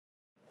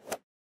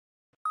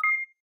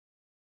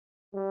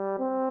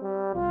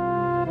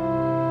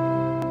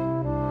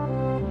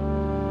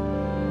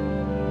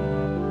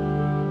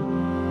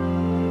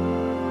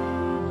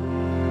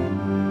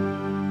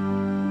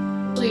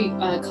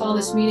call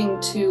this meeting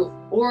to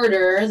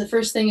order. The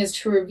first thing is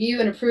to review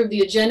and approve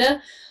the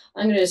agenda.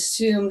 I'm going to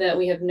assume that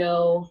we have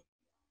no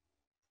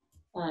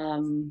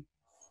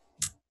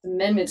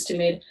amendments to be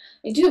made.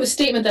 I do have a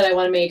statement that I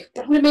want to make,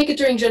 but I'm going to make it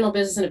during general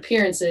business and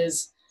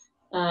appearances.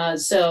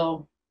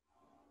 So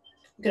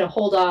I'm going to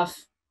hold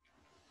off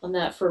on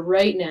that for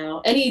right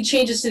now. Any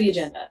changes to the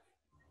agenda?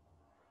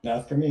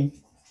 Not for me.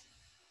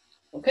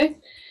 Okay.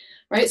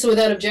 All right. So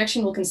without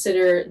objection, we'll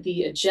consider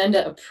the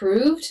agenda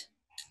approved.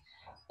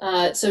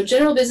 So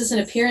general business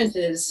and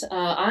appearances,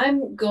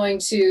 I'm going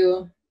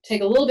to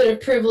take a little bit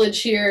of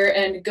privilege here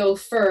and go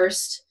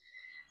first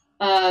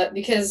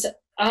because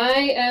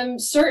I am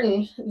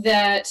certain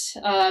that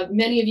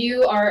many of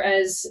you are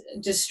as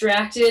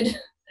distracted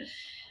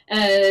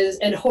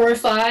and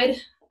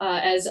horrified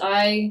as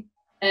I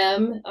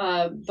am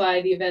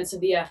by the events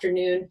of the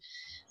afternoon.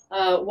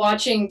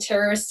 Watching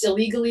terrorists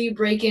illegally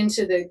break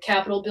into the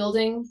Capitol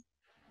building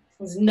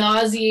was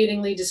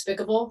nauseatingly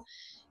despicable.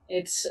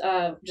 It's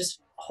just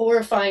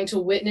horrifying to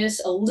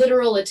witness a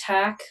literal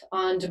attack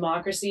on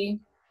democracy.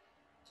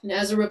 And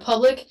as a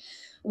republic,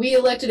 we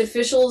elected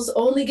officials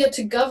only get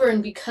to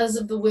govern because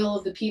of the will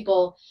of the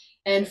people.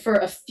 And for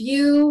a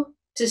few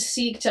to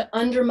seek to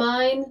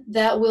undermine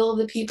that will of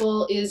the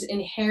people is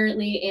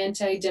inherently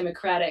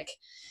anti-democratic.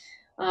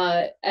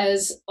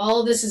 As all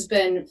of this has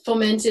been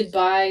fomented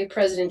by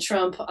President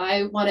Trump,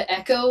 I want to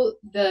echo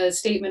the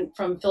statement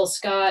from Phil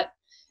Scott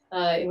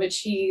in which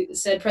he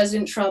said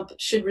President Trump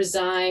should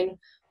resign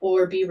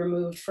or be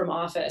removed from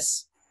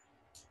office.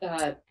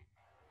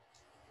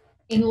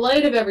 In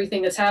light of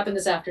everything that's happened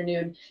this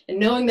afternoon, and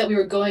knowing that we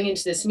were going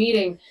into this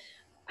meeting,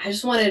 I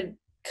just want to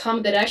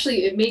comment that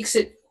actually it makes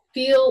it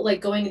feel like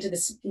going into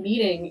this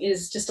meeting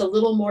is just a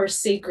little more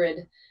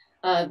sacred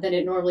than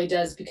it normally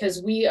does,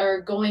 because we are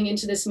going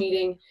into this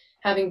meeting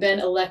having been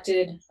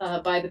elected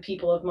by the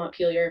people of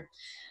Montpelier.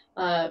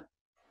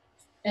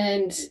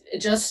 And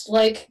just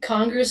like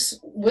Congress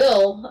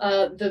will,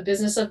 the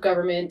business of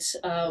government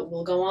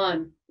will go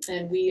on,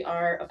 and we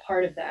are a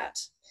part of that.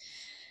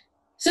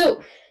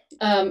 So,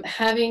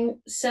 having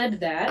said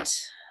that,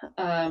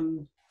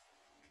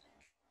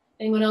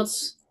 anyone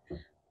else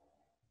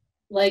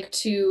like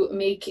to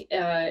make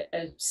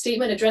a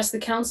statement, address the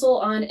council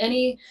on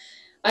any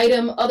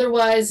item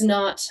otherwise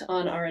not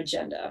on our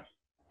agenda?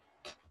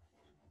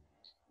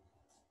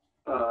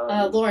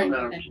 Lauren.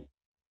 Okay.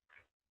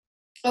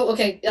 Oh,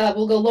 okay.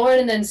 We'll go Lauren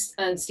and then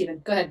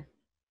Stephen. Go ahead.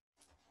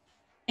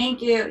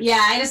 Thank you.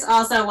 Yeah, I just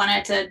also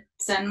wanted to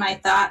send my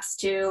thoughts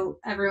to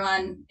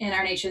everyone in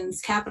our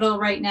nation's capital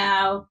right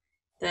now,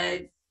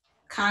 the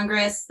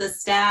Congress, the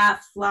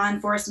staff, law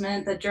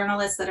enforcement, the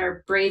journalists that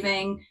are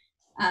braving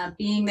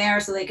being there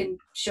so they can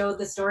show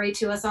the story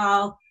to us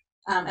all.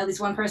 At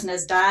least one person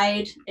has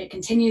died. It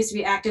continues to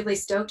be actively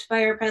stoked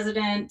by our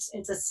president.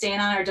 It's a stain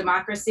on our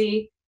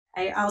democracy.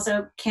 I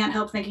also can't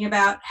help thinking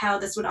about how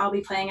this would all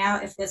be playing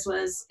out if this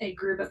was a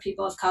group of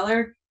people of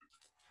color.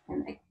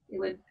 And it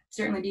would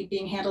certainly be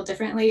being handled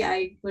differently,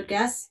 I would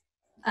guess.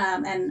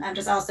 And I'm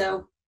just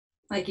also,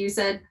 like you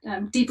said,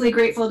 I'm deeply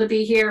grateful to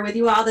be here with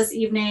you all this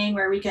evening,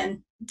 where we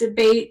can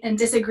debate and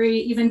disagree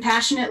even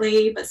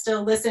passionately, but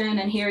still listen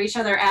and hear each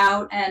other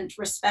out and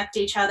respect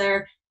each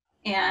other.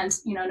 And,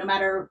 you know, no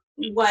matter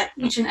what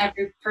each and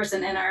every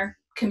person in our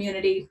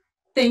community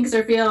thinks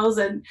or feels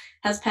and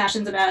has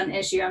passions about an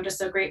issue, I'm just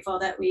so grateful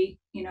that we,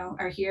 you know,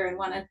 are here and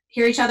want to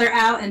hear each other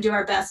out and do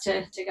our best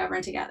to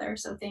govern together.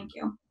 So thank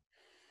you.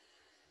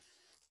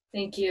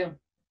 Thank you.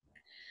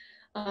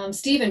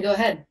 Stephen, go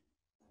ahead.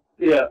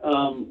 Yeah,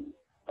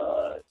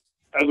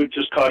 I would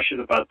just caution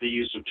about the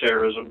use of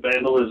terrorism.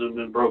 Vandalism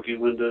and broken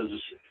windows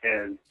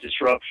and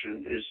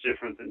disruption is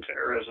different than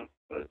terrorism,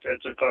 but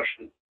that's a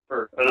caution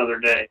for another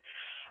day.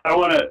 I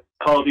want to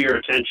call to your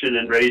attention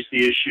and raise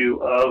the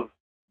issue of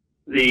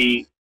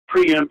the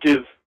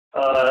preemptive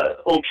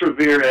ultra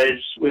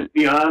vires with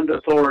beyond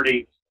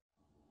authority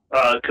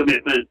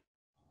commitment.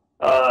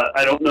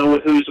 I don't know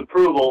with whose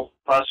approval,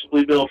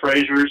 possibly Bill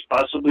Frazier's,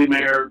 possibly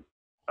Mayor,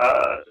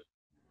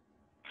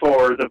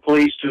 for the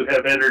police to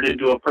have entered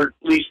into a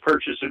lease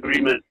purchase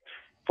agreement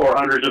for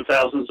hundreds of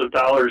thousands of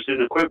dollars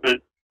in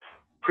equipment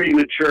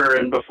premature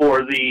and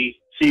before the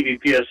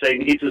CVPSA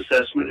needs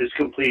assessment is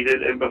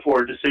completed and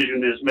before a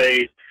decision is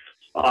made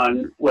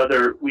on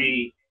whether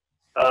we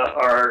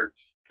are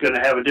going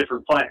to have a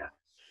different plan.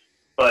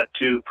 But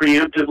to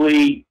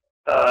preemptively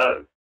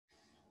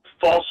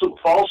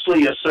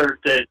falsely assert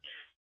that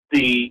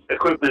the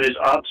equipment is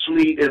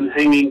obsolete and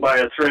hanging by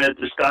a thread,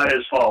 the sky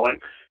is falling.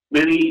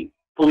 Many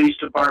police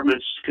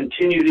departments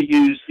continue to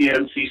use the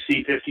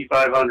MCC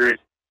 5500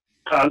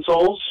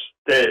 consoles.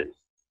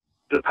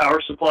 The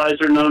power supplies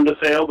are known to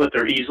fail, but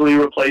they're easily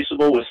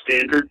replaceable with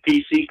standard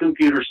PC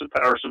computer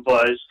power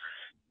supplies.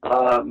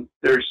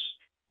 There's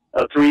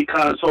a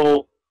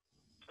 3-console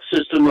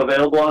system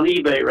available on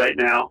eBay right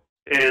now,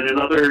 and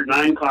another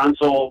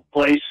 9-console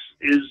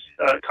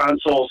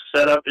console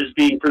setup is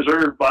being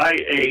preserved by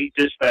a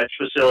dispatch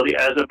facility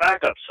as a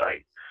backup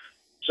site.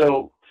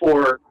 So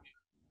for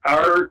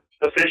our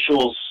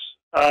officials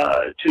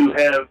to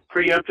have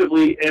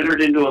preemptively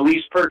entered into a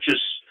lease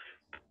purchase,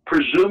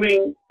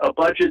 presuming a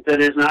budget that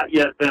has not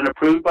yet been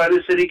approved by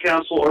the city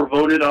council or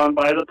voted on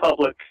by the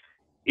public,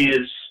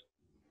 is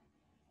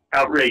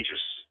outrageous.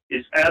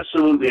 Is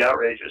absolutely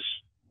outrageous.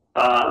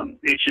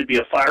 It should be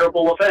a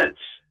fireable offense.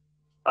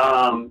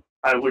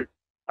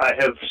 I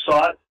have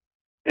sought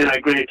and I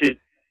granted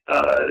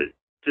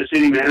the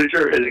city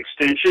manager an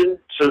extension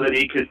so that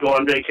he could go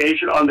on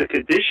vacation on the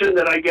condition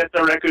that I get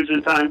the records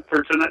in time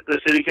for tonight, the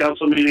city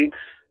council meeting.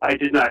 I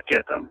did not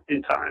get them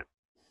in time.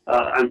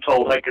 I'm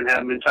told I can have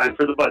them in time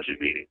for the budget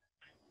meeting.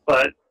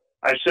 But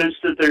I sense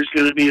that there's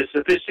going to be a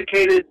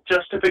sophisticated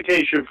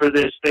justification for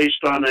this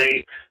based on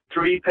a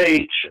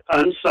 3-page,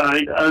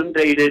 unsigned,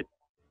 undated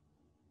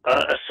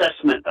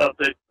assessment of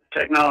the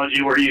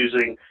technology we're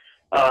using,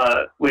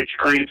 which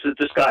claims that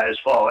the sky is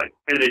falling.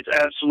 And it's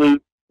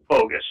absolute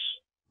bogus.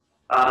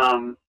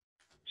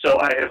 So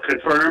I have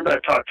confirmed,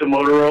 I've talked to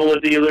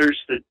Motorola dealers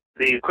that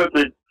the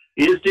equipment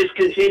is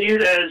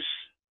discontinued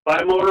by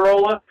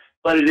Motorola,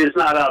 but it is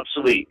not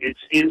obsolete. It's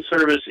in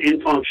service,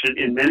 in function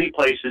in many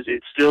places.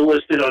 It's still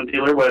listed on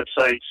dealer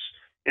websites,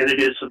 and it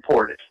is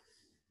supported.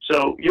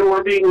 So you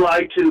are being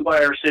lied to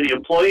by our city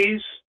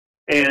employees,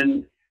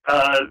 and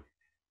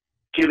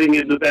giving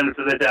him the benefit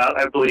of the doubt,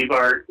 I believe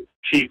our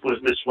chief was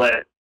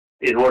misled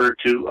in order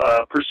to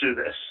pursue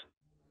this.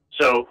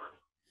 So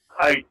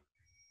I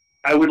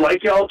would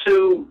like y'all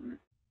to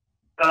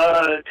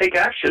take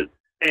action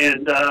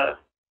and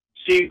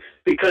see,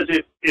 because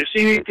if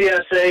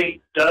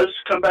CVPSA does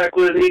come back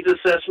with a needs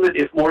assessment,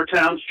 if more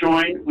towns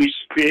join, we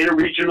create a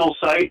regional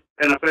site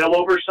and a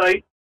failover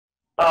site,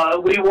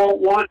 we won't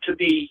want to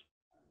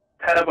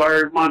have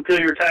our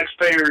Montpelier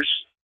taxpayers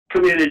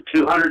committed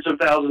to hundreds of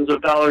thousands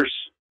of dollars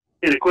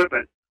in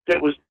equipment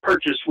that was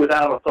purchased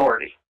without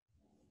authority.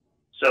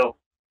 So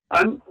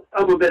I'm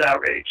a bit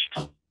outraged,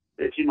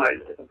 if you might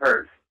have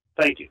heard.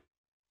 Thank you.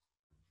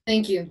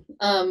 Thank you.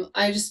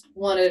 I just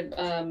want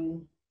to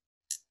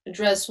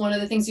address one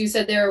of the things you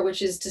said there,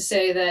 which is to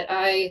say that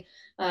I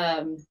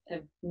have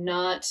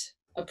not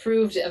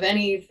approved of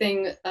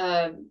anything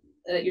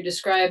that you're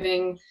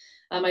describing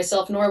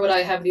myself, nor would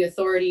I have the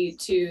authority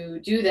to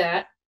do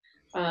that.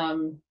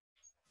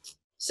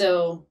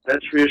 So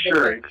that's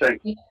reassuring.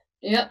 Thank you.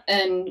 Yeah,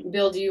 and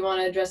Bill, do you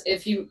want to address?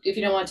 If you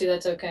don't want to,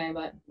 that's okay.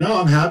 But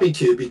no, I'm happy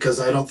to, because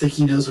I don't think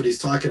he knows what he's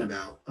talking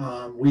about.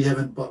 We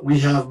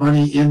have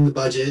money in the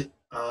budget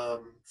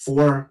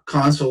for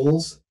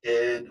consoles,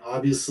 and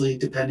obviously,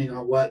 depending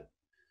on what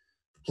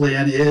the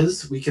plan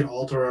is, we can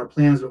alter our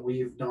plans. But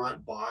we've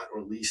not bought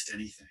or leased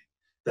anything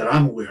that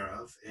I'm aware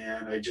of,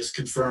 and I just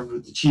confirmed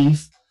with the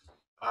chief.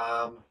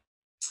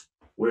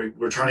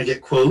 We're trying to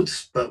get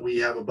quotes, but we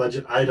have a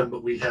budget item,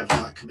 but we have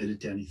not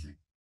committed to anything.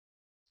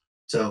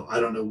 So I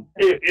don't know.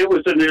 It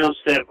was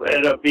announced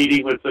at a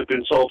meeting with the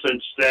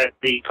consultants that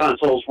the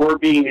consoles were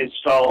being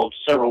installed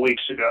several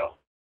weeks ago.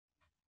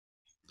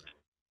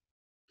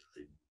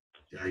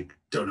 I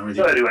don't know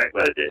anything. So anyway,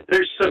 but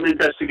there's some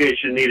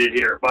investigation needed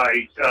here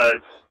by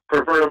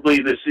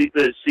preferably the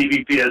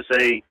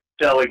CVPSA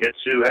delegates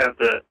who have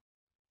the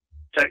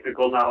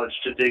technical knowledge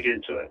to dig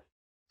into it.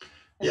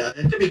 Yeah,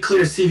 and to be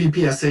clear,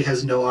 CVPSA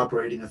has no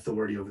operating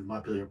authority over the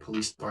Montpelier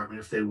Police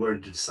Department if they were to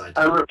decide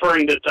to. I'm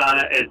referring to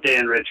Donna and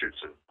Dan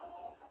Richardson.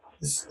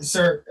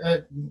 Sir,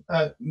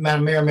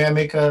 Madam Mayor, may I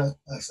make a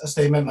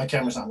statement? My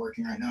camera's not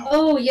working right now.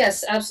 oh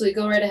yes, absolutely,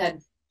 go right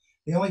ahead.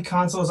 The only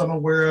consoles I'm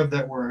aware of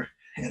that were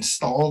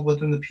installed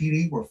within the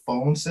PD were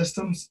phone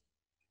systems.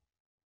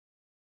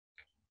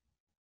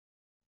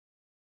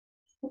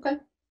 Okay,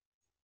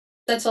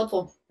 that's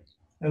helpful.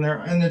 And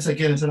it's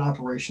again, it's an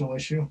operational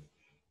issue.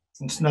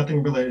 It's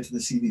nothing related to the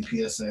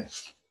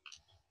CVPSA.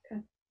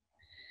 Okay.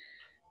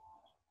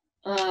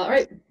 All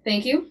right,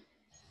 thank you.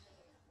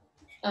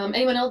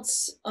 Anyone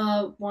else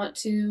want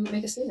to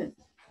make a statement?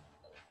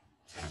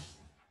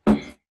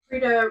 Free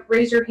to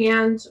raise your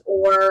hand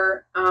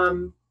or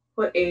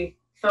put a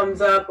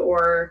thumbs up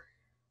or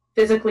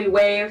physically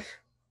wave.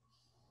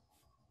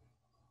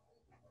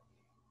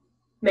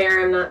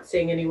 Mayor, I'm not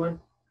seeing anyone.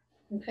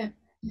 Okay.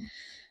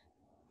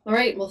 All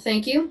right, well,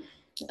 thank you.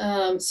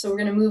 So we're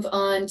going to move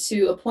on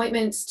to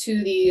appointments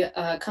to the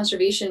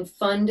Conservation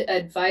Fund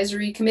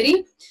Advisory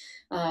Committee,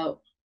 for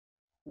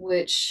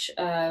which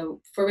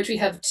we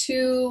have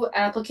 2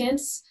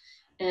 applicants,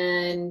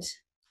 and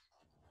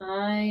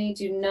I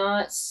do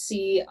not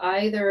see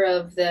either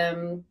of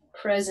them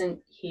present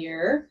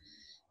here.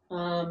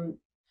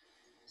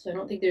 So I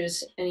don't think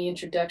there's any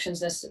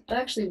introductions.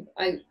 Actually,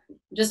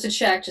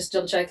 just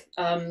double check.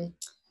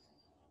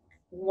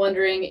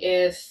 Wondering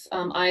if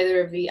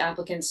either of the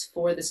applicants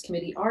for this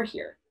committee are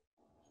here.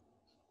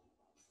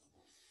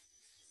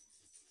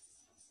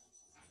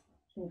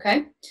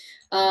 Okay.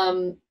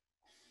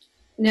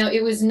 Now,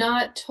 it was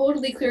not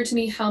totally clear to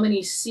me how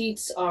many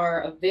seats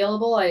are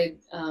available.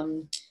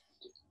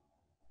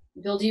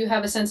 Bill, do you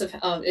have a sense of,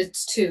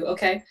 it's 2,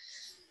 okay.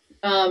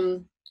 All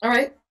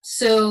right,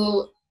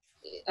 so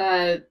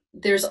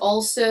there's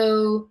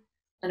also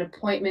an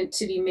appointment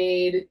to be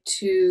made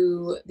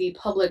to the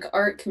Public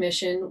Art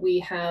Commission. We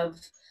have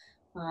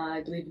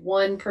I believe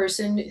one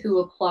person who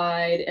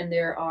applied, and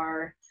there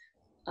are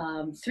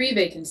 3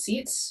 vacant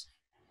seats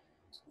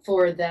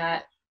for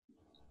that,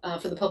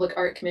 for the Public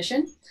Art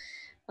Commission.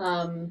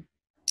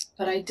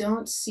 But I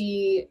don't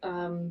see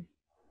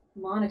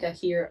Monica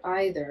here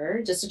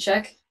either. Just to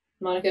check,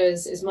 Monica,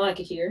 is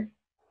Monica here?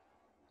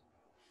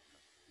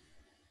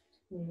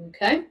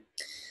 Okay.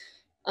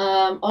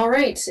 All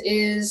right,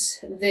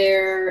 is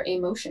there a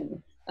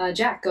motion?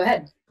 Jack, go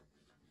ahead.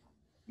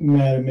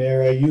 Madam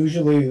Mayor, I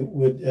usually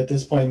would at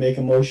this point make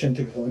a motion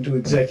to go into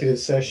executive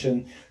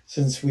session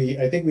since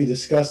I think we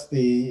discussed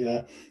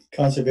the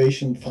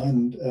conservation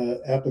fund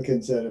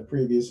applicants at a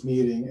previous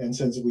meeting, and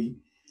since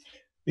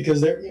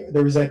because there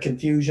was that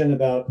confusion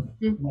about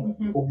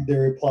what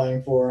they're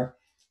applying for,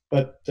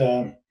 but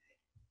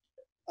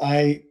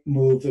I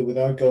move that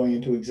without going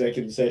into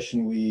executive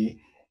session,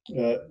 we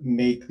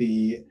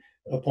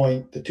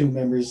appoint the 2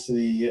 members to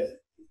the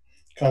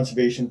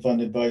Conservation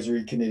Fund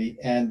Advisory Committee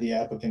and the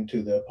applicant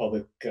to the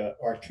Public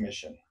Art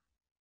Commission.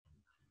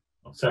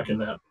 I'll second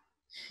that.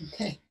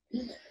 Okay.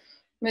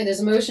 Right, there's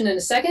a motion and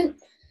a second.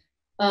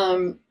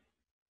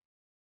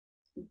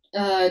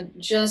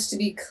 Just to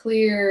be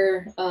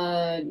clear,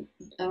 I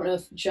don't know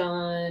if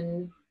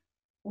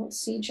I don't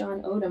see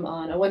John Odom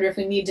on. I wonder if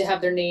we need to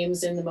have their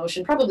names in the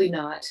motion. Probably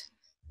not.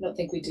 I don't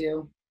think we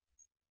do.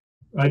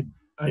 I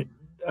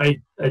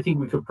think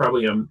we could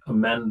probably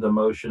amend the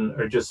motion,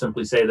 or just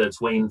simply say that it's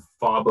Wayne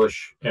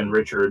Fawbush and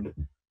Richard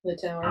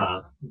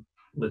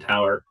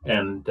Littauer,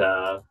 and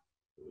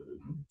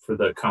for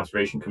the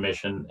Conservation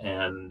Commission,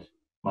 and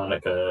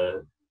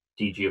Monica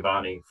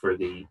DiGiovanni for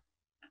the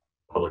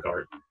Public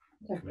Art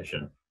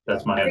Commission.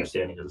 That's my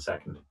understanding of the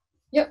second.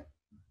 Yep.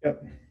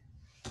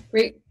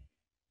 Great.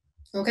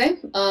 Okay.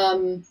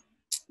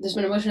 There's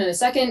been a motion and a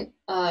second.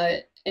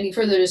 Any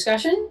further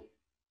discussion?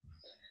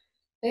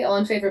 Okay, all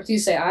in favor,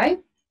 please say aye.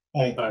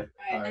 Aye.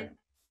 Aye.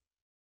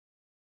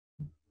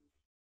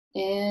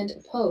 And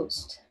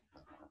opposed.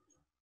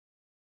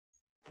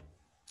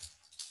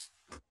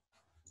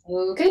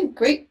 Okay,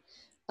 great.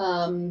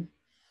 Thank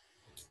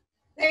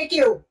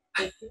you.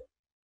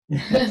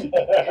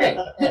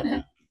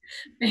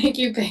 Thank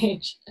you,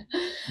 Paige.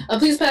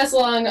 Please pass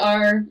along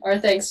our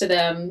thanks to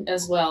them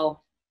as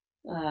well.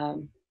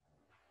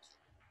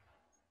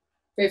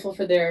 Grateful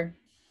for their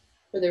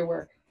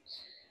work.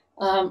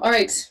 All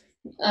right,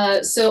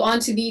 so on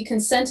to the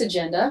consent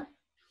agenda.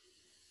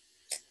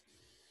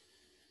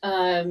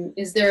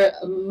 Is there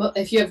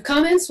if you have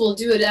comments, we'll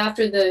do it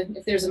after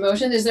if there's a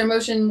motion. Is there a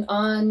motion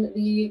on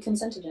the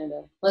consent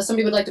agenda? Unless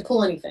somebody would like to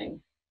pull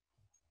anything.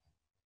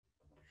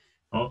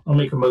 I'll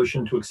make a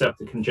motion to accept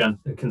the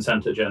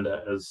consent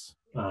agenda as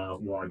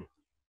warned.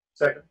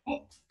 Second.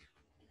 Okay,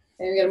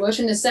 we got a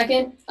motion and a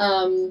second.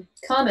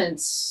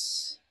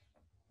 Comments?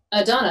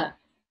 Donna.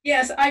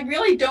 Yes, I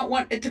really don't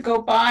want it to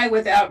go by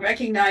without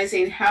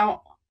recognizing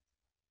how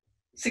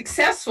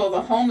successful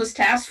the homeless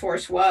task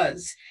force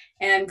was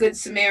and Good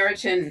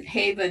Samaritan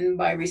Haven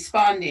by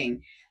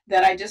responding.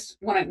 That I just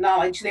want to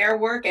acknowledge their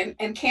work,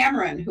 and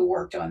Cameron, who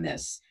worked on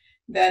this.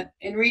 That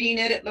in reading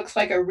it, it looks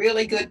like a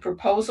really good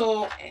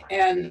proposal,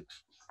 and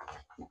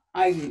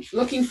I'm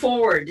looking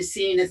forward to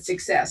seeing its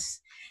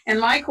success. And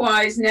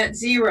likewise, Net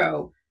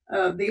Zero,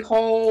 the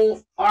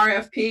whole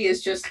RFP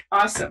is just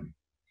awesome,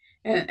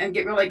 and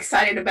get really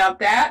excited about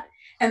that.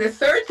 And the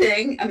third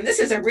thing, I mean, this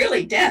is a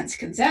really dense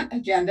consent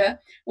agenda,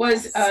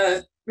 was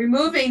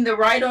removing the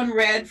right on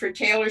red for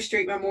Taylor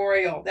Street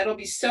Memorial. That'll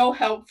be so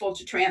helpful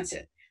to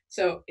transit.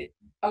 So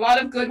a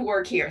lot of good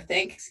work here.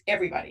 Thanks,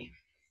 everybody.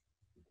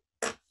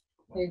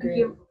 I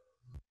agree.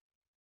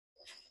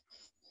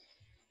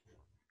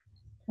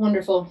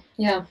 Wonderful.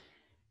 Yeah,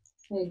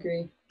 I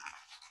agree.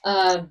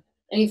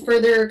 Any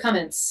further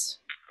comments?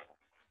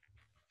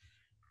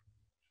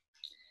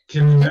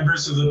 Can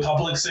members of the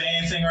public say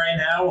anything right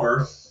now,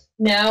 or?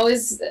 Now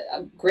is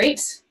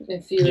great.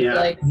 If you would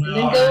like, well,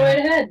 then go right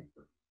ahead.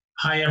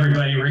 Hi,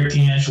 everybody. Rick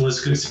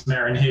DeAngelis, Good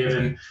Samaritan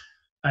Haven.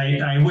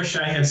 I wish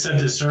I had said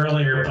this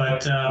earlier,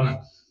 but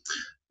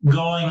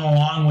going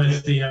along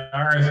with the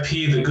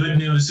RFP, the good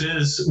news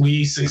is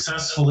we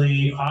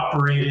successfully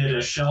operated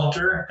a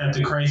shelter at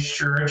the Christ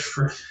Church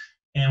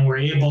and we're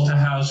able to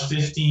house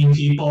 15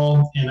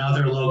 people in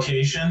other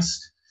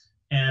locations.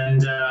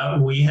 And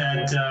we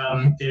had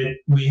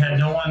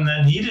no one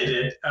that needed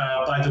it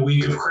by the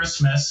week of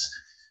Christmas.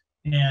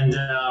 And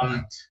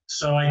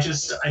so I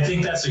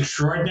think that's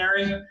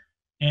extraordinary.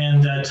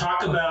 And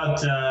talk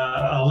about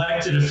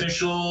elected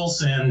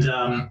officials and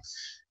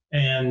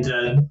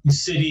the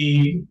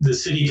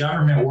city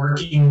government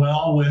working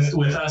well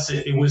with us.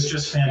 It was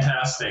just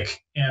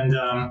fantastic. And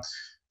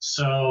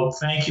so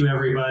thank you,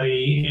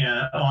 everybody,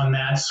 on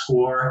that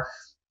score.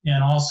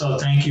 And also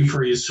thank you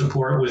for your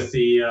support with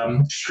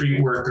the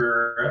street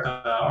worker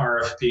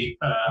RFP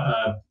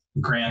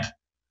grant.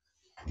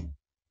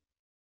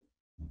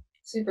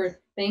 Super.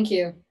 Thank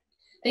you.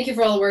 Thank you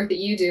for all the work that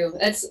you do.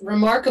 That's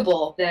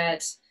remarkable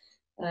that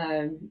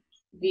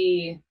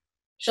the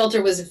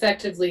shelter was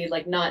effectively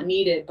like not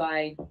needed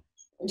by,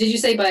 did you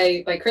say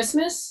by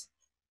Christmas?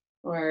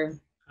 Or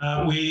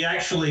We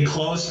actually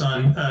closed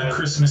on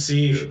Christmas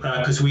Eve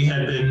because we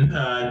had been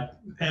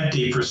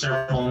empty for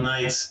several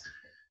nights,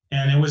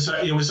 and it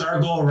was our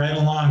goal right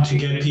along to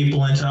get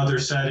people into other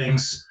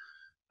settings,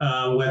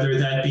 whether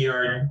that be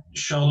our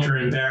shelter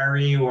in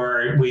Barrie,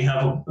 or we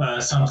have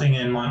something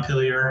in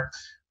Montpelier,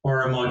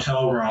 or a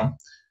motel room.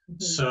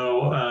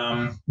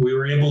 So we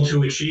were able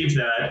to achieve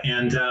that,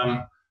 and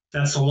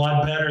that's a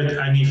lot better.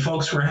 I mean,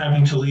 folks were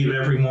having to leave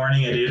every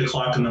morning at 8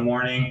 o'clock in the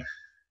morning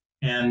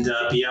and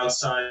be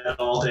outside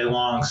all day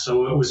long.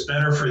 So it was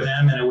better for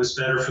them, and it was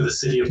better for the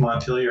city of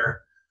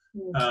Montpelier.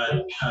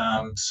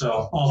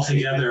 So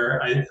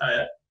altogether, I'm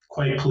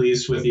quite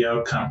pleased with the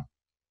outcome.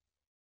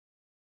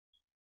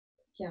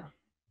 Yeah,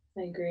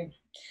 I agree.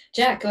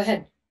 Jack, go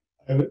ahead.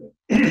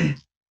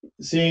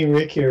 Seeing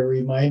Rick here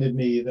reminded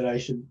me that I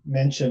should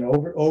mention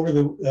over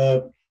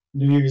the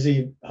New Year's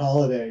Eve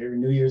holiday or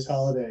New Year's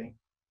holiday,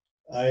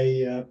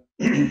 I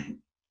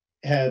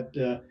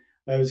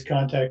I was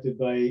contacted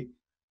by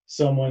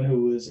someone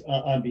who was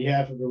on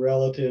behalf of a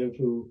relative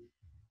who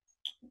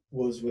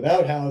was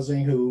without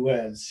housing, who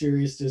had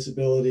serious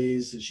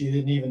disabilities. She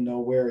didn't even know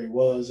where he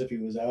was, if he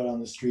was out on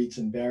the streets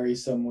in Barrie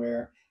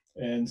somewhere.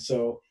 And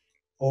so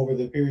over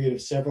the period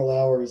of several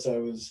hours, I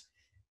was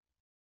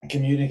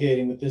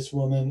communicating with this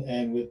woman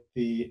and with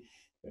the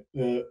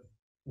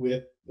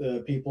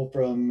people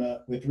from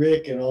with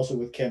Rick, and also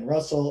with Ken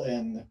Russell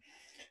and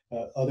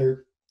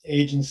other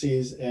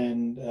agencies,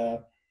 and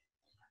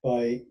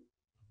by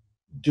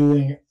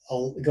going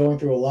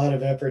through a lot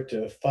of effort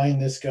to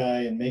find this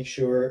guy and make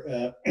sure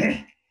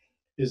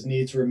his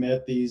needs were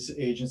met, these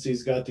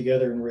agencies got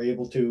together and were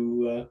able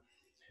to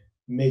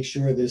make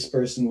sure this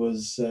person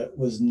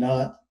was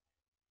not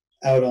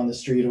out on the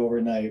street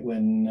overnight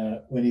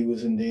when he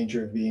was in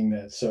danger of being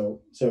met.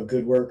 So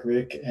good work,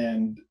 Rick,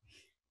 and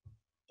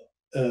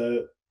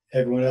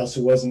everyone else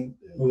who isn't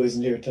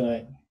here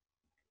tonight.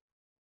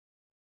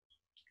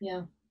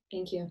 Yeah,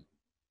 thank you.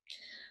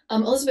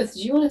 Elizabeth,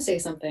 do you want to say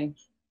something?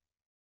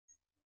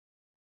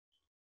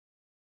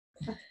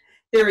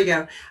 There we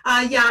go.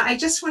 Yeah, I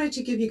just wanted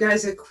to give you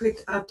guys a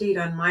quick update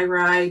on my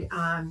ride.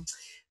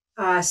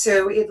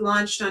 So it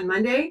launched on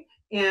Monday,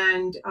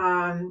 and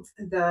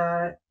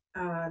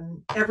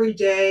every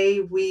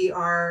day we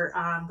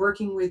are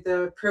working with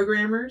the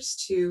programmers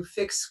to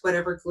fix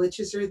whatever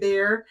glitches are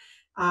there.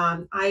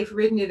 I've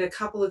ridden it a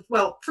couple of,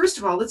 well, first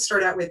of all, let's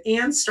start out with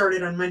Anne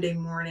started on Monday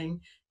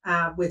morning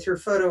with her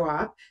photo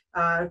op,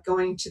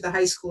 going to the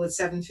high school at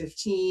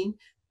 7:15.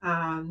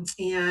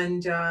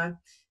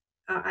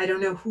 I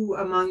don't know who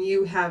among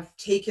you have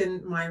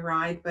taken my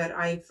ride, but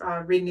I've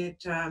ridden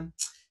it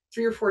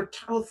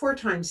 4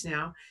 times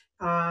now.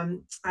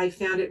 I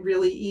found it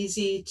really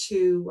easy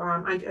to,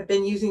 I've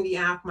been using the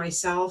app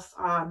myself.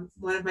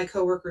 One of my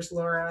coworkers,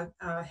 Laura,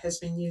 has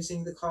been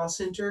using the call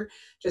center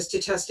just to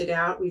test it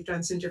out. We've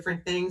done some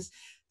different things.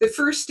 The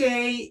first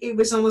day, it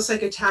was almost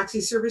like a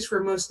taxi service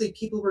where mostly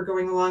people were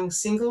going along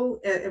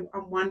single,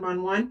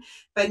 one-on-one,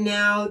 but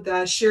now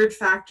the shared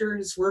factor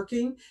is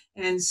working.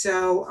 And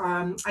so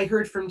I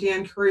heard from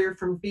Dan Courier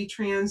from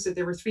VTrans that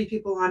there were 3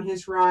 people on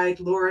his ride.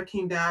 Laura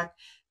came back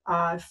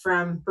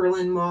from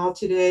Berlin Mall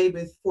today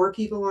with 4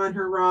 people on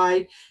her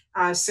ride.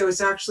 So it's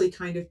actually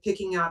kind of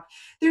picking up.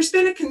 There's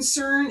been a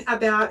concern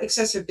about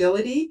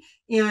accessibility.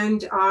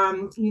 And,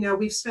 you know,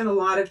 we've spent a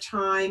lot of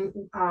time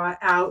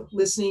out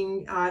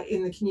listening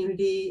in the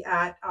community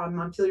at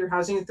Montpelier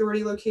Housing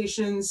Authority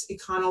locations,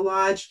 Econo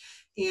Lodge,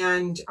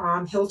 and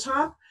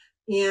Hilltop.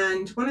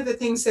 And one of the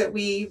things that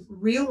we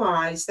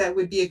realized that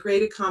would be a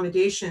great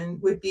accommodation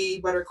would be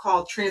what are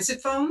called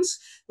transit phones,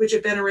 which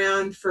have been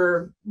around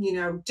for, you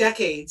know,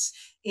 decades.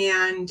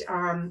 And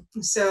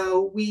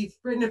so we've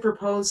written a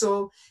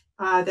proposal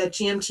that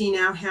GMT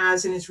now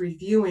has and is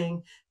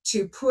reviewing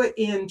to put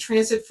in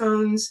transit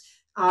phones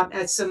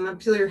at some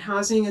Montpelier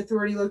Housing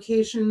Authority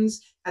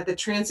locations, at the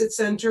Transit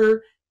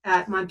Center,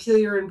 at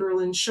Montpelier and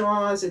Berlin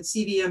Shaw's, at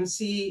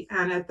CVMC,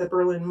 and at the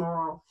Berlin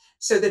Mall,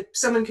 so that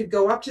someone could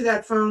go up to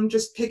that phone,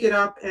 just pick it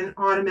up, and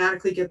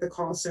automatically get the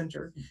call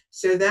center.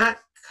 So that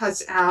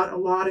cuts out a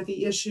lot of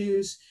the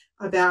issues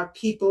about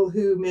people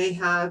who may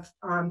have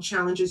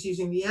challenges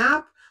using the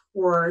app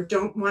or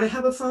don't want to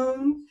have a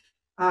phone.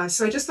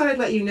 So I just thought I'd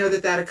let you know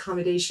that that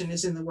accommodation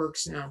is in the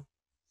works now.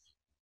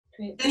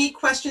 Great. Any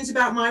questions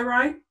about my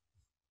ride?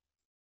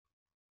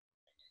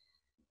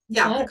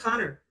 Yeah,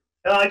 Connor.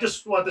 I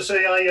just wanted to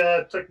say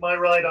I took my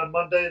ride on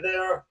Monday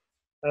there,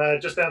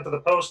 just down to the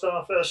post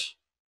office.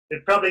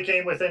 It probably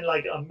came within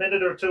like a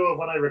minute or 2 of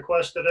when I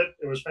requested it.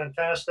 It was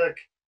fantastic.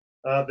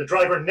 The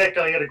driver, Nick,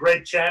 I had a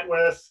great chat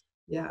with.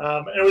 Yeah.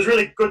 And it was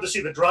really good to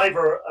see the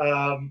driver.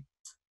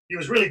 He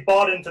was really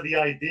bought into the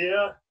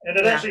idea, and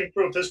it actually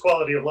improved his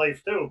quality of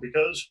life too,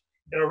 because,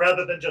 you know,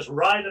 rather than just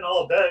riding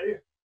all day,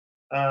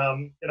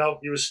 you know,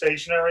 he was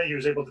stationary. He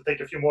was able to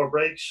take a few more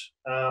breaks.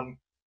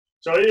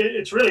 So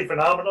it's really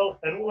phenomenal.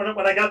 And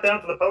when I got down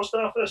to the post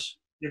office,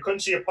 you couldn't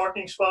see a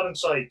parking spot in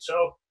sight.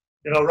 So,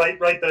 you know, right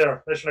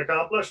there, mission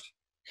accomplished.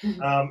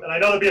 And I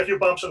know there'll be a few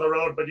bumps in the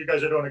road, but you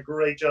guys are doing a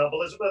great job,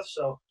 Elizabeth.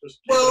 So just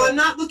well, I'm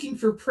not looking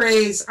for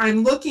praise.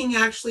 I'm looking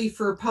actually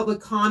for public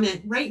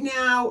comment. Right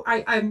now,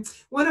 I'm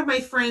one of my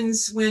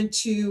friends went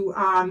to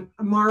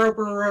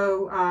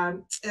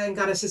Marlborough and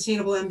got a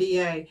sustainable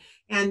MBA,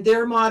 and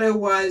their motto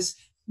was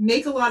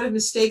make a lot of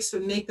mistakes,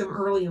 but make them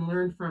early and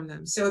learn from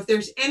them. So if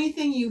there's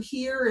anything you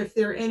hear, if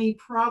there are any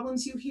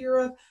problems you hear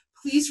of,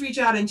 please reach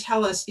out and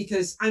tell us,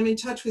 because I'm in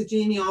touch with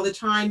Jamie all the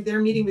time.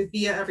 They're meeting with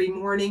Via every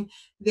morning.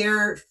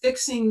 They're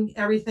fixing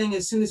everything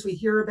as soon as we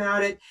hear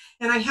about it.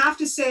 And I have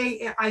to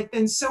say, I've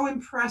been so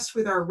impressed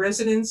with our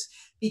residents,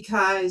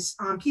 because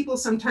people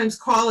sometimes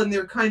call and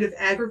they're kind of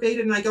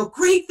aggravated. And I go,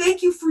 great,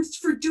 thank you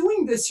for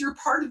doing this. You're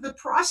part of the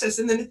process.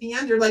 And then at the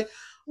end, they're like,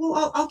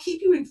 well, I'll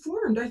keep you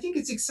informed. I think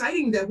it's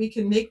exciting that we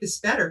can make this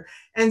better.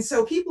 And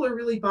so people are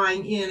really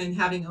buying in and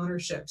having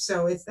ownership.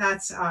 So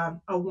that's a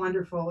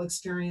wonderful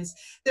experience.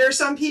 There are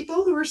some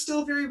people who are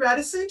still very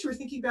reticent, who are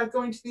thinking about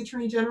going to the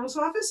Attorney General's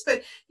office,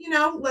 but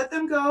let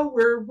them go.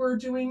 We're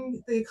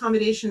doing the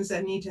accommodations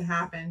that need to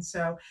happen.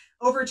 So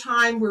over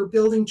time, we're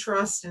building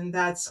trust, and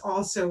that's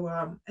also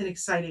an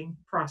exciting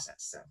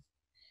process. So.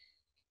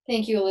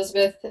 Thank you,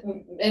 Elizabeth.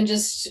 And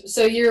just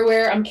so you're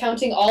aware, I'm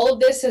counting all of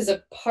this as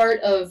a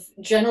part of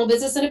general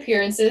business and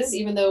appearances,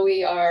 even though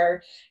we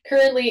are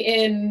currently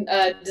in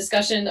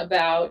discussion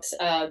about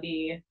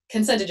the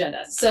consent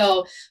agenda.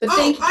 So, but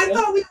thank you. I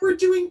thought we were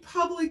doing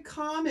public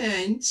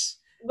comment.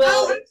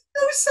 Well, I'm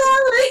so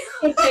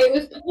sorry. Okay, it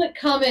was public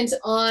comment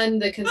on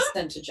the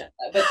consent agenda,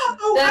 but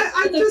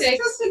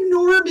just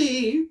ignore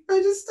me.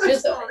 I'm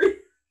sorry.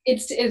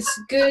 It's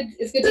good.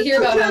 It's good to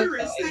hear about how it's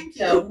going. Thank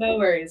you. So no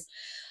worries.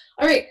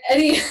 All right.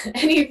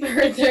 Any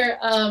further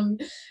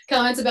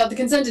comments about the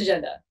consent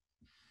agenda?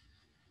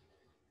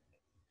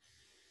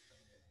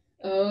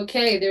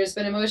 Okay, there's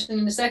been a motion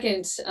and a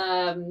second.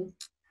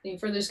 Any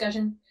further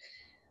discussion?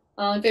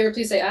 All in favor,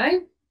 please say aye.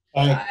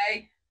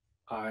 Aye.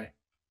 Aye.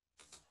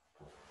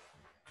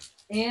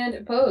 And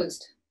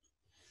opposed?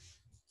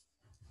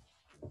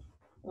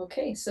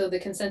 Okay, so the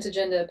consent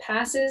agenda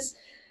passes.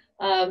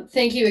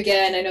 Thank you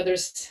again. I know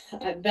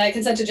that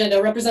consent agenda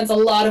represents a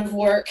lot of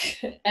work,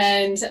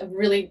 and I'm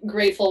really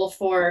grateful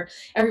for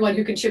everyone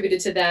who contributed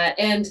to that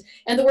and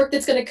the work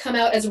that's going to come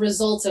out as a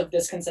result of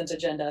this consent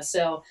agenda.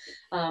 So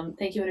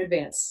thank you in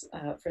advance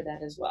for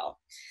that as well.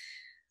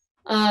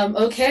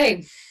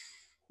 Okay.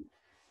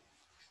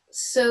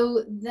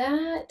 So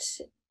that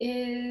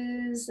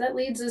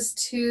leads us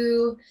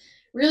to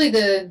really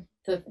the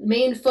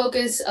main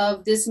focus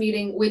of this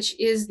meeting, which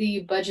is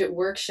the budget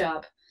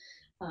workshop.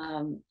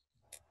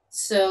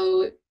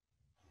 So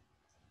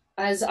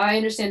as I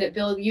understand it,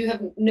 Bill, you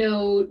have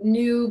no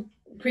new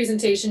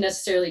presentation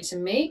necessarily to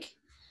make.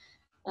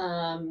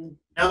 No,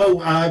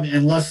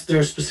 unless there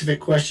are specific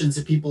questions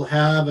that people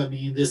have. I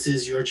mean, this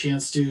is your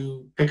chance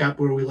to pick up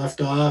where we left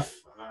off.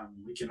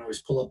 We can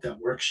always pull up that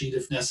worksheet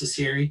if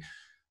necessary.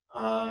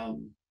 But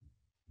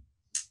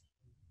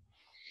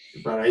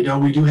I know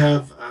we do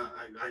have,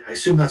 I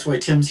assume that's why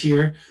Tim's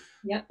here.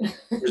 Yep.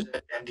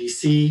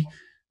 MDC.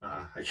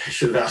 I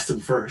should have asked them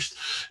first.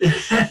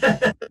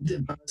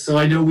 So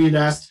I know we had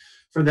asked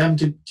for them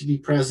to be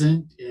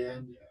present,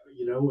 and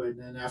and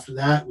then after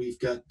that, we've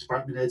got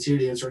department heads here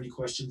to answer any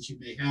questions you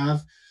may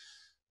have.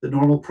 The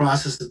normal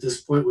process at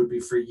this point would be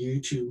for you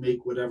to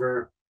make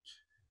whatever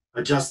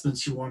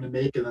adjustments you want to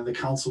make, and then the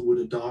council would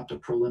adopt a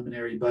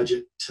preliminary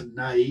budget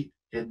tonight,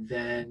 and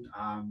then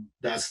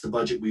that's the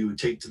budget we would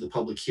take to the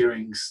public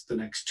hearings the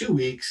next 2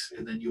 weeks,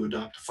 and then you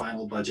adopt a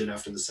final budget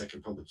after the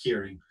second public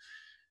hearing.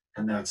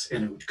 And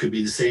it could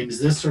be the same as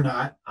this or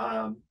not,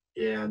 and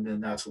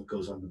then that's what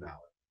goes on the ballot.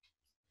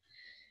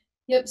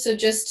 Yep. So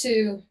just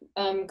to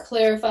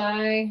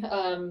clarify,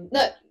 I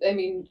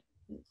think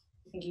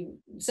you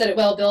said it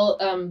well, Bill.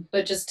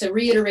 But just to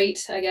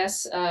reiterate, I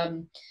guess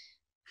the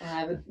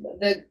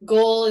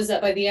goal is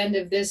that by the end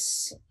of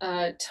this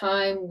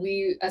time,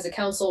 we as a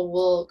council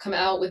will come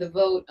out with a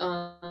vote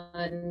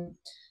on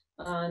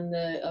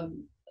the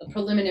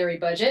preliminary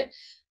budget.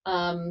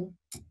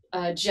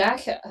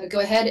 Jack,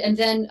 go ahead. And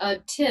then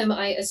Tim,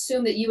 I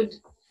assume that you would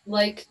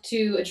like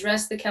to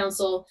address the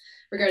council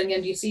regarding the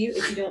MDC.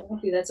 If you don't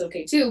want to, that's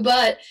okay too.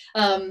 But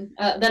then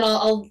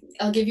I'll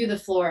give you the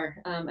floor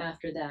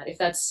after that, if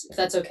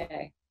that's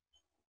okay.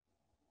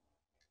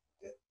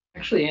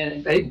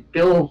 Actually,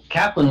 Bill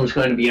Kaplan was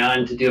going to be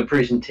on to do a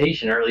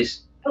presentation, or at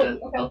least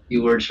a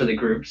few words for the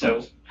group.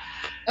 So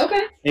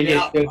okay. Maybe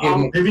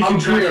maybe you can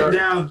track him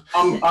down.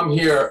 I'm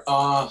here.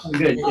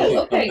 Good.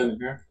 Oh, okay.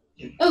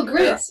 Oh,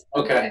 great. Yeah.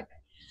 Okay.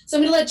 So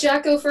I'm going to let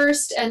Jack go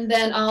first, and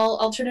then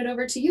I'll turn it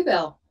over to you,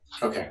 Bill.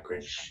 Okay,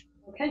 great.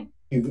 Okay.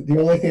 The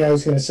only thing I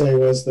was going to say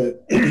was that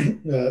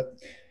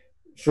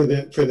for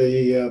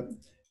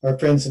our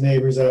friends and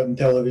neighbors out in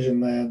television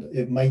land,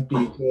 it might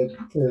be good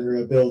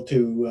for Bill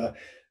to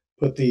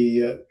put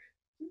the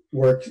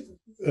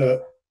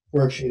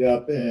worksheet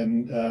up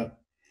and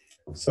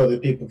so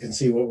that people can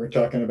see what we're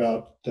talking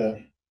about.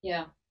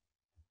 Yeah.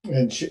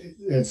 And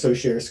so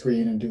share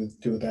screen and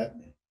do that.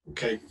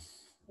 Okay.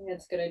 I think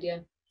that's a good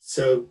idea.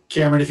 So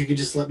Cameron, if you could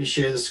just let me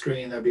share the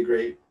screen, that'd be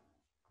great.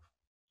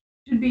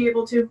 Should be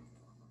able to.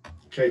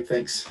 Okay,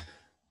 thanks.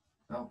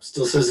 Oh,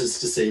 still says it's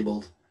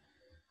disabled.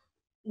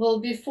 Well,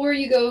 before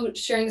you go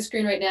sharing the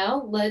screen right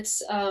now,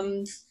 let's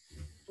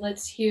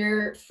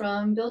hear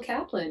from Bill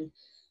Kaplan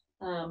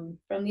from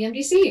the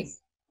MDC.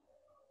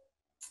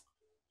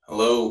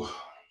 Hello.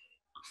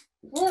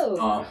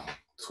 Hello.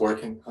 It's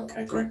working.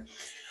 Okay, great.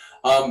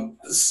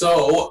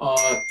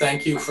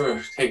 Thank you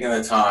for taking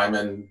the time,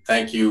 and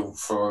thank you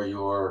for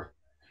your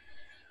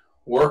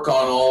work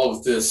on all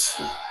of this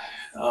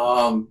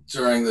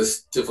during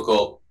this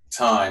difficult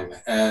time.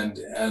 And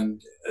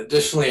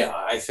additionally,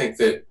 I think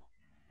that,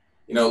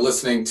 you know,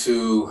 listening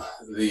to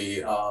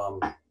the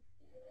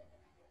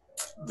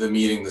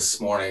meeting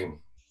this morning,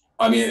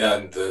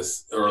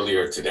 this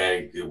earlier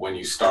today when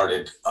you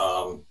started,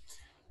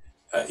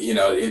 you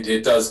know,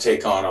 it does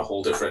take on a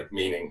whole different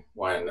meaning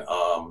when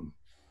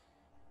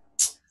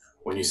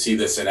you see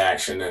this in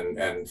action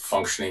and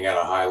functioning at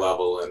a high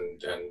level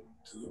and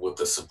with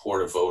the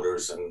support of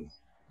voters and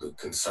the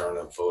concern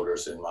of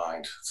voters in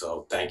mind.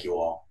 So thank you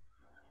all.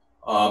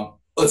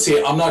 Let's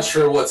see, I'm not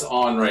sure what's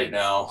on right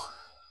now.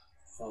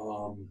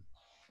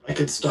 I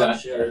could stop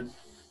sharing.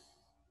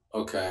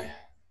 Okay.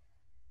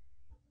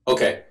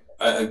 Okay.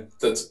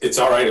 It's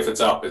all right if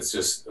it's up. It's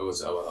just, it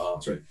was,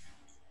 that's right.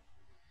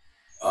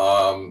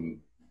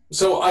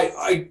 So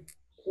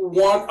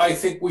I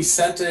think we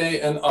sent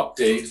an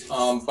update,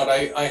 but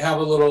I have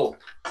a little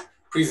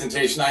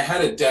presentation. I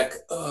had a deck,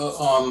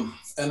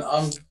 and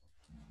I'm,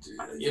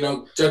 you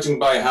know, judging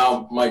by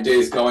how my day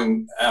is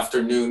going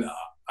afternoon,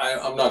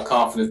 I'm not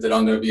confident that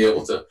I'm going to be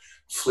able to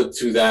flip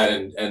through that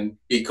and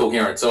be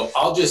coherent. So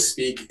I'll just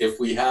speak if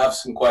we have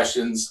some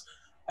questions.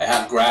 I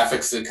have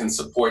graphics that can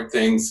support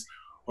things,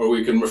 or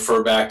we can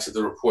refer back to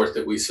the report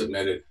that we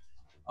submitted.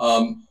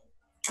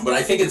 But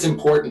I think it's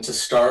important to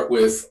start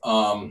with,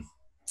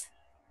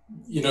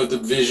 you know, the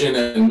vision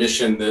and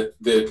mission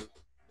that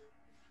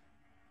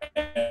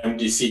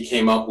MDC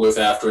came up with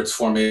after its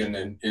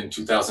formation in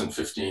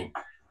 2015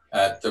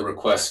 at the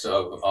request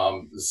of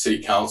the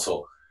City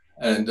Council.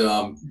 And,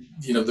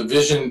 you know, the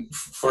vision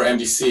for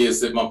MDC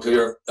is that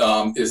Montpelier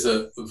is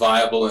a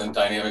viable and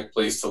dynamic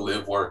place to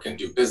live, work, and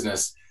do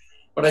business.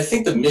 But I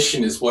think the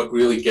mission is what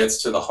really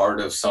gets to the heart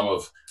of some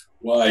of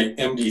why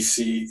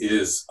MDC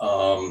is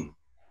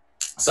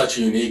such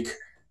a unique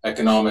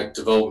economic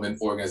development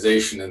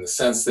organization, in the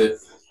sense that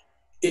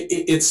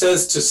it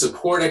says to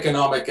support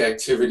economic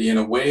activity in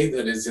a way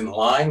that is in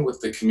line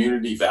with the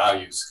community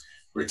values,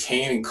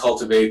 retain and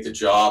cultivate the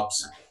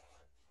jobs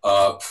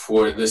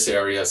for this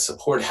area,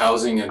 support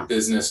housing and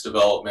business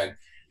development,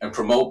 and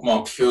promote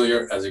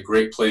Montpelier as a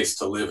great place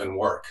to live and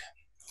work.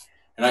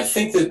 And I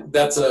think that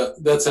that's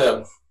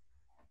a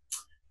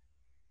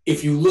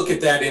if you look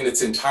at that in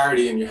its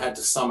entirety and you had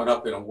to sum it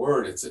up in a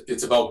word,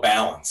 it's about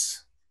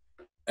balance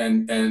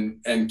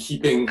and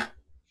keeping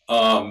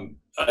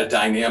a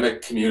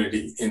dynamic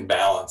community in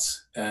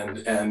balance.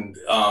 And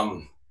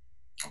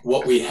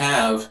what we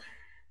have,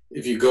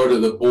 if you go to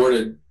the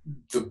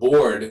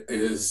board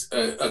is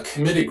a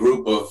committed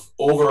group of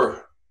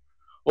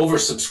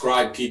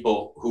oversubscribed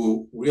people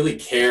who really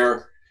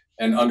care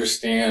and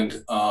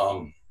understand,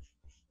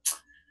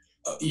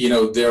 you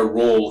know, their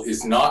role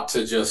is not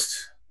to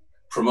just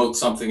promote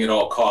something at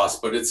all costs,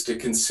 but it's to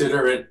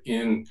consider it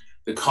in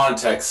the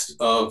context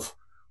of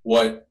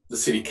what the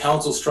City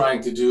Council's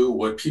trying to do,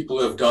 what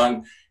people have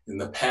done in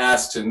the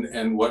past,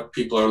 and what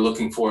people are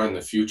looking for in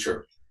the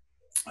future.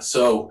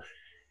 So,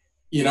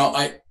 you know,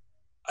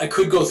 I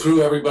could go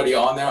through everybody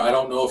on there. I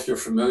don't know if you're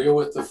familiar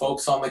with the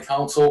folks on the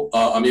council.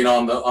 I mean,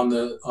 on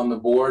the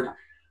board,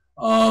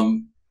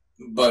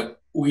 but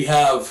we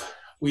have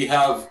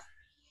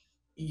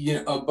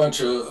you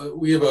know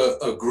we have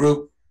a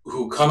group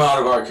who come out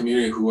of our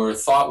community who are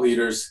thought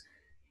leaders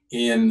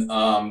in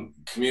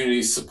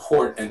community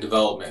support and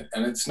development.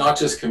 And it's not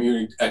just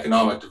community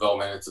economic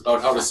development, it's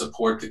about how to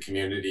support the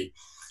community.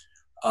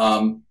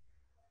 And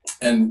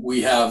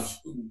we have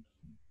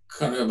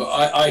kind of,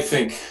 I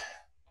think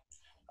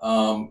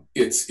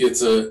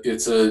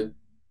it's a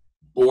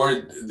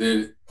board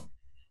that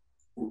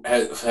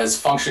has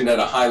functioned at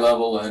a high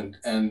level, and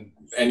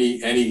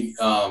any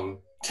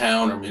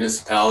town or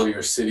municipality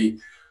or city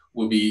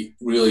would be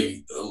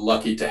really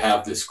lucky to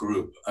have this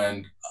group.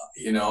 And,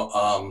 you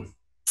know,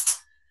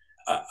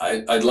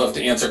 I'd love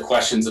to answer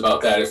questions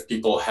about that if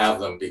people have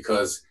them,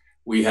 because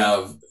we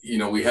have, you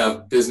know, we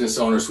have business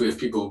owners, we have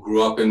people who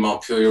grew up in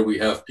Montpelier, we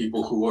have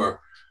people who are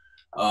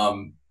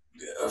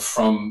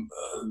from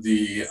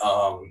the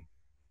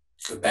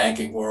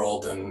banking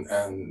world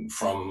and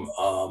from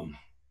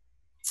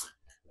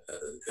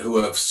who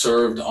have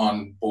served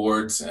on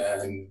boards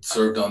and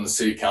served on the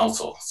City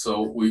Council.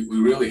 So we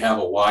really have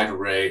a wide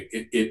array.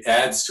 It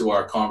adds to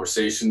our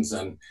conversations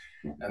and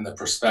the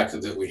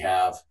perspective that we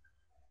have.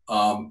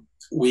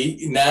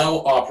 We now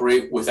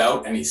operate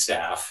without any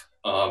staff,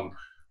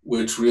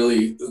 which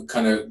really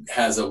kind of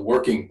has a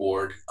working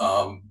board.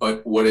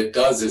 But what it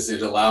does is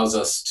it allows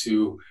us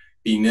to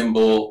be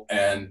nimble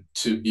and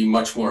to be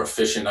much more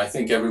efficient. I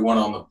think everyone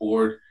on the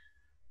board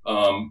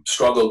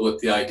struggled with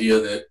the idea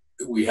that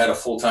we had a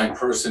full-time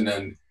person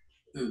and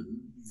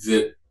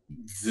that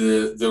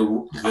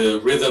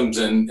the rhythms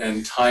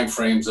and time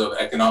frames of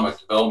economic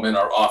development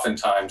are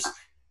oftentimes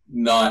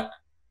not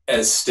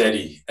as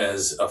steady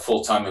as a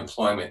full-time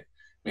employment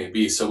may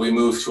be. So we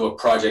moved to a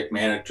project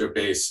manager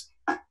base.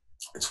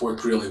 It's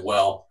worked really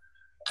well,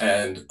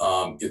 and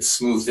it's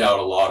smoothed out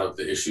a lot of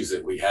the issues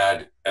that we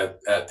had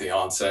at the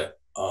onset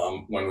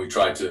when we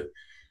tried to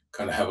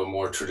kind of have a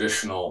more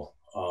traditional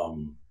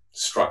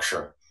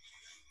structure.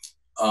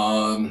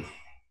 I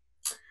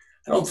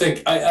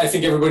think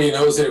everybody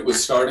knows that it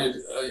was started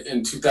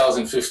in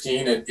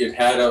 2015. It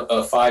had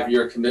a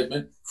 5-year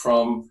commitment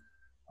from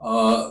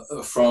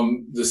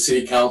the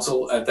city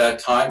council at that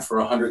time for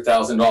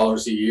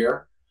 $100,000 a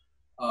year.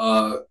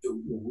 I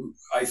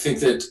think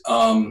that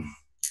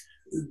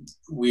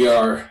we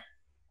are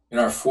in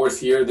our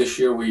 4th year. This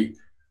year we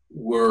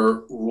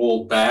were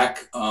rolled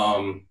back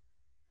from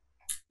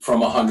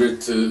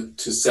 100 to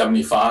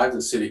 75.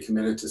 The city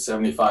committed to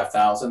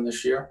 75,000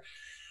 this year.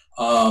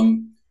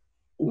 I'll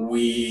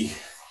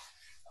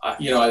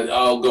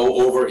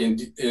go over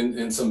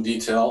in some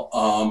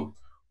detail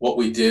what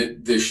we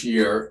did this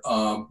year,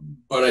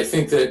 but I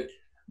think that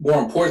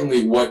more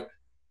importantly, what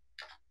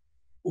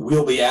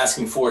we'll be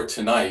asking for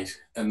tonight,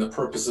 and the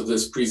purpose of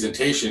this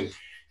presentation,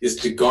 is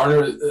to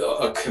garner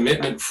a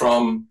commitment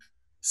from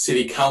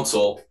City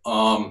Council,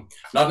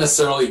 not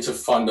necessarily to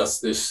fund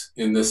us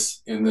in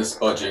this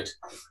budget,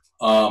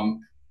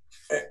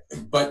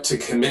 but to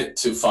commit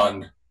to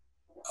fund.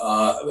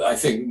 I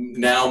think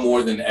now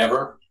more than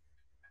ever,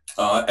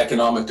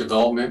 economic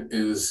development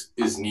is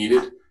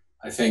needed.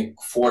 I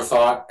think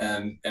forethought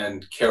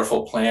and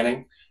careful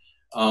planning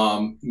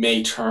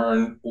may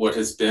turn what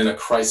has been a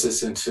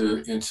crisis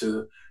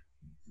into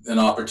an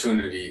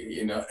opportunity,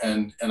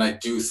 and I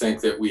do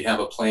think that we have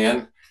a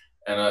plan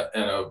and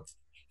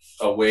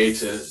a way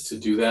to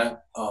do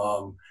that,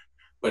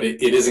 but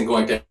it isn't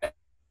going to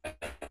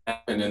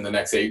happen in the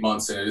next 8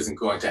 months, and it isn't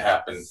going to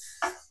happen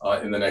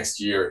in the next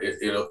year.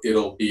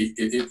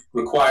 It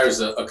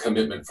requires a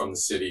commitment from the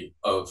city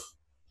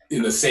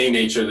in the same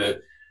nature that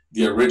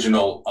the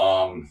original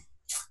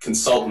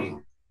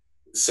consultant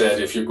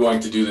said, if you're going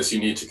to do this, you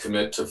need to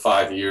commit to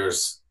 5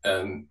 years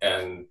and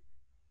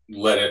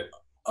let it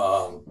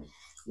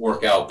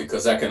work out,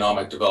 because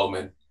economic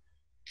development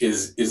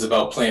is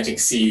about planting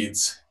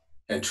seeds,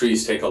 and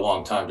trees take a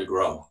long time to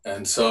grow.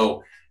 And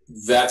so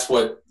that's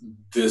what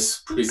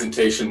this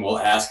presentation will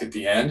ask at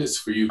the end, is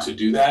for you to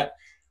do that.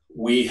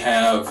 We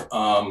have,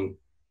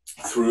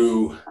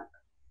 through,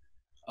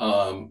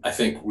 I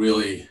think,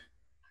 really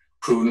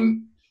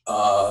prudent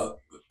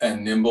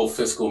and nimble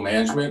fiscal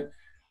management,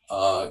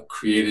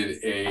 created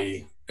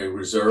a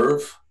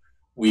reserve.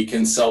 We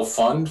can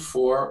self-fund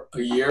for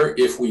a year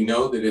if we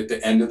know that at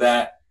the end of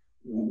that,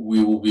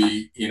 we will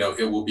be,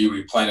 it will be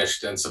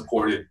replenished and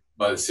supported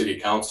by the city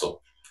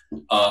council.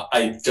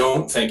 I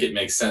don't think it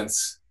makes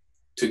sense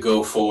to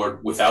go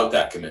forward without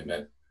that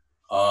commitment,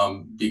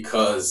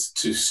 because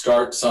to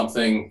start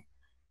something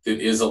that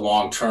is a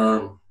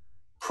long-term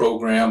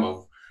program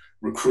of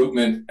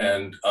recruitment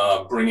and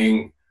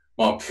bringing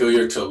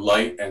Montpelier to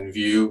light and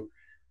view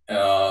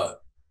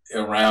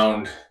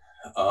around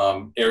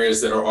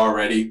areas that are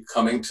already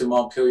coming to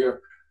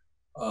Montpelier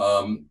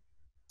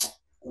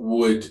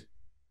would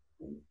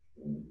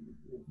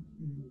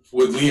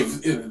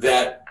leave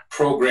that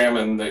program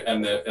and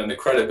the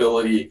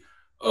credibility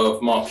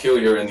of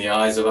Montpelier in the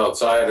eyes of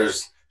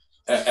outsiders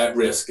at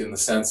risk, in the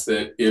sense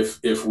that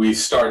if we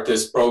start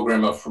this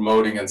program of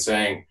promoting and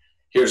saying,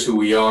 here's who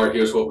we are,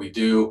 here's what we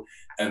do,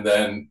 and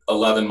then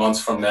 11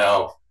 months from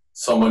now,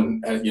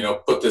 someone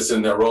put this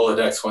in their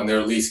Rolodex when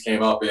their lease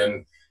came up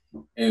in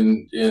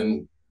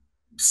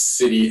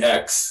city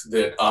X,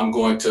 that I'm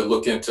going to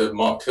look into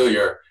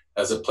Montpelier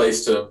as a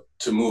place to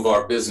move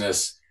our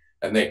business,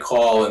 and they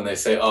call and they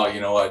say, oh,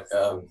 you know what,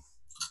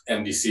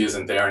 MDC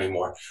isn't there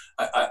anymore.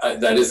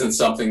 That isn't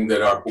something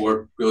that our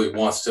board really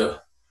wants to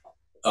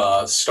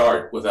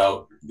start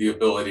without the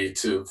ability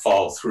to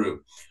follow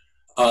through.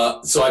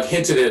 So I've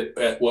hinted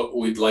at what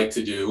we'd like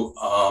to do,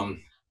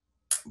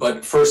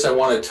 but first I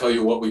want to tell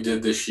you what we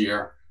did this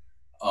year.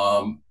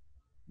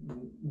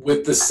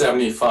 With the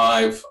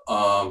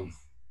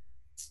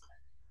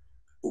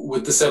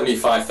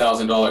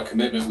 $75,000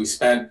 commitment, we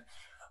spent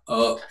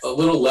a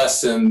little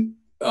less than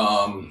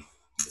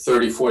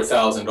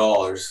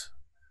 $34,000.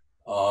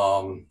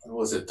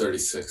 Was it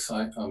 36?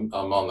 I'm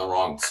on the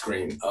wrong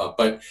screen,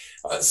 but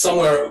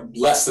somewhere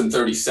less than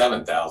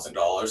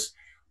 $37,000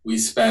 we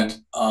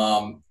spent,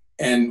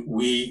 and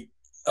we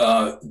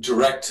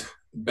direct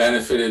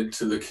benefited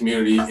to the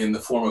community in the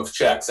form of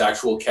checks,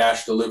 actual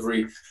cash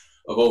delivery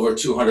of over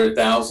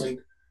 200,000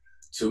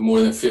 to more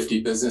than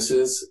 50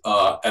 businesses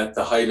at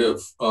the height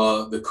of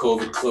the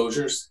COVID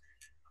closures.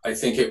 I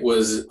think it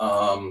was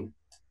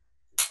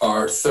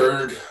our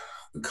third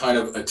kind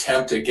of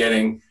attempt at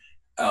getting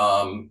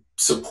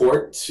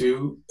support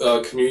to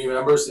community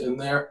members in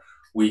there.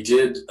 We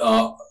did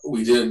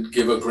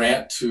give a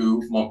grant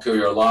to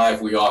Montpelier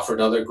Alive. We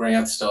offered other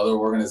grants to other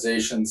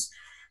organizations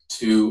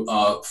to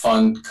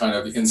fund kind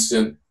of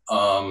instant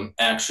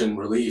action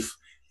relief.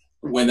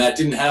 When that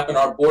didn't happen,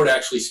 our board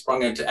actually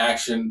sprung into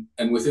action,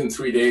 and within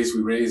 3 days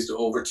we raised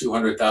over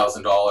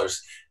 $200,000.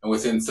 And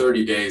within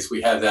 30 days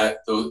we had that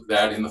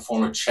in the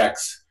form of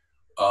checks.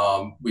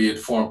 We had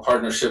formed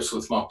partnerships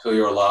with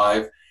Montpelier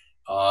Alive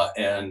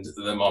and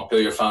the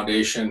Montpelier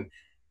Foundation,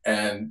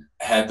 and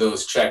had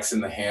those checks in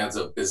the hands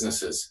of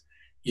businesses.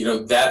 You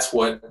know, that's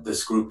what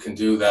this group can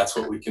do. That's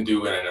what we can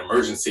do in an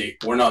emergency.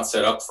 We're not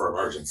set up for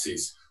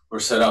emergencies. We're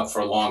set up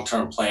for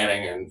long-term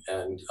planning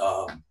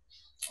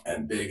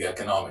and big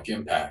economic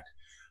impact.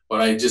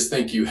 But I just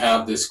think you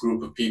have this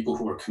group of people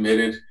who are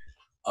committed,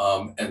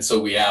 and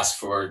so we ask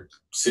for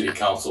City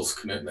Council's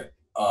commitment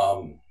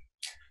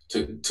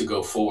to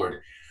go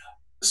forward.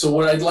 So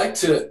what I'd like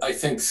to, I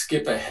think,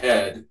 skip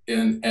ahead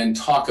and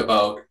talk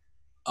about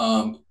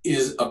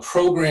is a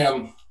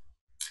program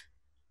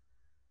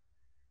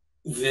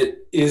that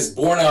is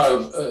born out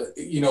of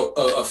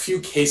a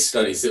few case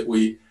studies that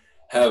we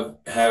have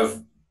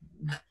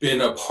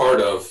been a part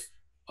of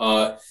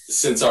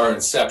since our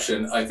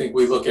inception. I think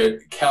we look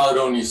at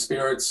Caledonia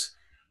Spirits,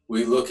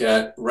 we look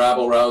at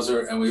Rabble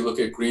Rouser, and we look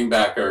at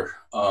Greenbacker.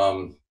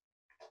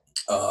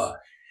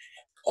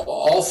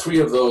 All three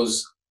of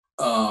those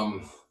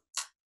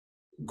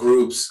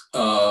groups,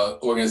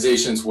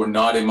 organizations were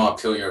not in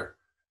Montpelier.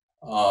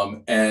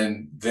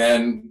 And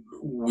then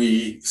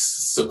we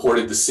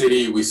supported the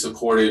city, we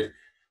supported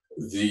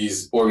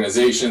these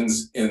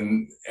organizations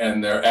in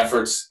their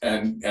efforts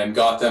and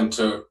got them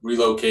to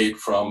relocate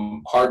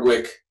from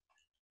Hardwick,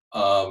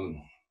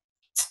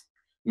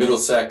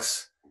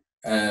 Middlesex,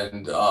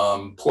 and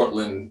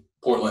Portland,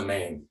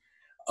 Maine.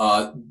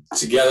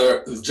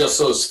 Together, just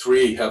those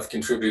three have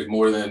contributed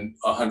more than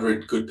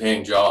 100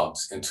 good-paying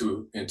jobs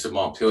into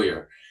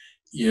Montpelier.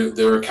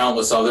 There are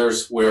countless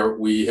others where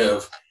we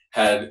have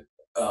had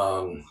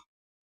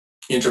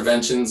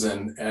interventions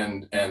and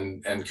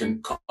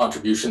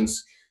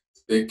contributions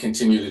that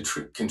continue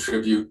to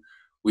contribute.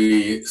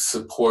 We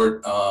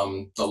support a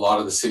lot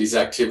of the city's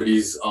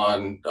activities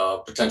on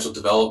potential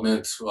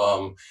development,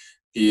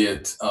 be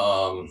it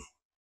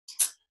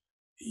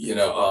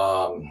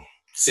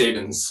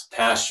Sabin's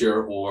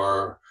pasture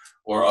or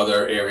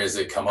other areas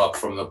that come up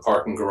from the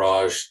parking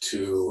garage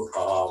to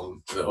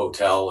the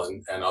hotel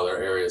and other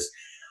areas.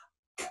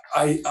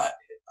 I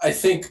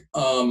think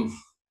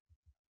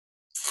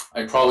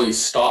I probably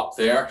stop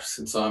there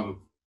since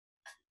I'm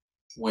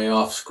way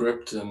off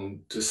script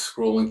and just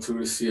scrolling through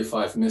to see if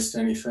I've missed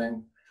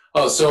anything.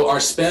 Oh, so our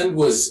spend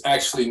was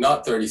actually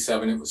not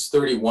 37, it was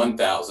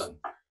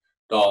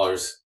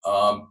 $31,000.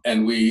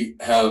 And we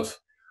have,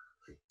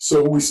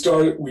 so we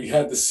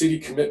had the city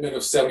commitment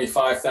of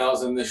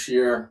 75,000 this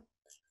year.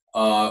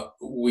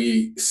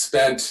 We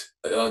spent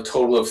a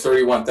total of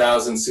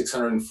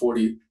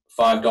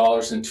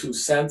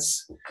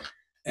 $31,645.02.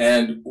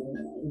 And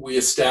we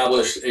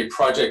established a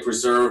project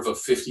reserve of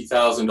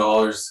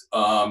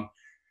 $50,000,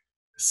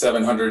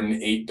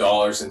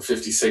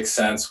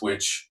 $708.56,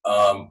 which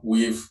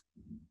we've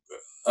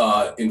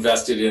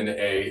invested in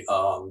a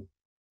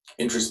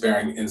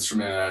interest-bearing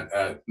instrument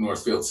at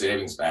Northfield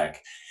Savings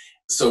Bank.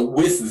 So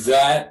with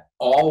that,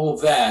 all of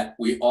that,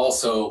 we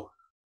also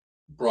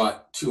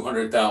brought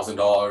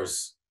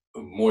 $200,000,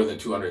 more than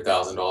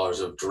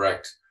 $200,000 of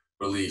direct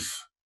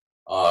relief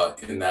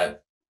in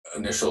that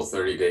initial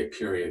 30-day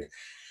period.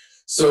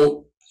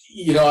 So,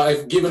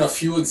 I've given a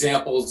few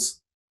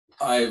examples.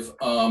 I've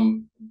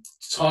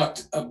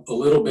talked a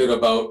little bit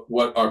about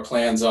what our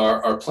plans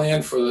are. Our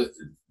plan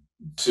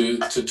to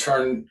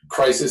turn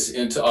crisis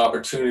into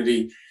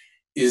opportunity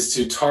is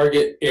to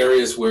target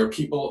areas where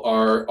people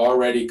are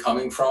already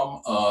coming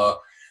from.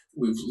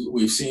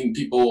 We've seen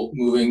people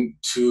moving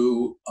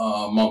to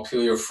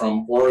Montpelier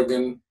from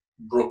Oregon,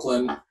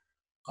 Brooklyn,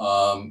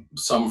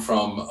 some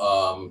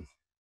from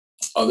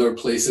other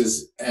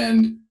places,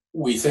 and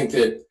we think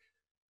that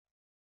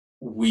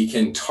we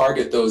can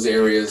target those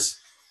areas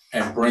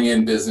and bring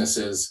in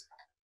businesses.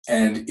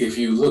 And if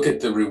you look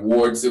at the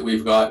rewards that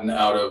we've gotten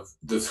out of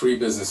the three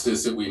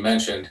businesses that we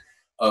mentioned,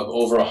 of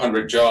over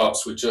 100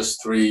 jobs with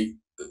just three,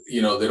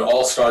 that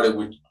all started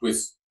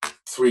with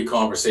three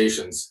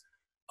conversations.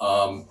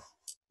 I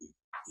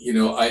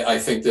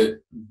think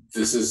that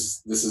this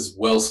is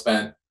well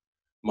spent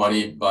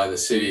money by the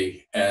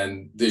city,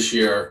 and this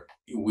year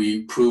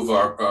we prove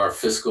our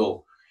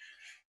fiscal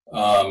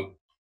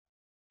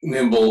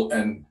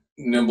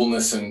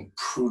nimbleness and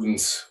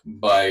prudence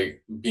by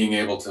being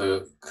able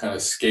to kind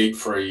of skate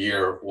for a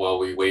year while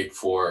we wait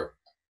for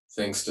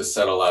things to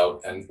settle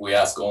out. And we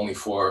ask only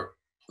for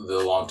the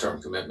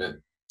long-term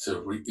commitment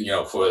to,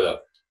 for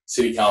the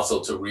city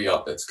council to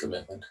re-up its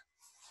commitment.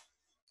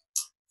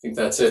 I think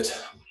that's it.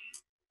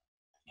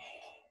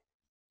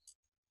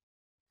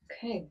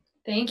 Okay,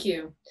 thank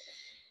you.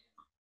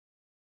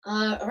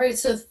 All right,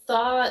 so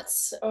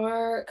thoughts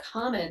or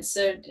comments?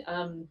 So,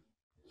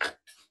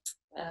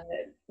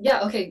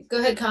 yeah, okay, go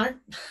ahead,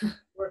 Connor.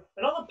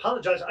 And I'll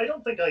apologize. I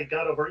don't think I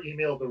got over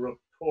email the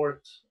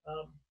report.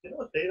 You know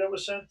what date that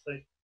was sent?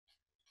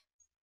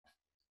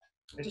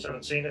 I just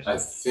haven't seen it. I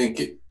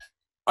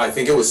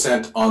think it was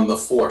sent on the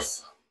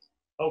 4th.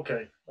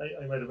 Okay,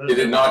 I might have missed Did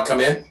it. it not come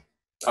in?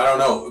 I don't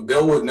know.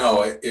 Bill would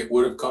know. It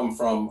would have come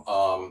from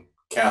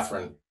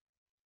Catherine.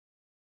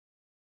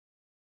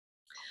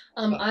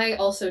 I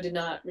also did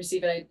not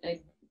receive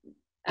it.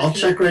 I'll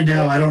check right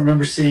now. I don't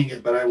remember seeing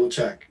it, but I will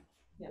check.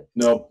 Yeah.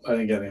 Nope, I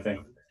didn't get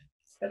anything.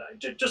 And I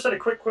just had a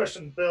quick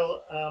question,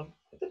 Bill. I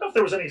don't know if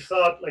there was any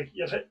thought, like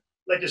you said,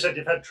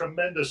 you've had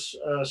tremendous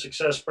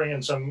success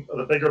bringing some of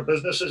the bigger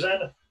businesses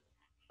in.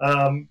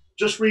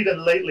 Just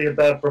reading lately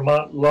about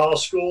Vermont Law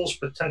School's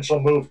potential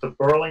move to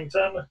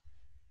Burlington.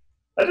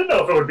 I didn't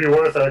know if it would be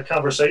worth a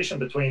conversation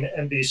between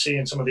MDC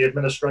and some of the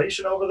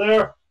administration over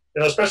there.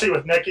 You know, especially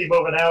with Necky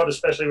moving out,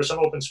 especially with some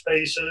open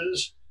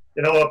spaces.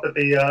 You know, up at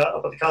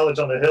the college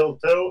on the hill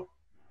too.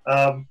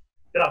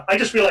 You know, I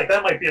just feel like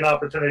that might be an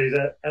opportunity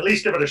to at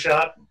least give it a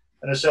shot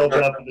and a sell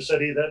job in the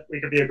city that we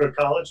could be a good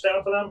college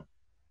town for them.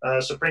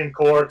 Supreme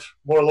Court,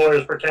 more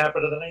lawyers per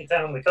capita than any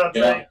town in the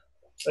country. Yeah.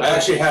 I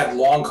actually had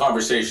long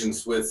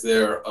conversations with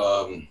their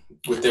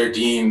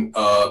dean,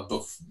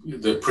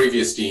 the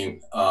previous dean,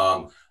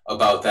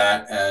 about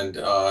that, and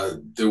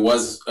there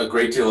was a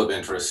great deal of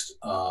interest.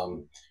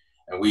 And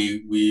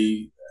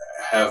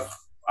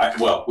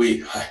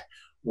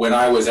when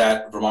I was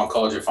at Vermont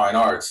College of Fine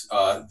Arts,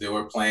 there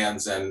were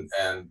plans and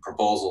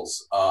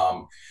proposals.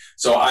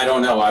 So I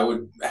don't know. I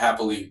would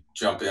happily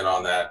jump in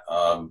on that.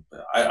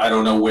 I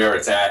don't know where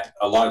it's at.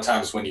 A lot of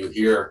times when you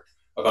hear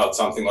about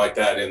something like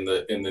that in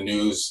the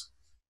news,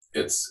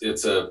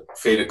 it's a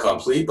fait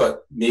accompli,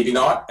 but maybe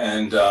not.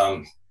 And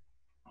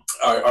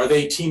are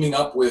they teaming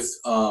up with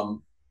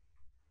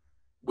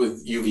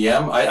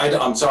UVM?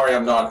 I'm sorry,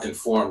 I'm not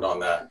informed on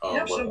that. We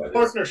have some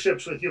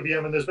partnerships with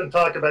UVM, and there's been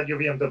talk about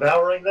UVM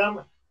devouring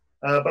them.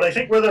 But I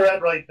think where they're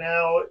at right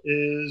now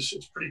is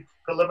it's pretty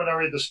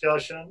preliminary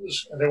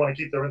discussions, and they want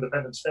to keep their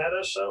independent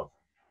status. So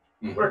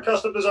we're a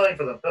custom design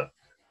for them.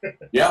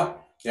 Yeah.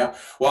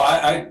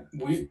 Well,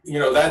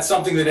 that's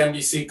something that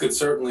MDC could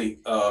certainly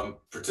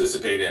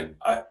participate in.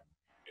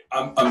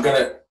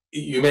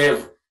 You may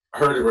have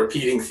heard a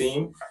repeating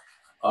theme.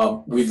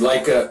 We'd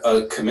like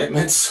a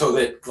commitment so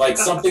that like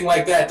something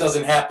like that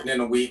doesn't happen in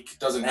a week,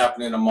 doesn't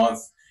happen in a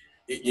month.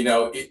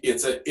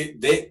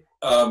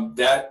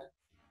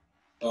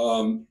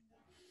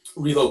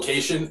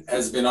 Relocation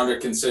has been under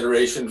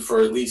consideration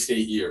for at least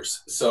 8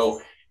 years. So,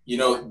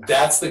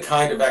 that's the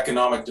kind of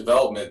economic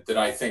development that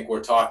I think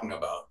we're talking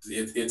about.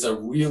 It's a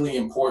really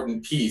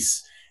important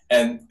piece,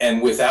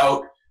 and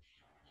without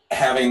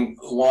having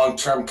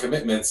long-term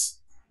commitments,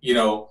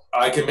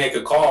 I can make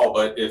a call,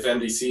 but if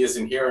MDC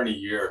isn't here in a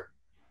year,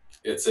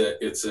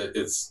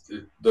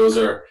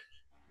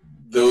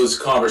 those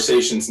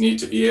conversations need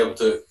to be able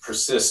to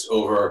persist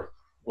over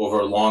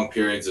long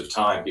periods of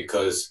time,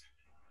 because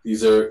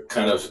these are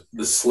kind of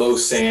the slow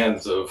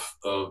sands of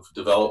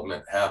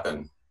development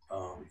happen,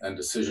 and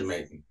decision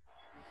making.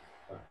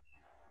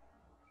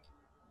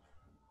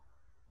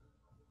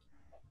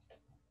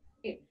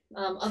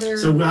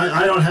 So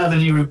I don't have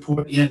any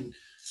report in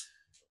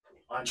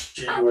on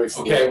January 4th.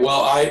 Okay,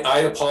 well,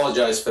 I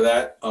apologize for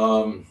that.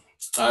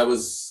 I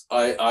was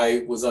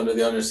under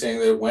the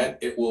understanding that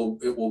it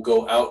will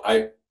go out.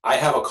 I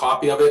have a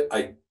copy of it.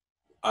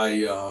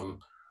 I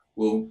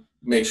will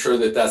make sure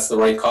that that's the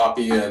right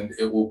copy, and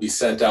it will be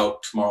sent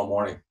out tomorrow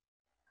morning.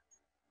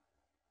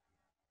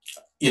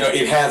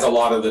 It has a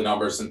lot of the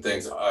numbers and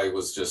things I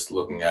was just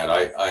looking at.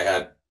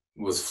 I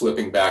was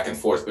flipping back and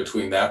forth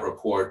between that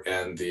report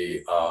and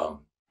the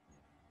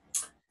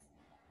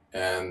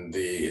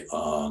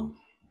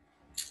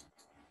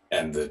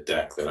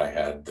deck that I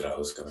had that I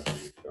was going to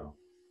read. So.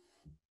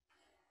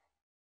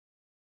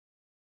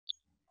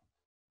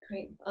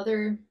 Great.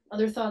 Other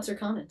thoughts or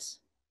comments?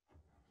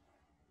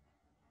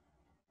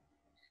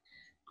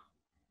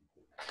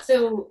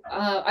 So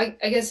I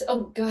guess.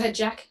 Oh, go ahead,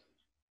 Jack.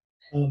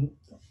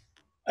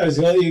 I was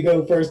going to let you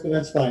go first, but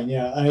that's fine.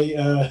 Yeah,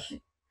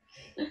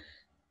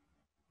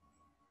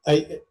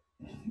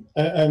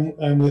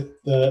 I'm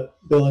with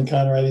Bill and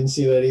Connor. I didn't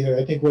see that either.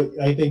 I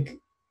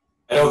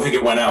don't think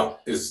it went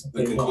out is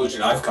the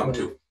conclusion I've come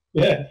to.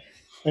 Yeah,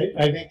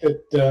 I think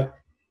that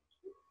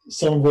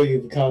some of what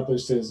you've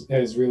accomplished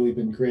has really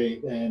been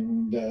great,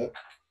 and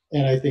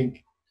I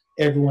think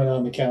everyone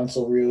on the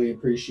council really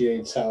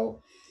appreciates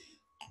how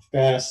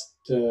fast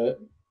you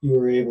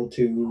were able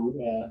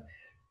to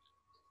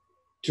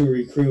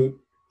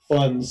recruit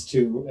funds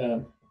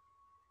to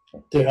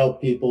help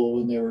people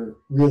when they were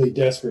really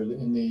desperate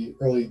in the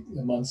early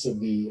months of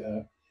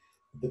the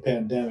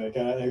pandemic.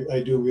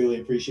 I do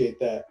really appreciate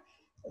that.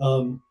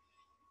 One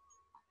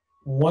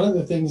of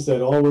the things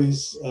that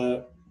always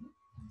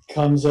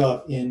comes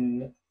up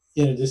in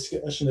a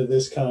discussion of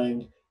this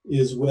kind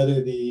is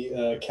whether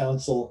the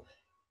council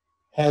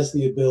has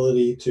the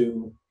ability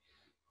to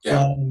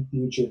fund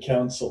future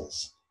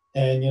councils.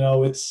 And,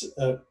 it's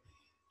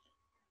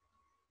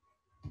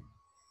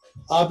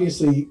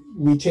obviously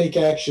we take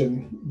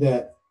action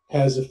that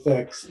has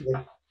effects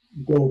that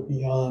go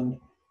beyond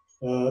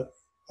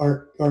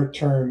our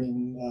term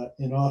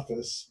in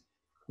office.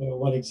 You know,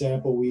 one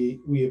example,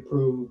 we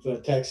approve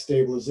tax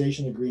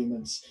stabilization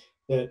agreements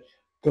that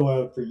go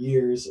out for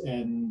years,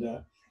 and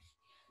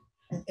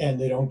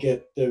they don't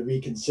get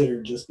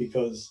reconsidered just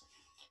because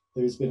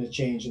there's been a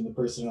change in the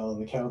personnel of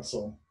the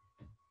council.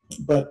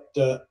 But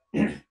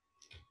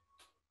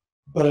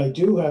but I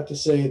do have to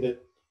say that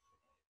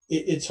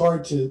it's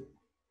hard to.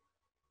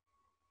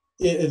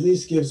 It at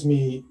least gives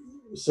me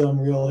some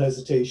real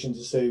hesitation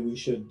to say we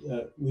should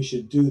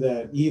do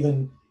that,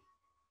 even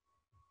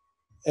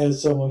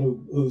as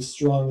someone who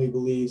strongly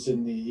believes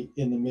in the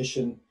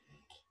mission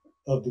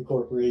of the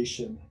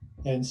corporation.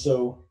 And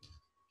so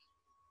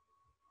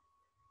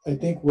I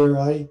think where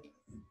I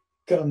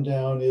come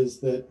down is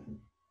that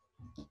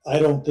I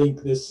don't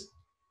think this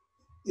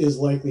is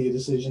likely a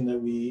decision that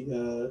we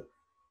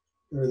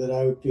or that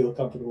I would feel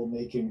comfortable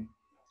making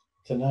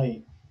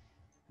tonight.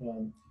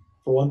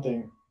 For one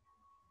thing,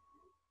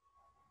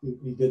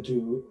 it'd be good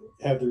to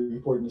have the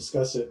report and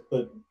discuss it,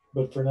 but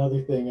for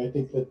another thing, I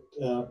think that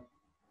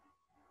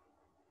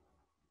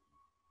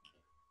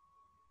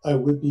I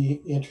would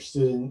be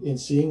interested in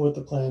seeing what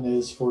the plan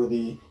is for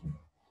the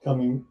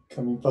coming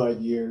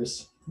 5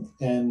 years.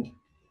 And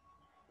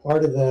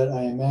part of that,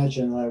 I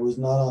imagine, I was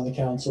not on the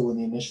council when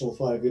the initial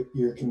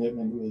 5-year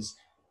commitment was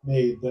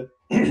made, but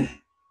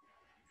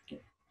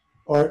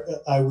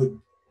I would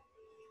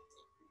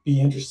be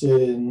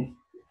interested in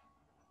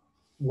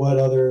what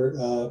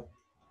other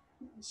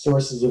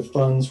sources of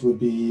funds would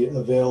be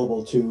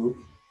available to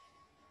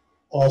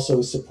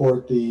also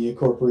support the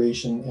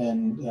corporation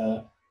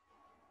and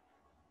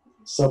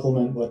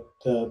supplement what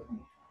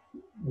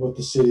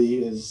the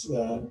city is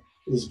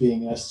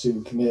being asked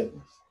to commit.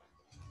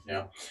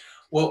 Yeah.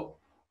 Well,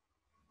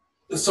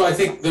 so I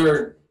think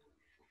I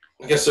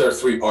guess there are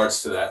 3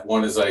 parts to that.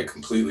 One is I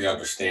completely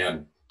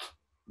understand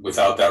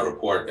without that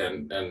report,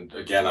 and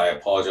again, I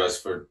apologize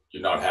for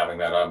you not having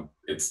that.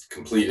 It's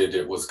completed.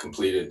 It was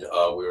completed.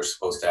 We were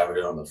supposed to have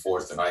it on the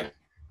 4th, and I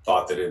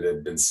thought that it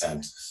had been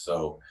sent.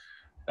 So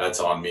that's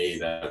on me.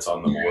 That's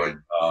on the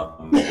board.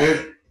 On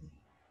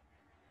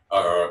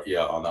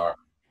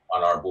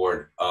our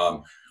board.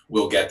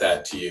 We'll get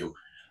that to you.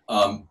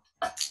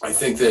 I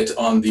think that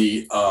on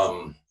the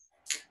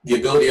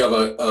ability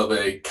of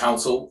a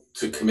council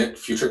to commit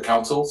future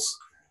councils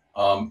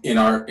in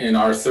our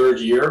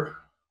 3rd year,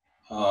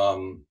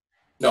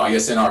 no, I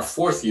guess in our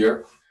 4th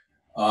year,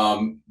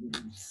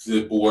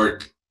 the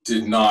board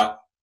did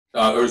not,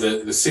 or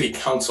the city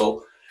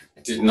council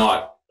did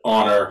not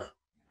honor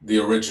the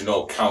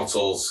original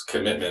council's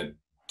commitment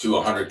to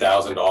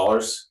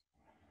 $100,000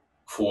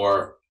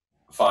 for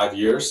 5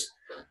 years.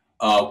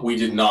 We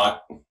did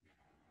not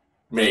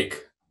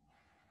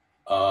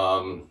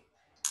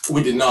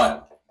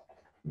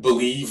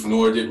believe,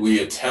 nor did we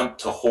attempt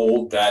to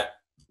hold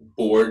that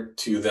board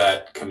to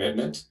that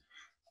commitment.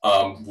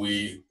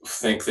 We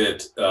think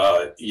that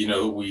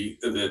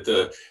that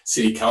the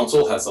city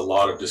council has a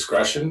lot of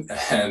discretion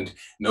and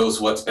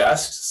knows what's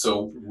best.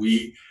 So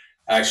we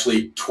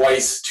actually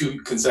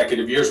 2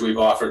 consecutive years we've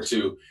offered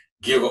to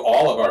give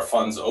all of our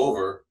funds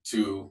over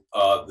to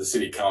the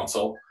city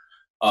council.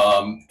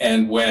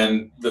 And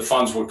when the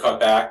funds were cut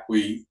back,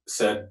 we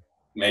said,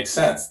 makes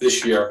sense.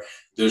 This year,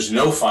 there's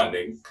no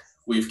funding.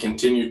 We've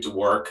continued to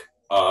work.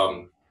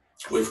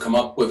 We've come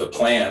up with a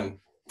plan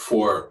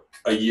for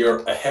a year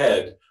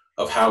ahead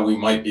of how we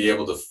might be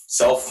able to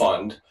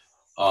self-fund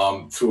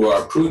through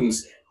our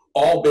prudence,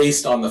 all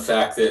based on the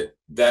fact that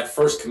that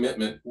first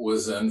commitment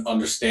was an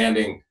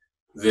understanding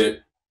that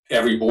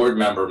every board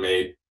member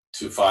made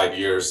to 5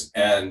 years,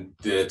 and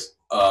that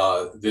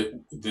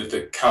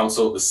the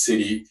council, the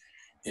city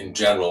in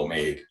general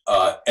made.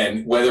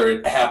 And whether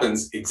it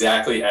happens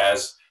exactly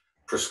as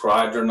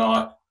prescribed or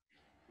not,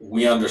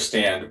 we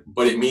understand,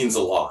 but it means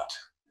a lot.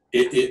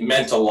 It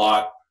meant a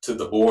lot to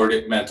the board.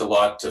 It meant a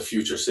lot to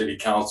future city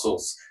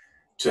councils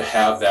to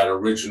have that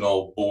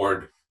original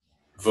board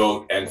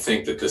vote and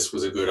think that this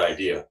was a good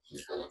idea.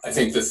 I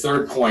think the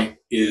third point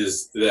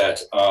is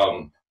that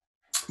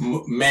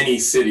many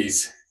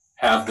cities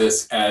have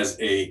this as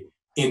a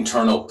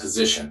internal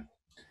position.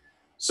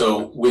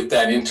 So with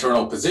that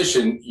internal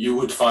position, you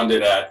would fund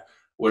it at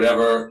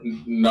whatever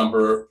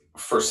number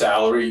for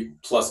salary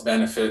plus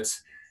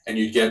benefits, and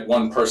you'd get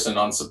one person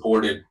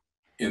unsupported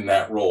in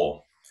that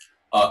role.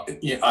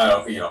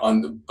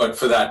 But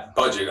for that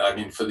budget, I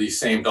mean, for these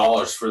same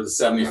dollars, for the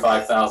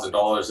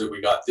 $75,000 that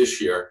we got this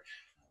year,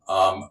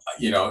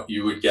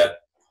 you would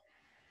get,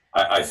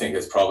 I think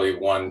it's probably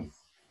one,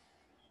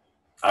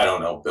 I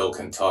don't know, Bill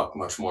can talk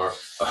much more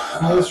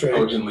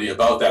cogently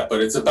about that,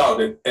 but it's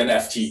about an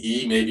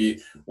FTE, maybe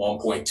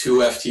 1.2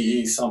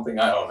 FTE, something,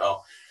 I don't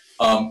know.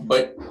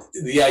 But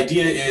the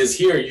idea is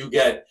here you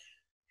get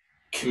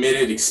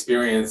committed,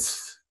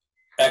 experienced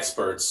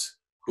experts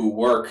who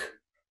work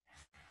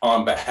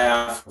on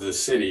behalf of the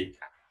city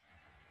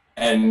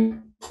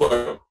and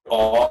put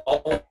all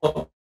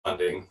the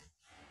funding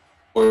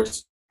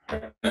towards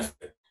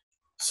benefit.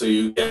 So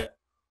you get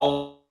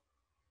all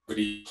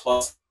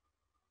plus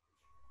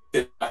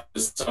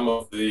some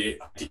of the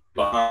idea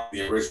behind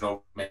the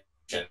original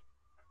mention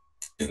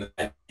in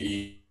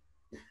the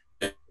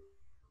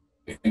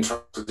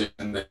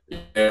position that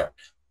there.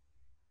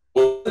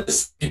 Well, the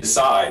city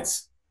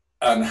decides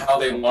on how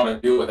they want to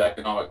deal with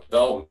economic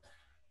development.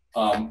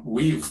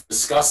 We've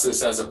discussed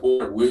this as a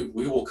board. We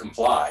will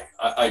comply.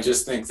 I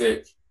just think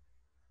that.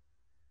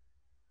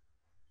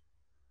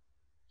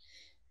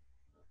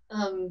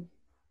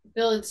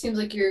 Bill, it seems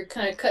like you're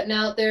kind of cutting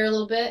out there a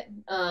little bit.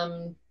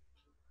 I'm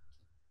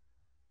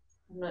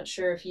not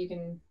sure if you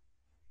can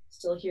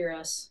still hear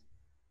us.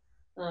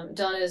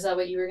 Donna, is that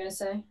what you were going to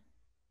say?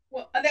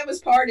 Well, that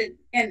was part of,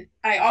 and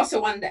I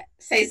also wanted to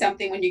say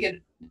something when you get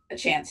a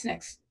chance.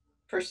 Next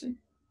person.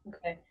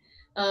 Okay.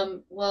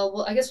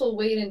 Well, I guess we'll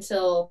wait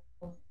until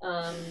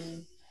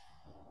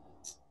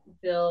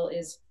Bill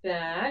is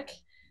back.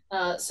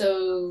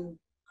 So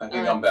I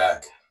think I'm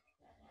back.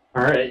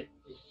 All right.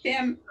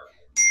 Tim.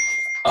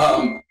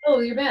 Oh,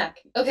 you're back.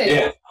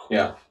 Okay.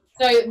 Yeah.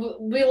 Sorry,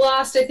 we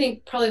lost, I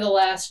think, probably the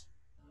last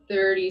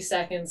 30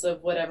 seconds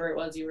of whatever it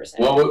was you were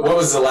saying. What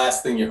was the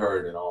last thing you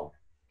heard and all?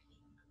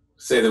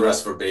 Say the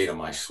rest verbatim,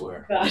 I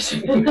swear. Gosh.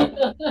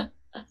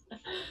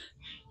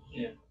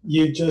 Yeah.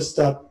 You just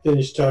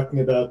finished talking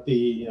about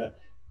the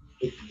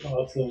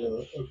cost of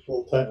a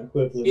full-time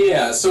equivalent.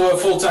 Yeah, so a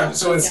full-time.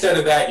 So instead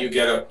of that, you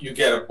get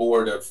a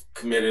board of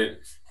committed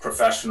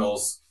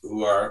professionals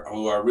who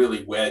are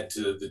really wed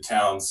to the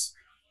town's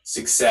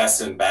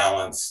success and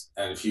balance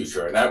and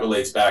future. And that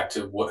relates back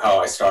to how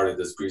I started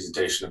this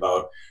presentation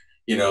about,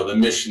 the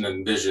mission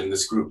and vision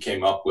this group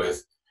came up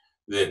with,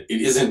 that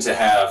it isn't to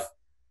have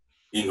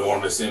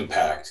enormous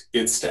impact.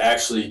 It's to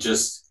actually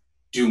just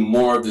do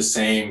more of the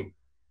same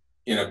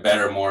in a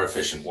better, more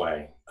efficient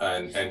way,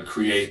 and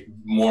create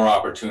more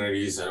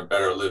opportunities and a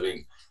better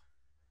living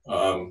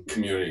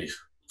community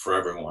for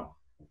everyone.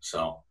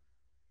 So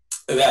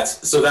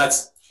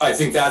I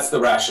think that's the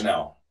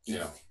rationale,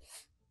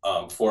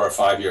 for a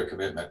 5-year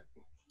commitment.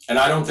 And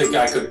I don't think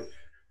I could,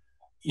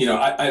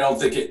 I don't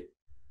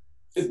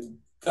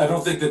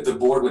think that the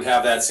board would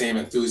have that same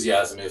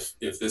enthusiasm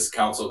if this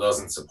council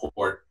doesn't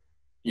support,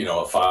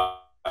 a 5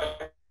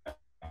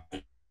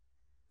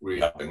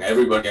 re-upping.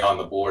 Everybody on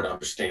the board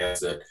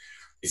understands that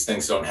these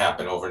things don't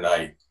happen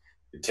overnight.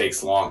 It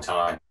takes a long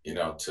time,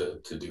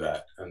 to do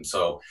that. And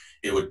so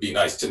it would be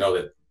nice to know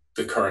that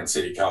the current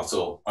city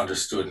council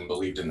understood and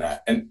believed in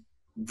that. And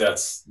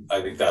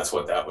I think that's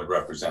what that would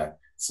represent.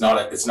 It's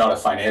not a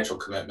financial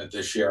commitment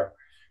this year,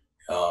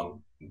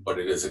 but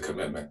it is a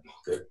commitment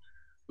that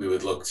we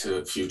would look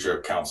to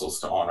future councils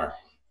to honor.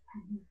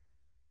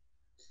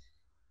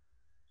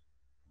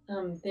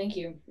 Thank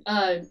you.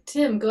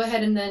 Tim, go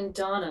ahead, and then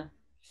Donna.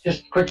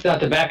 Just quick thought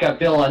to back up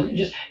Bill on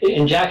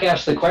and Jack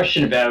asked the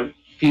question about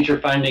future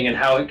funding and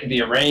how it could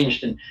be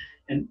arranged.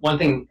 And one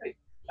thing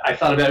I've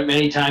thought about it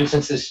many times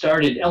since this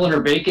started,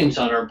 Eleanor Bacon's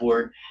on our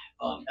board.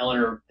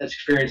 Eleanor has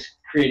experience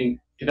creating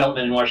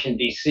development in Washington,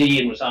 D.C.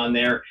 and was on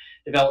their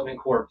development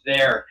corp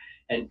there.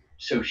 And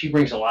so she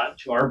brings a lot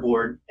to our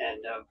board. And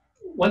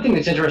one thing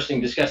that's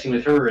interesting discussing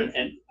with her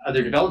and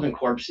other development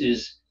corps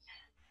is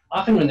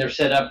often when they're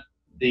set up,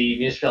 the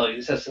municipality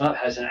that sets them up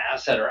has an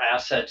asset or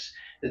assets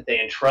that they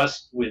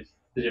entrust with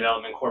the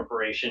development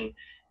corporation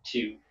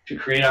to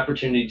create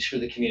opportunities for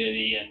the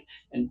community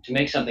and to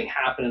make something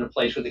happen in a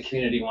place where the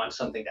community wants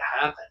something to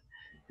happen.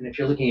 And if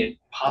you're looking at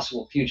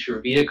possible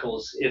future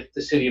vehicles, if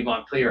the city of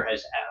Montpelier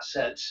has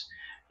assets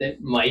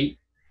that might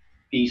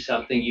be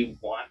something you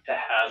want to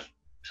have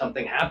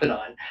something happen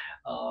on,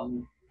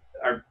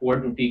 our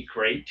board would be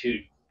great to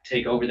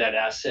take over that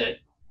asset,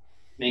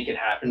 make it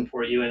happen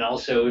for you. And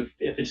also,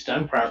 if it's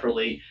done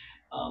properly,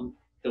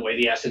 the way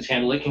the assets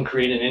handle it can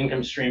create an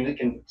income stream that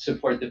can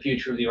support the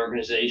future of the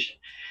organization.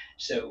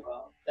 So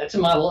that's a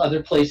model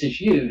other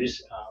places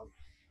use.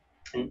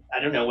 And I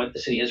don't know what the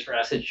city has for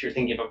assets you're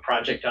thinking of a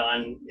project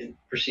on in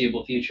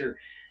foreseeable future.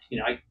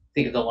 I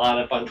think of the lot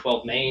up on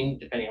 12 Main,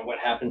 depending on what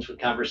happens with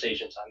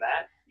conversations on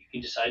that. You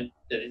can decide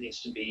that it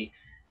needs to be,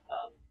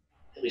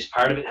 at least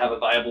part of it, have a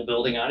viable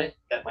building on it.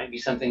 That might be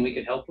something we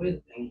could help with.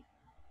 And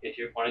if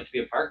you want it to be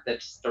a park,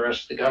 that's the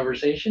rest of the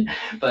conversation.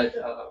 But,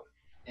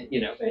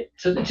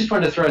 so I just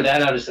wanted to throw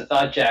that out as a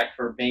thought, Jack,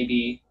 for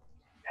maybe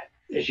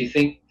as you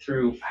think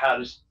through how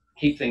to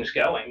keep things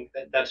going,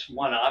 that's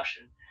one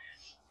option.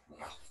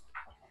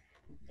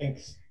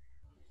 Thanks.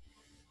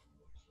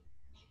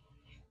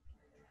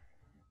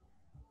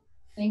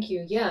 Thank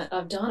you. Yeah,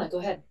 Donna, go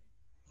ahead.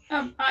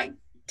 I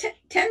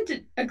tend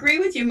to agree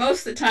with you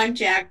most of the time,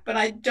 Jack, but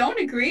I don't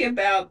agree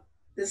about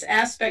this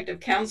aspect of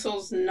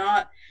councils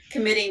not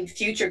committing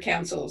future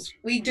councils.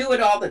 We do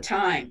it all the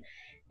time.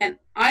 And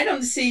I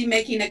don't see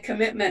making a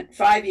commitment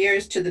 5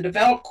 years to the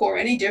develop core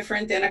any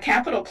different than a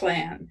capital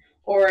plan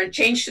or a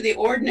change to the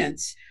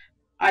ordinance.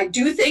 I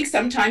do think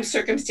sometimes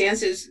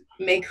circumstances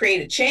may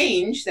create a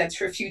change that's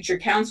for future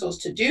councils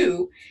to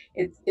do.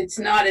 It's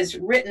not as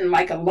written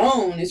like a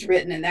loan is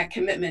written, and that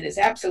commitment is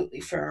absolutely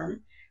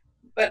firm.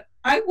 But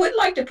I would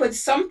like to put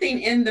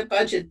something in the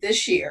budget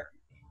this year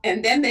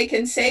and then they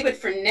can save it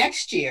for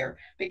next year,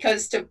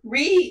 because to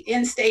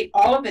reinstate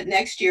all of it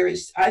next year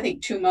is, I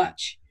think, too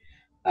much.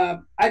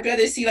 I'd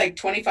rather see like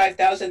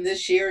 25,000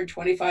 this year and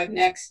 25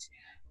 next,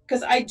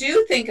 because I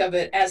do think of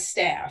it as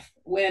staff.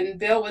 When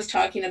Bill was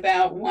talking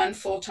about one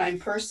full-time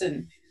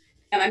person,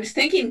 and I was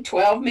thinking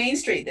 12 Main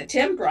Street that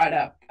Tim brought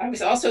up. I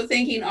was also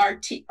thinking our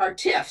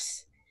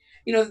TIFs.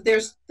 You know,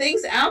 there's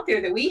things out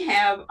there that we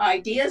have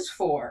ideas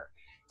for,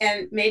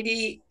 and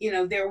maybe, you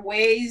know, there are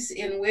ways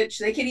in which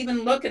they can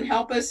even look and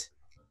help us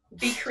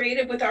be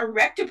creative with our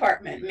rec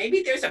department.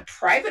 Maybe there's a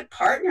private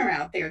partner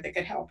out there that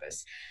could help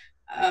us.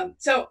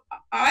 So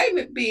I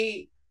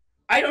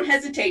don't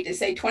hesitate to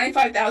say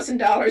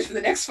 $25,000 for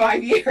the next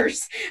 5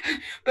 years.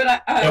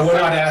 But no, we're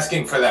not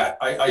asking for that.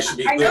 I should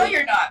be clear. I know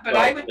you're not, but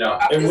I would.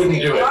 Yeah, it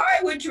wouldn't do it. I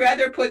would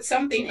rather put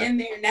something in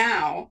there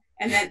now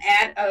and then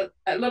add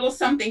a little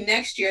something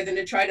next year than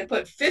to try to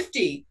put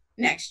 50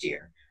 next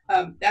year.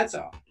 That's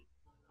all.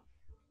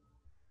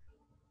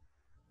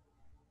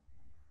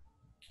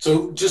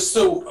 So just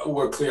so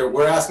we're clear,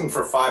 we're asking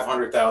for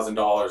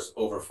 $500,000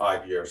 over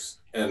 5 years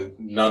and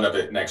none of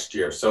it next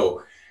year.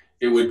 So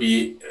it would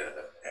be,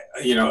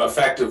 you know,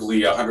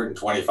 effectively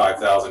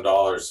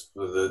 $125,000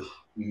 for the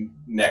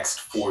next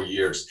 4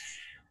 years.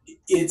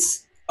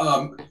 It's,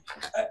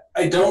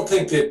 I don't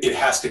think that it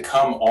has to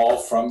come all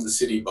from the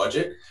city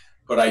budget,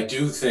 but I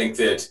do think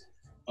that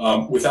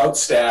without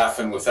staff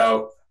and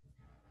without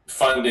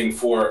funding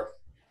for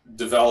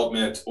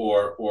development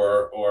or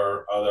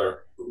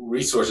other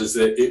resources,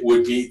 that it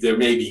would be, there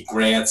may be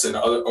grants and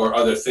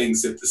other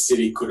things that the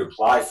city could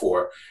apply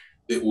for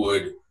that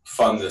would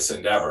fund this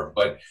endeavor.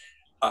 But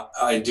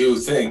I do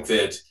think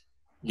that,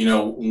 you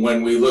know,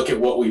 when we look at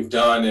what we've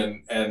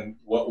done and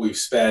what we've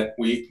spent,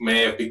 we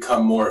may have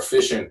become more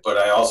efficient, but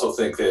I also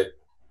think that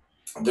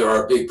there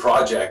are big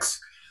projects,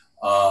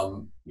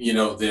 you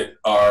know, that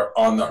are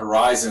on the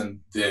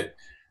horizon that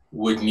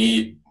would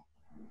need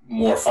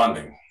more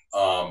funding.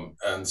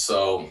 And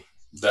so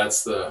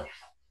that's the,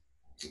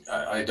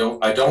 I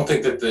don't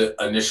think that the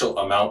initial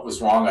amount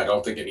was wrong. I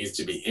don't think it needs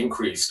to be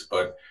increased,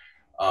 but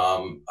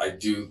I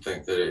do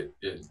think that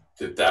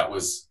that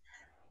was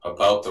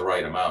about the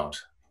right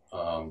amount.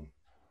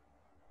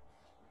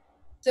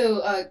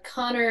 So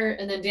Connor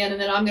and then Dan,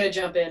 and then I'm going to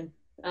jump in.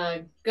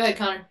 Go ahead,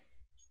 Connor.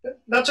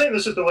 Not saying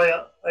this is the way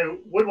I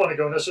would want to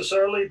go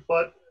necessarily,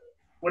 but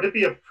would it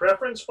be a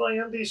preference by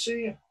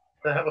MDC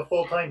to have a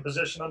full-time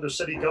position under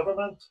city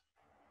government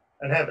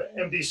and have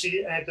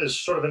MDC act as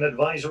sort of an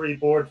advisory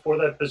board for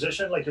that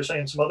position, like you're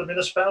saying some other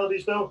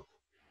municipalities do?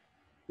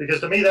 Because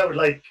to me, that would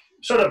like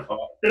sort of,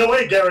 in a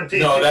way, guarantee.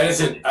 No, that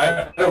isn't,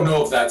 I don't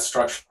know if that's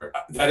structure.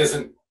 That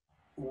isn't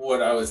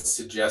what I was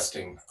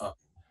suggesting.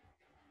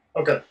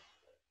 Okay.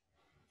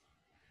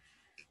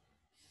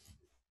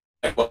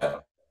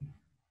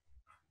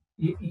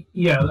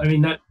 Yeah, I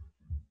mean,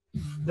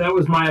 that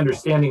was my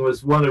understanding,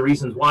 was one of the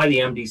reasons why the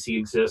MDC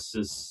exists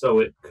is so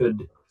it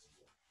could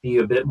be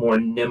a bit more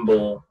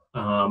nimble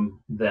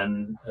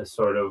than a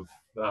sort of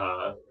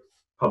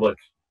public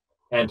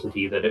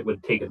entity, that it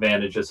would take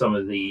advantage of some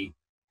of the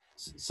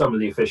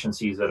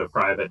efficiencies that a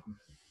private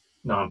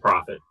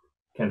nonprofit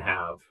can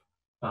have.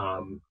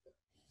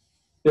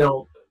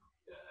 Bill,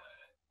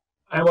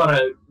 I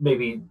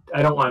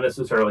don't want to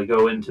necessarily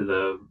go into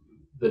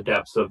the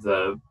depths of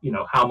the, you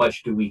know, how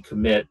much do we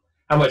commit,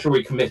 how much are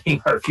we committing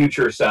our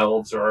future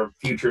selves or our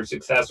future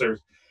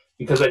successors,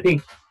 because I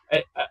think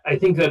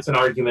that's an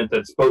argument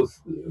that's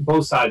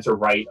both sides are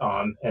right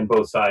on, and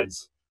both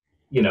sides,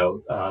 you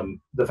know,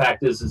 the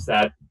fact is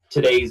that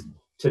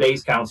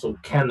today's council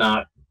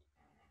cannot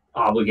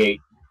obligate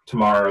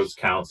tomorrow's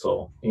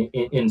council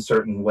in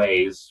certain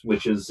ways,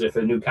 which is if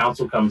a new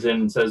council comes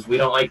in and says we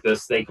don't like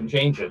this, they can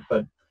change it.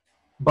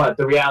 But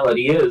the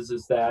reality is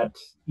that,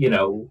 you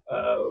know,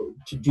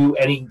 to do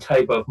any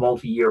type of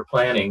multi-year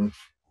planning,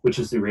 which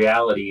is the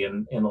reality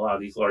in a lot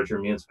of these larger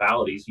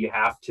municipalities, you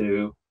have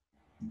to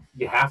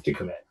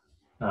commit.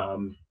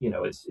 You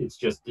know, it's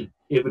just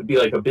it would be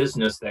like a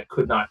business that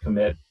could not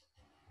commit,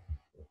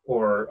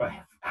 or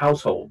a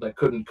household that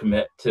couldn't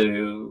commit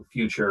to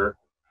future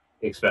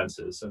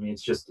expenses. I mean,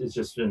 it's just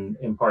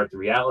in part the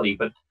reality.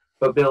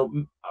 But Bill,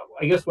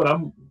 I guess what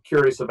I'm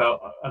curious about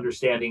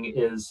understanding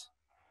is,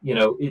 you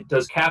know,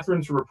 does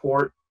Catherine's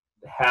report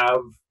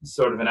have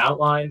sort of an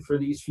outline for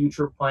these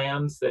future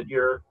plans that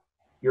you're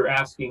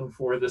asking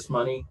for this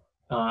money,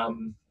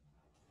 and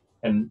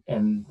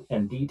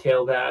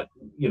detail that,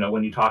 you know,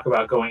 when you talk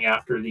about going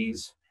after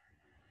these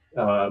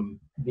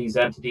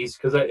entities?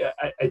 Because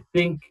I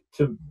think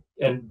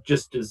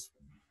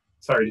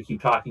sorry to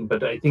keep talking,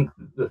 but I think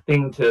the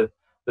thing that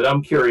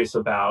I'm curious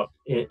about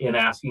in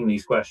asking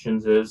these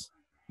questions is,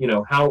 you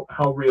know, how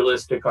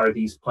realistic are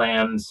these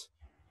plans?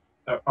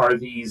 Are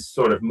these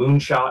sort of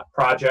moonshot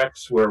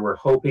projects where we're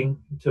hoping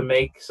to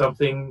make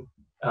something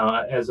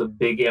as a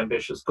big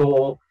ambitious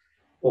goal,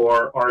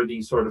 or are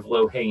these sort of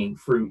low-hanging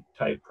fruit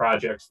type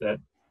projects that,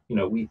 you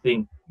know, we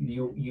think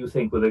you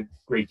think with a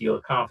great deal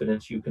of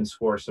confidence you can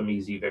score some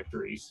easy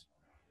victories?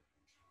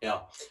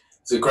 Yeah,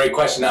 it's a great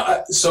question.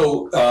 Now,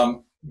 so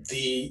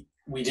the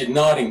we did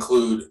not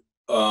include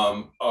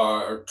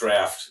our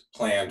draft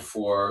plan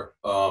for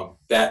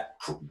that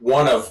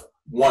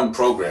one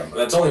program.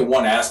 That's only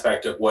one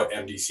aspect of what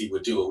MDC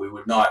would do. We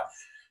would not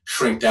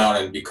shrink down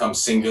and become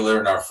singular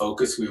in our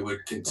focus. We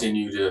would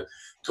continue to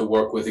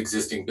work with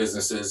existing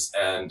businesses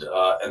and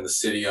the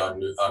city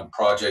on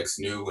projects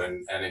new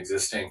and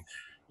existing.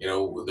 You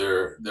know,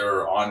 there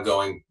are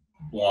ongoing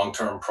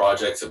long-term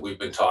projects that we've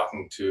been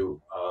talking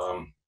to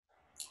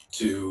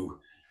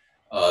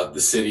the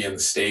city and the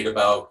state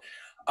about.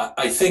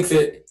 I think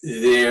that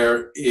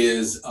there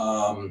is,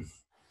 I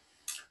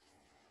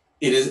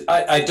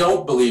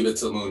don't believe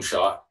it's a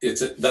moonshot.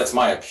 That's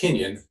my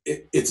opinion.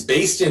 It's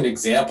based in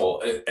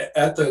example.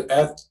 At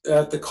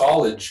the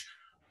college,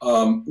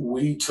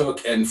 we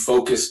took and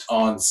focused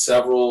on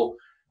several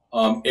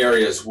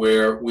areas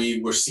where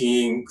we were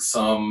seeing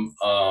some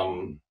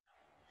kind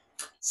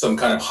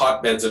of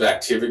hotbeds of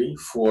activity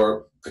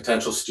for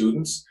potential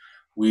students.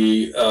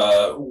 We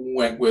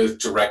went with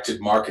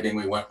directed marketing.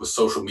 We went with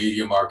social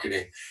media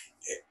marketing.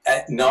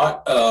 At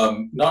not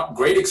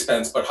great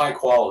expense, but high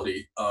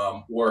quality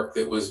work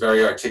that was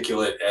very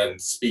articulate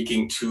and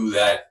speaking to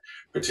that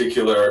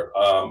particular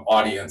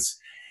audience,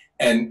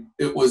 and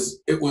it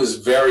was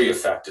very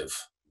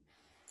effective.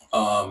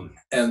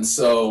 And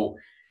so,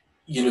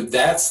 you know,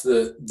 that's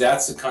the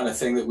kind of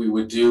thing that we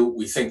would do.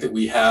 We think that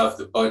we have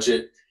the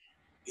budget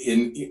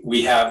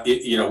we have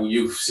it, you know,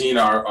 you've seen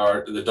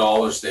the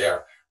dollars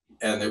there,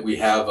 and that we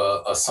have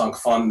a sunk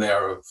fund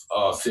there of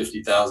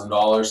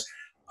 $50,000.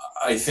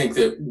 I think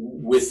that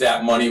with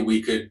that money,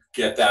 we could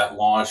get that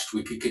launched.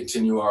 We could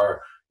continue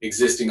our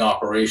existing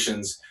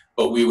operations,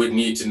 but we would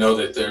need to know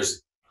that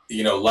there's,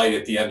 you know, light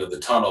at the end of the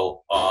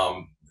tunnel,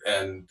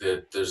 and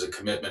that there's a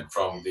commitment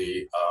from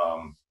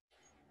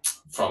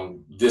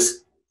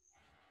this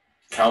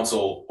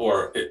council,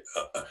 or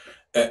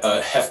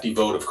a hefty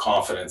vote of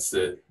confidence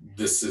that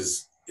this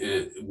is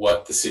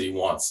what the city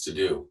wants to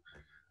do.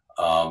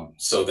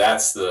 So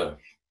that's I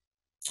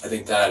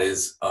think that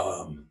is,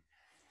 I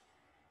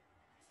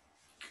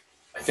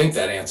think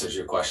that answers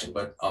your question,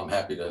 but I'm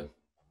happy to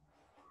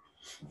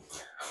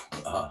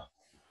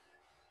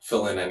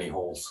fill in any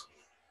holes.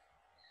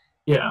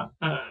 Yeah,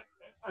 I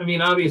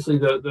mean, obviously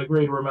the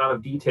greater amount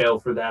of detail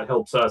for that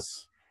helps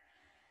us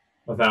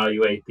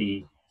evaluate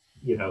the,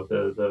 you know,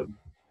 the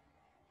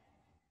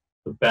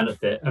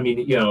benefit. I mean,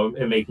 you know,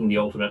 in making the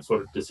ultimate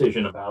sort of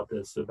decision about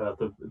this, about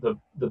the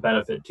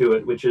benefit to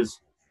it, which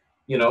is,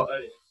 you know,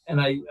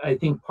 and I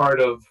think part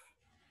of,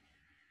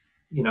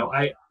 you know,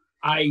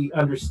 I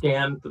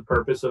understand the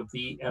purpose of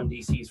the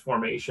MDC's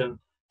formation,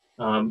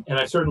 and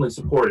I certainly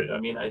support it. I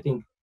mean, I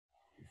think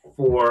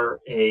for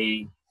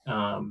a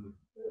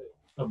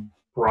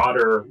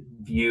broader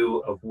view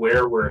of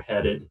where we're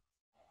headed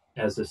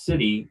as a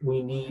city,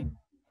 we need,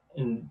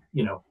 and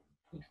you know,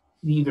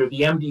 either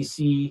the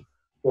MDC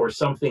or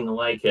something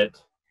like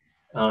it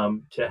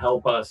to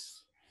help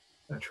us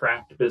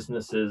attract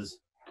businesses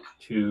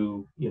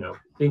to, you know,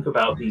 think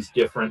about these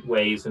different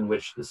ways in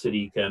which the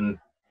city can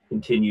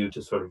continue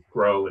to sort of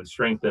grow and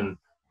strengthen.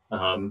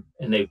 And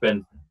they've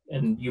been,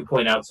 and you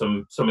point out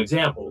some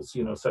examples,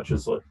 you know, such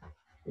as,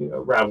 you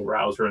know, Rabble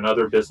Rouser and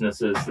other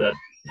businesses that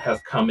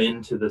have come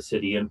into the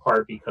city in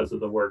part because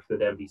of the work that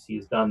MDC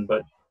has done.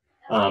 But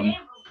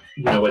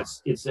you know,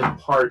 it's in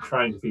part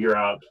trying to figure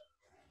out,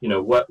 you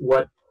know, what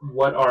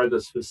are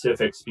the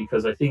specifics,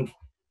 because I think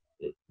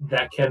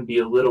that can be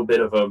a little bit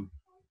of a,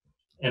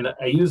 and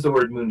I use the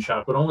word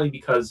moonshot, but only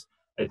because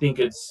I think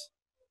it's,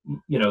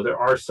 you know, there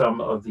are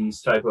some of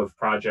these type of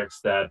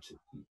projects that,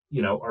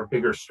 you know, are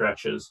bigger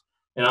stretches,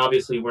 and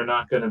obviously we're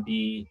not going to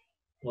be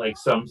like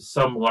some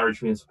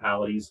large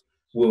municipalities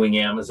wooing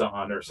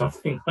Amazon or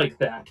something like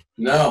that.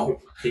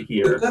 No,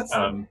 here,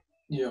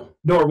 yeah.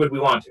 Nor would we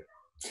want to.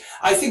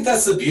 I think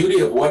that's the beauty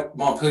of what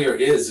Montpelier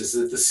is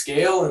that the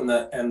scale and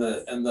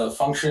the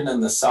function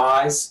and the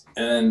size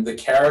and the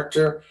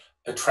character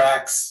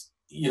attracts,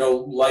 you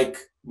know,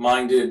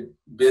 like-minded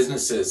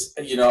businesses.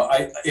 You know,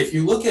 if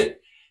you look at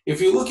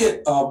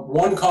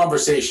one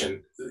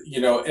conversation,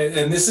 you know,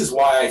 and this is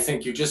why I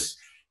think you just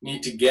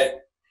need to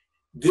get,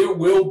 there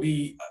will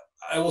be,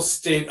 I will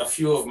state a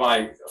few of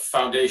my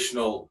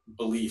foundational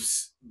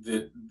beliefs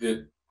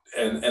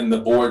and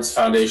the board's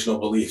foundational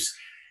beliefs,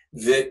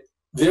 that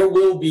there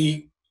will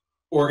be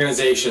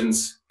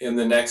organizations in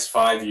the next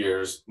 5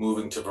 years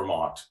moving to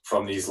Vermont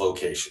from these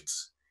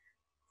locations.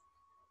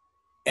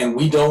 And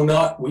we do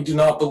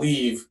not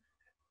believe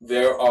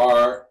there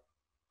are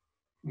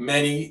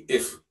many,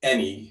 if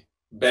any,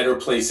 better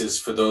places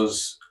for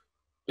those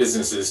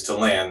businesses to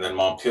land than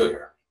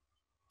Montpelier.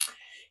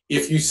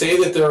 If you say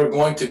that there are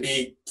going to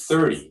be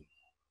 30,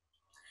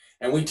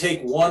 and we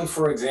take one,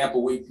 for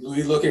example, we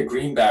look at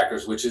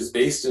Greenbackers, which is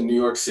based in New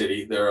York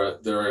City.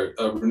 They're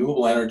a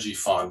renewable energy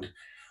fund.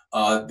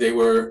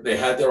 They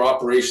had their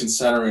operations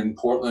center in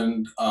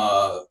Portland,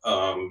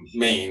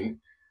 Maine.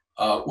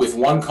 With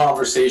one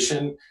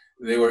conversation,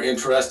 they were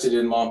interested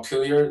in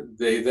Montpelier.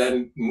 They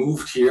then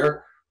moved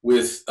here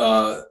with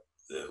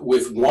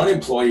one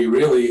employee,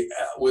 really,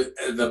 with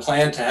the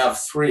plan to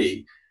have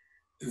 3.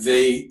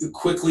 they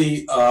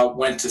quickly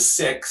went to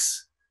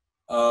 6,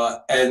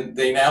 and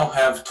they now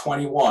have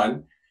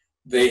 21.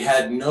 They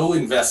had no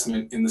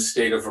investment in the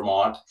state of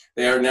Vermont.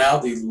 They are now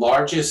the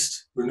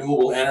largest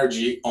renewable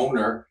energy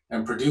owner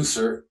and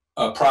producer,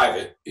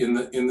 private,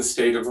 in the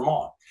state of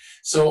Vermont.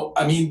 So,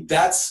 I mean,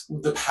 that's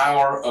the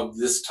power of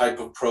this type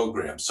of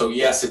program. So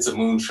yes, it's a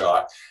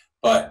moonshot,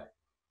 but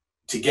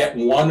to get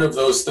one of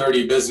those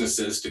 30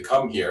 businesses to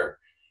come here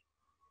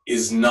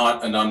is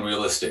not an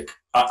unrealistic.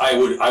 I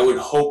would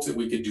hope that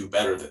we could do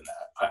better than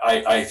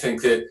that. I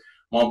think that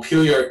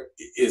Montpelier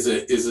is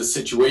a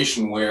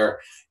situation where,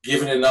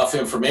 given enough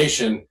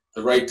information,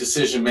 the right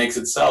decision makes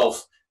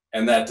itself,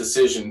 and that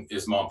decision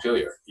is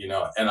Montpelier. You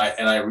know, and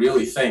I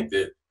really think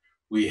that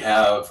we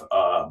have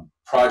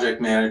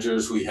project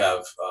managers, we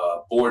have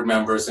board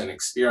members and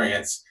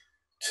experience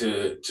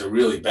to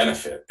really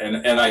benefit.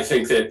 And I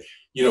think that,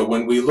 you know,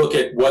 when we look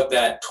at what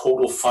that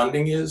total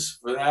funding is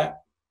for that,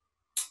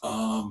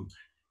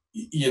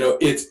 you know,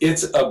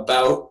 it's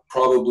about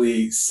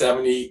probably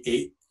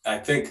 78. I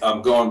think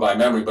I'm going by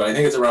memory, but I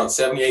think it's around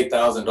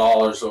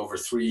 $78,000 over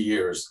 3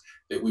 years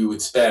that we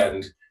would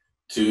spend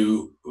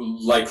to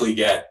likely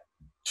get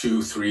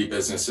 2-3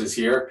 businesses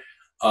here.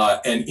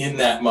 And in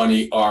that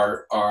money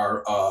are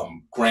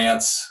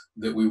grants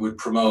that we would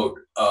promote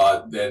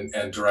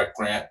and direct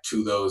grant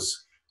to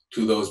those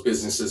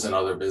businesses and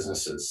other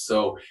businesses.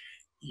 So,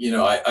 you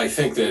know, I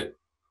think that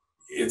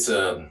it's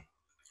a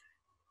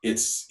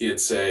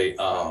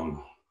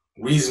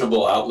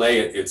reasonable outlay.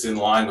 It's in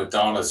line with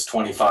Donna's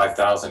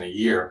 $25,000 a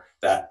year,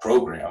 that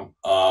program.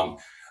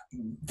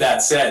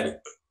 That said,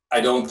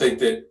 I don't think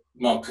that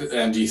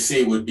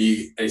MDC would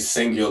be a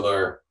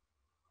singular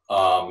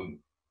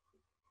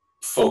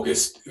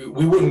focused.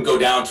 We wouldn't go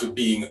down to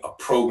being a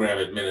program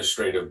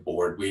administrative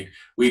board.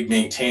 We'd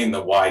maintain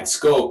the wide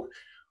scope,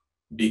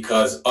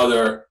 because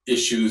other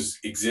issues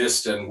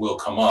exist and will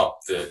come up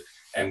that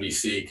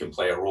NBC can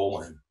play a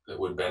role in that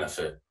would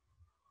benefit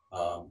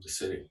the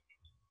city.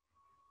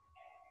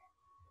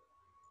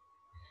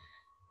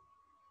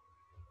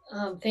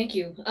 Thank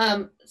you.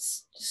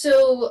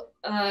 So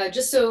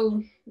just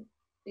so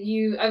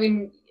you, I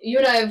mean, you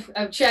and I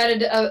have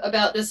chatted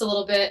about this a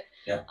little bit.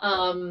 Yeah.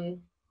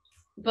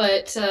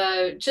 But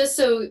just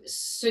so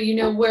you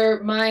know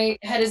where my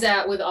head is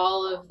at with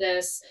all of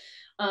this,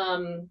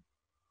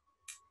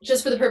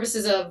 just for the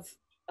purposes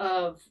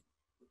of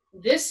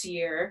this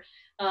year,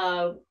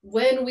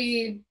 when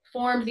we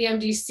formed the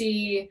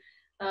MDC,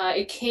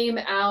 it came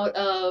out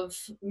of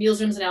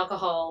meals, rooms, and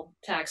alcohol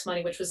tax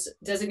money, which was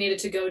designated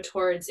to go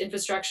towards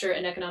infrastructure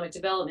and economic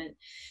development,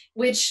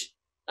 which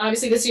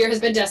obviously this year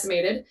has been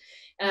decimated.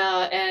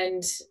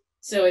 And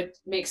so it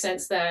makes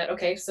sense that,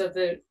 okay, so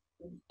the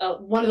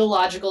one of the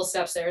logical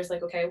steps there is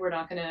like, okay, we're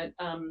not going to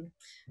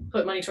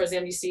put money towards the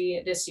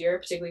MDC this year,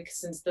 particularly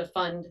since the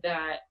fund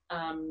that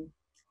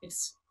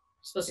it's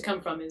supposed to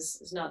come from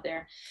is not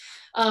there.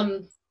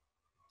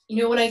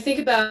 You know, when I think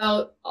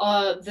about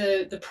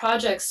the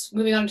projects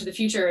moving on into the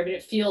future, I mean,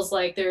 it feels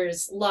like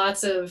there's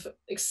lots of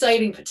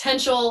exciting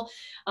potential,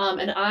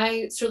 and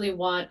I certainly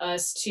want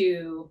us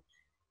to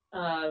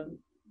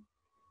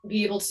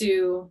be able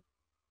to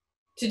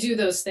do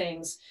those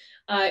things.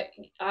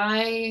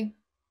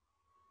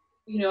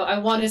 You know, I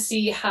want to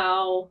see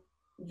how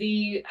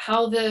the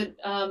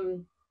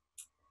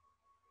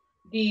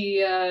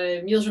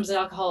meals, rooms, and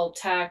alcohol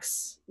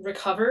tax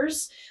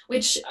recovers,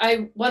 which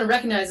I want to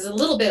recognize is a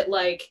little bit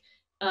like,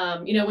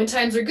 you know, when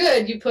times are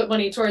good, you put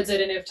money towards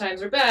it, and if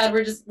times are bad,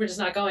 we're just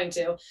not going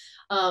to.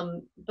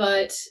 So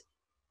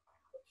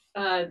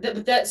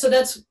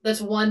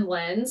that's one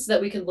lens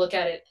that we can look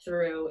at it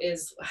through,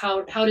 is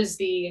how does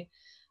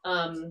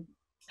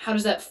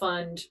that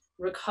fund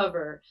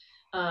recover?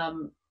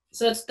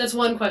 So that's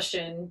one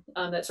question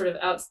that's sort of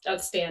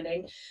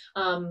outstanding.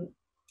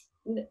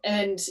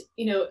 And,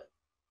 you know,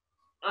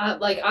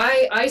 like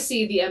I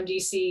see the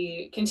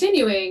MDC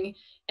continuing,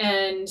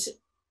 and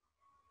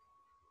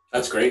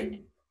that's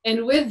great.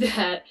 And with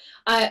that,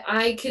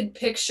 I could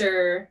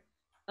picture,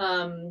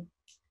 I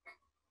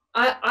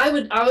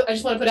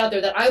just want to put out there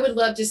that I would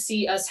love to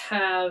see us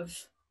have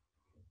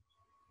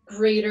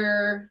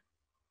greater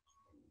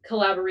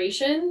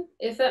collaboration,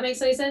 if that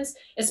makes any sense,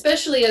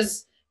 especially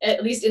as,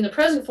 at least in the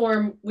present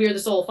form, we're the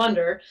sole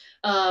funder.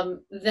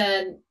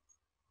 Then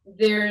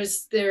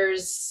there's,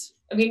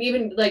 I mean,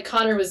 even like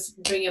Connor was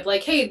bringing up,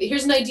 like, hey,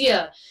 here's an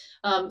idea.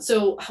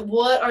 So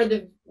what are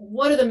the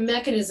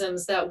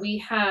mechanisms that we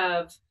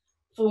have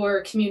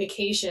for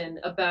communication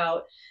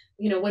about,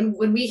 you know,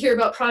 when we hear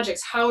about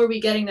projects, how are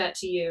we getting that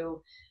to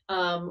you?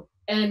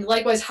 And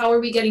likewise, how are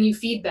we getting you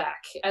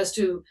feedback as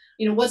to,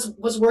 you know,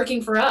 what's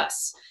working for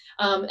us?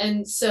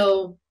 And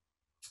so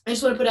I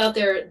just want to put out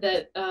there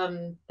that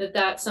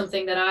that's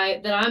something that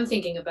I'm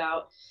thinking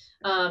about.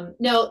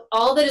 Now,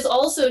 all that is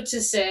also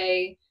to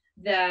say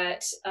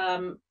that,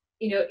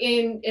 you know,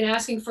 in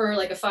asking for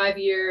like a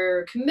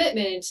 5-year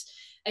commitment,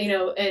 you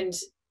know, and,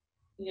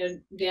 you know,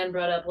 Dan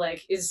brought up,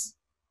 like,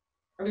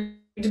 are we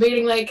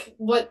debating like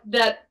what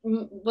the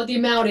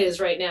amount is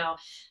right now?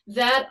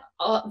 That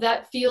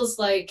feels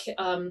like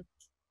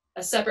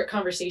a separate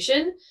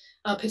conversation,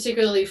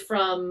 particularly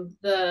from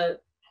the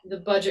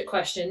budget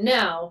question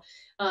now,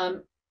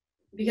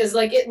 because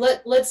like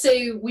let's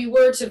say we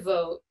were to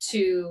vote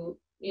to,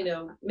 you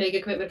know, make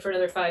a commitment for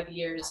another 5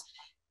 years.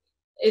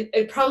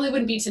 It probably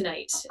wouldn't be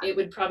tonight. It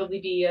would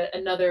probably be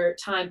another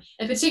time,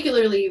 and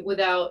particularly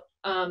without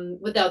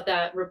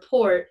that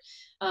report,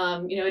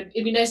 you know,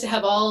 it'd be nice to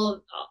have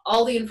all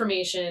the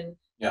information.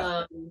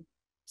 Yeah.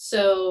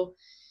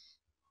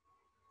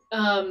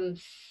 Now,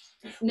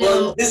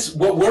 well,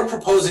 what we're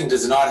proposing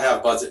does not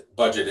have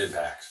budget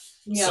impact.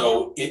 Yeah.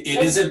 So it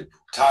isn't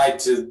tied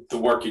to the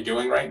work you're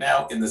doing right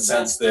now in the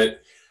sense that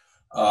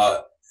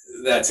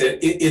that's it.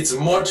 It's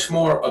much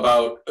more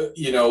about,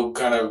 you know,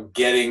 kind of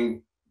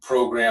getting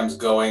programs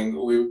going.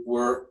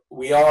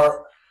 We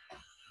are,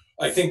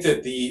 I think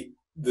that the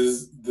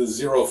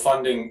zero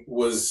funding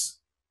was,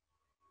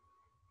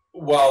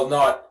 while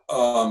not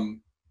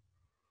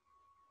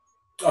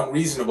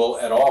unreasonable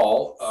at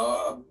all,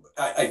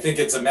 I think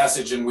it's a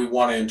message, and we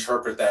want to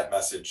interpret that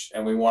message,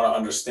 and we want to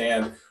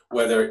understand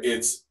whether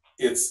it's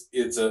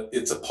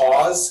a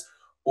pause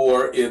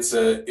or it's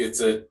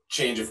a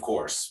change of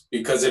course.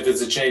 Because if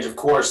it's a change of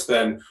course,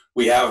 then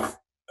we have,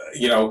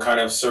 you know, kind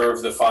of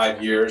served the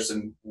 5 years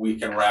and we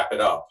can wrap it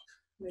up.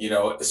 You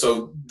know,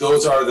 so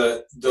those are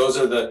the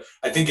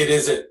I think it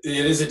is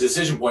a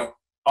decision point.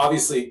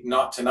 Obviously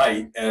not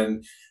tonight,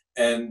 and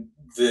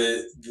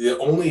the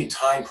only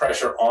time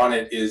pressure on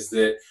it is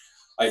that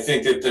I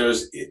think that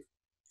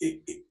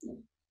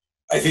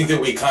I think that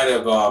we kind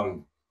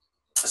of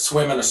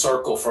swim in a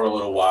circle for a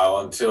little while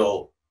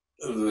until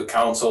the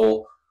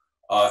council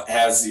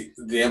has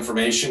the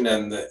information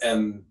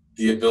and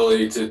the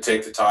ability to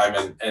take the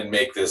time and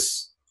make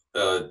this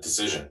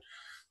decision.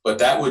 But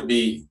that would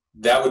be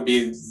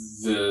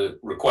the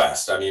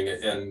request. I mean,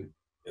 and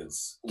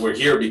we're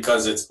here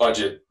because it's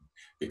budget,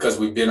 because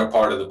we've been a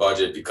part of the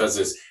budget, because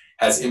this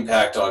has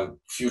impact on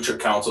future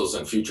councils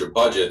and future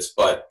budgets,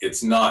 but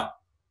it's not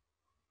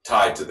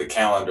tied to the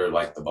calendar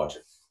like the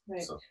budget.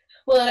 Right. So.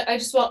 Well, I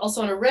just also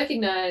want to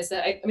recognize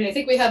that I mean I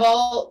think we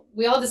all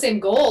have the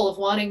same goal of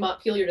wanting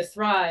Montpelier to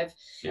thrive.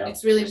 Yeah.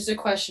 It's really just a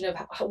question of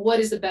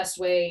what is the best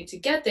way to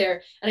get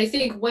there. And I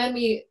think when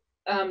we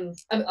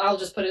I'll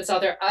just put this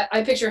out there.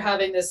 I picture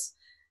having this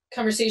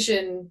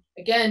conversation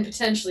again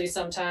potentially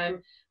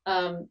sometime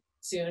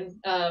soon,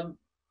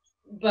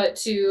 but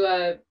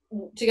to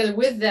together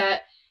with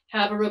that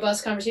have a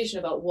robust conversation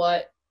about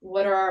what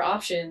are our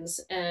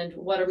options and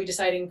what are we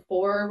deciding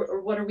for,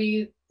 or what are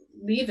we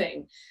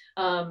leaving,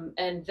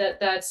 and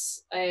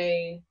that's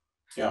a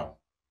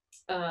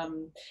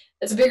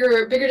it's a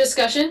bigger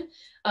discussion,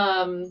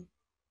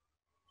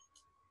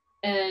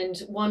 and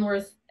one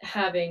worth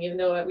having, even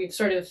though we've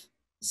sort of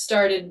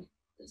started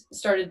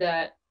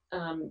that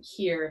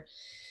here.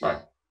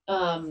 Right.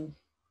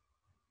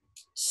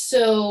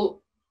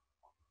 So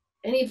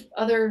any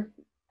other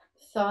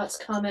thoughts,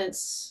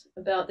 comments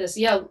about this?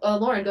 Yeah,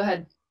 Lauren, go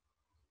ahead.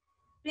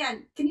 Yeah,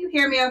 can you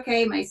hear me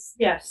okay?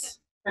 Yes.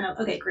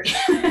 Okay, great.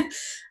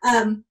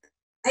 I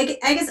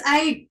guess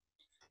I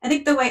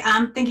think the way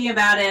I'm thinking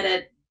about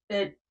it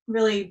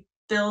really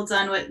builds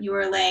on what you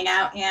were laying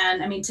out.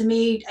 And I mean, to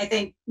me, I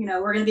think, you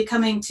know, we're going to be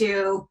coming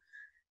to,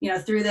 you know,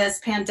 through this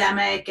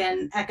pandemic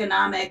and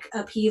economic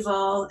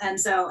upheaval. And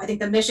so I think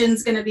the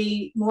mission's going to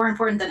be more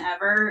important than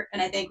ever.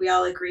 And I think we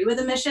all agree with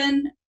the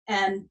mission.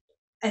 And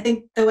I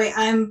think the way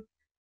I'm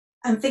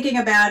thinking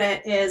about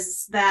it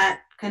is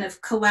that kind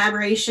of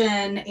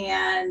collaboration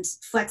and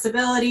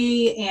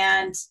flexibility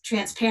and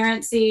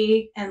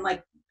transparency. And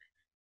like,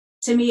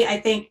 to me, I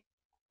think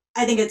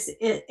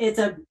it's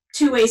a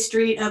two-way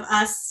street of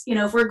us, you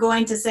know, if we're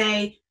going to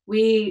say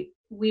we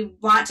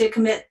want to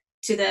commit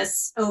to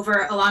this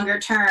over a longer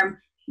term,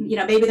 you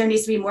know, maybe there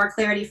needs to be more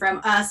clarity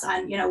from us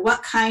on, you know,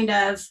 what kind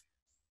of,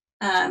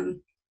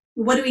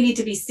 what do we need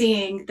to be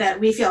seeing that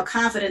we feel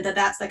confident that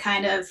that's the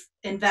kind of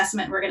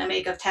investment we're going to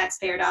make of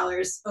taxpayer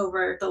dollars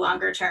over the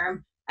longer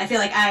term. I feel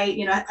like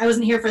I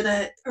wasn't here for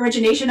the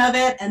origination of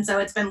it. And so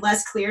it's been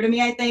less clear to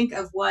me, I think,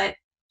 of what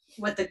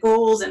the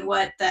goals and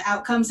what the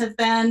outcomes have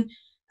been.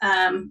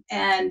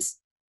 And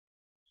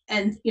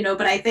you know,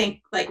 but I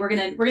think like we're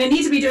gonna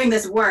need to be doing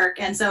this work.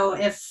 And so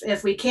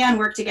if we can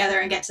work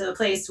together and get to the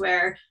place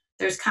where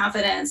there's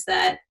confidence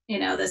that, you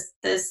know,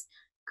 this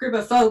group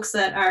of folks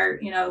that are,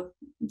 you know,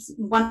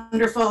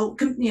 wonderful,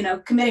 you know,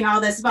 committing all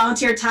this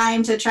volunteer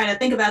time to try to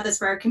think about this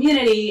for our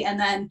community, and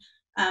then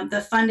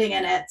the funding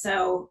in it.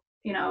 So,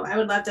 you know, I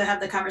would love to have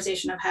the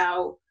conversation of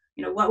how,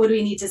 you know, what would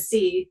we need to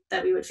see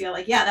that we would feel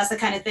like, yeah, that's the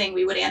kind of thing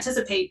we would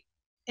anticipate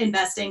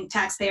investing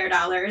taxpayer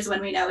dollars when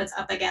we know it's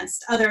up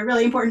against other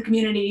really important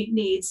community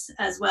needs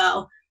as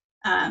well.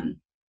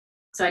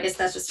 So I guess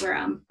that's just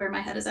where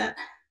my head is at.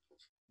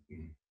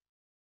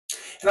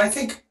 And I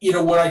think, you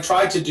know, what I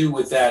tried to do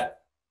with that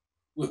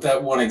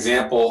one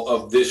example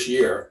of this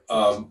year,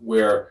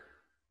 where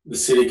the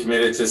city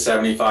committed to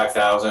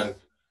 75,000,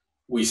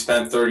 we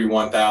spent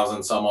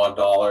 31,000 some odd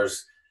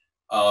dollars.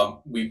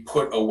 We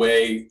put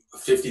away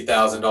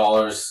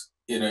 $50,000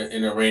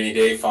 in a rainy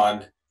day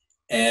fund,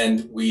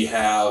 and we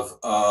have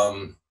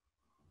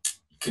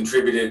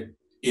contributed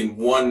in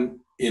one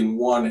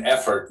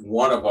effort,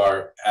 one of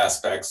our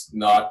aspects,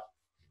 not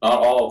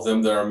all of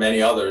them. There are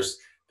many others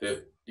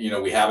that, you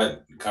know, we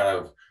haven't kind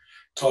of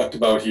talked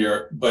about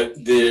here, but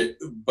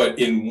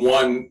in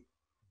one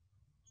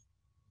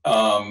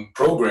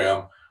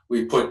program,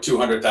 we put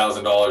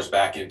 $200,000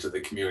 back into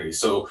the community.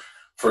 So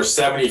for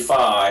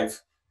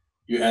 75,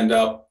 you end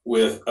up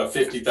with a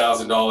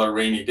 $50,000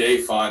 rainy day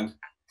fund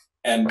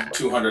and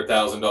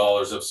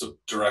 $200,000 of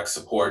direct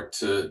support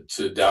to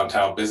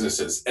downtown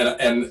businesses.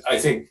 And I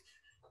think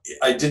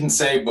I didn't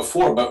say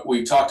before, but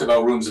we talked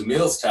about rooms and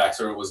meals tax,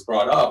 or it was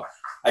brought up.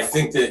 I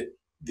think that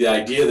the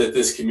idea that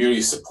this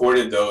community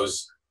supported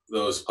those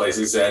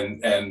places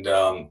and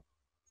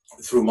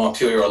through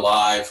Montpelier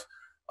Alive,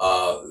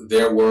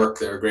 their work,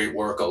 their great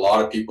work, a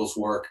lot of people's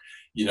work.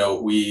 You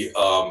know, we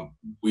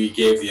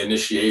gave the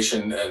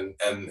initiation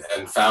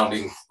and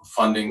founding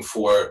funding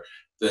for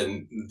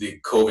the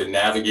COVID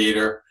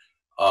Navigator,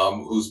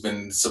 who's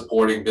been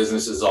supporting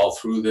businesses all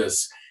through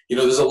this. You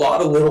know, there's a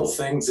lot of little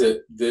things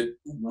that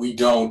we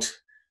don't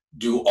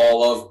do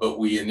all of, but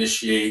we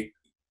initiate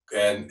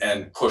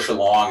and push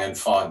along and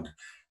fund.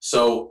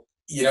 So,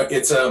 you know,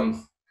 it's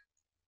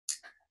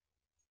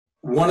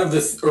one of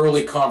the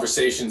early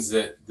conversations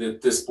that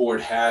this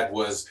board had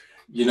was,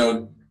 you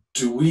know,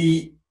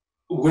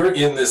 we're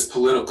in this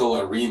political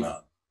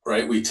arena,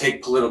 right? We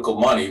take political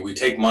money, we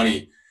take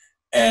money,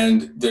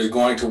 and there's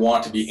going to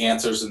want to be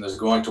answers, and there's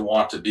going to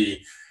want to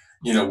be,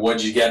 you know,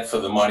 what'd you get for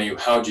the money?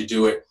 How'd you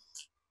do it?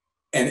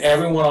 And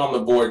everyone on the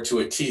board to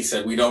a T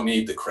said, we don't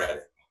need the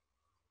credit,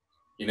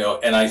 you know?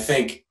 And I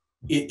think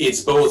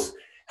it's both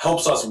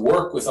helps us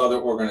work with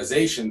other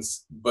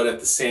organizations, but at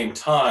the same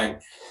time,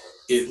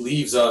 it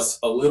leaves us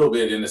a little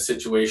bit in a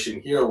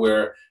situation here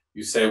where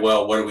you say,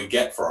 well, what do we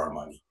get for our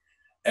money?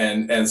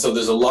 And so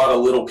there's a lot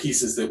of little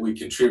pieces that we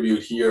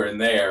contribute here and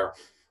there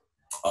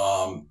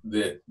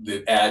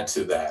that add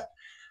to that.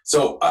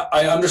 So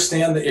I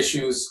understand the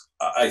issues.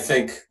 I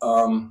think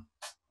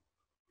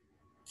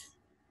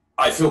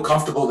I feel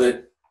comfortable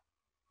that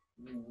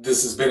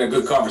this has been a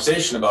good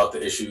conversation about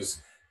the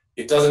issues.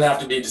 It doesn't have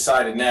to be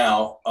decided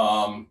now.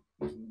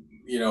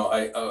 You know,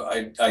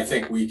 I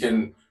think we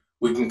can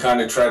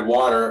kind of tread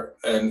water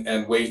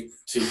and wait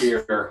to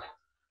hear,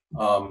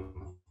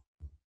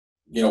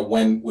 you know,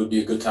 when would be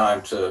a good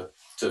time to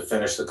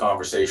finish the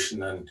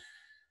conversation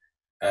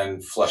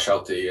and flesh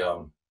out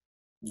the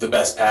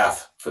best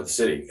path for the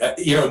city.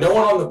 You know, no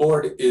one on the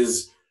board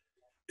is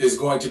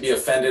going to be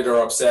offended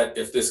or upset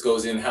if this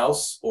goes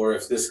in-house or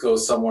if this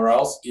goes somewhere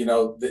else. You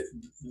know,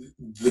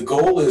 the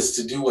goal is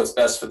to do what's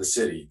best for the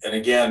city. And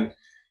again,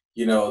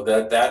 you know,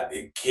 that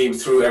it came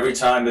through every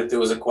time that there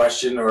was a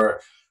question or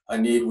a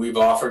need. We've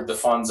offered the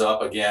funds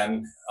up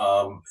again,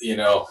 you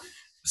know,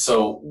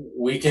 so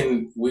we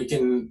can,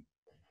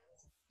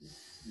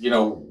 you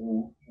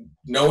know,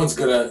 no one's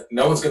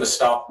gonna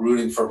stop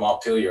rooting for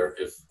Montpelier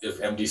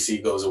if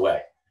MDC goes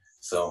away.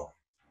 So,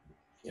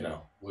 you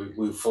know,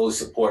 we fully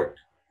support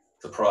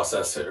the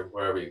process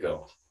wherever you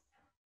go.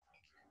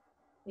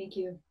 Thank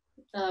you.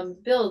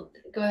 Bill,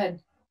 go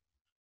ahead.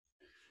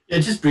 Yeah,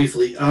 just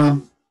briefly,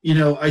 you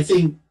know, I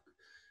think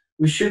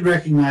we should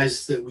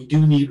recognize that we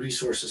do need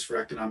resources for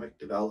economic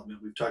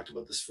development. We've talked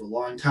about this for a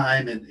long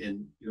time, and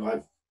you know,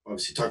 I've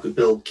obviously talked with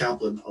Bill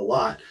Kaplan a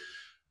lot.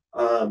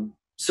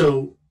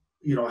 So,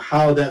 you know,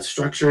 how that's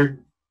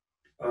structured,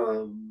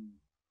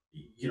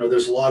 you know,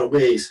 there's a lot of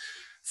ways.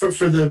 For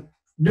the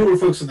newer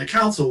folks on the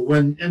council,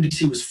 when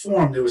MDC was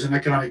formed, there was an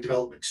economic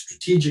development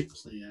strategic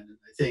plan, and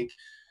I think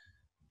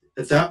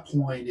at that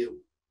point,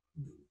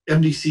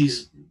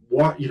 MDC's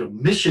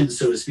mission,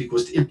 so to speak,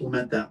 was to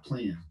implement that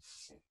plan.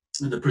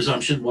 And the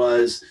presumption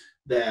was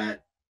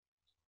that,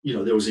 you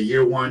know, there was a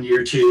year one,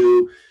 year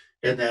two,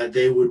 and that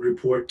they would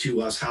report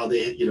to us how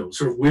they, you know,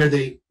 sort of where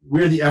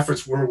the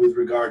efforts were with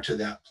regard to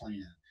that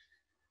plan.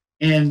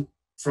 And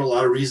for a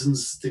lot of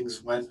reasons,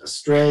 things went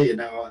astray. And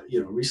now,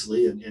 you know,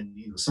 recently, and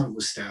you know, some of it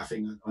was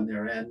staffing on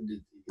their end.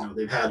 You know,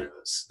 they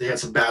had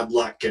some bad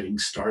luck getting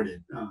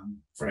started,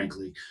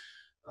 frankly,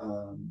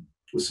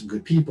 with some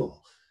good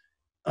people.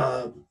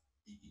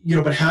 You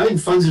know, but having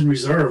funds in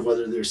reserve,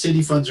 whether they're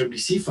city funds or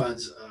MDC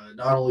funds,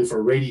 not only for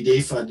a rainy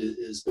day fund,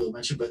 as Bill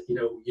mentioned, but, you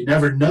know, you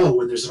never know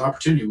when there's an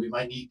opportunity. We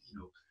might need, you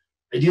know,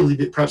 ideally,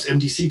 perhaps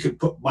MDC could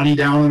put money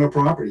down on a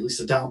property, at least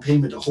a down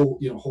payment to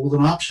hold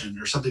an option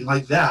or something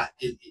like that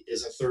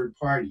as a third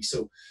party.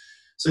 So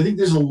I think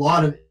there's a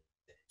lot of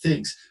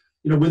things,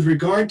 you know, with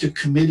regard to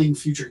committing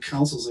future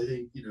councils. I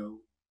think, you know,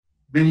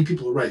 many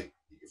people are right.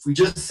 If we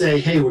just say,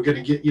 hey, we're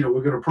going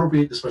to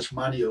appropriate this much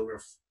money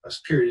over a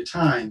period of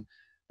time,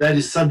 that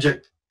is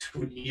subject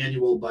to an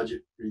annual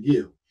budget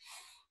review.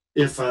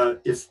 If a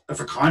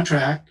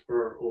contract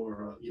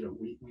or you know,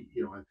 we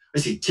you know, I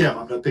see Tim,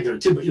 I'm not picking on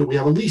Tim, but, you know, we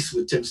have a lease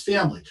with Tim's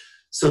family.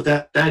 So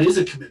that is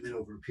a commitment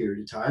over a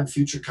period of time.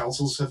 Future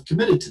councils have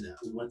committed to that.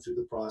 We went through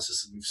the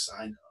process and we've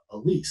signed a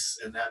lease,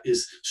 and that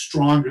is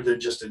stronger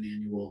than just an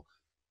annual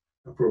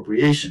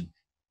appropriation.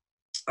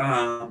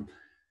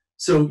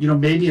 So, you know,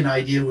 maybe an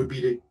idea would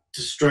be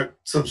to strike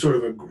some sort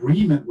of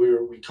agreement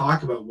where we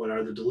talk about what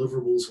are the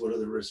deliverables, what are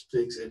the risk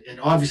things, and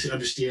obviously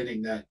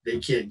understanding that they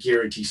can't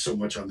guarantee so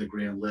much on the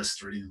grand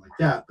list or anything like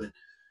that, but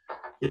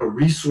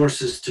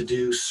resources to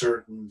do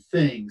certain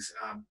things,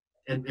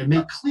 and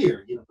make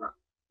clear,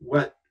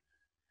 what,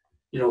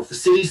 if the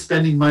city's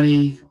spending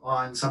money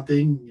on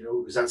something,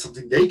 is that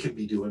something they could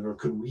be doing, or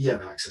could we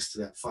have access to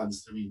that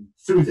funds? I mean,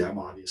 through them,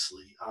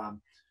 obviously.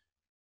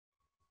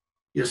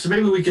 So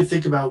maybe we could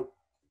think about,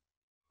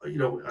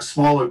 a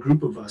smaller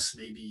group of us,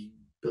 maybe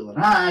Bill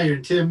and I,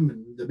 and Tim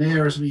and the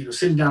mayor, or something,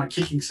 sitting down and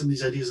kicking some of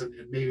these ideas, and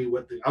maybe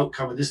what the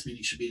outcome of this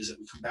meeting should be is that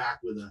we come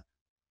back with a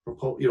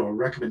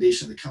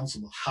recommendation to the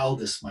council of how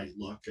this might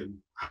look,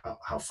 and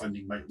how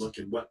funding might look,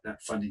 and what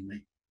that funding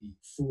might be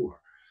for.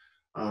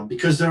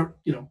 Because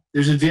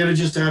there's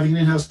advantages to having an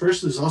in-house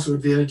person. There's also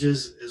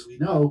advantages, as we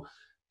know,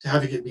 to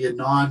having it be a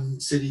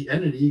non-city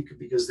entity,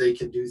 because they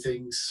can do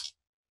things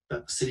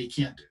that the city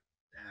can't do.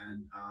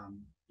 And,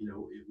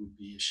 it would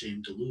be a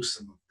shame to lose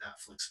some of that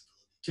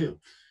flexibility too.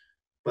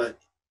 But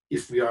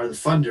if we are the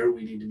funder,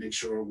 we need to make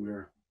sure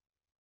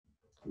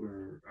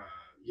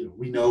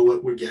we know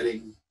what we're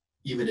getting,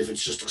 even if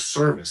it's just a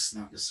service,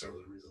 not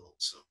necessarily a result.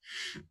 So,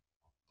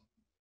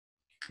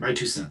 my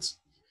 2 cents.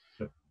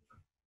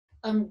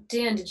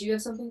 Dan, did you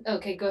have something?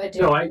 Okay, go ahead,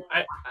 Dan. No, I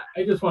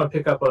just want to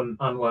pick up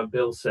on what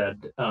Bill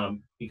said,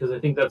 because I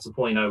think that's the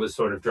point I was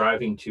sort of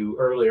driving to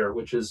earlier,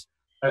 which is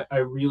I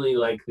really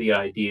like the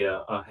idea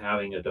of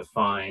having a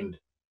defined,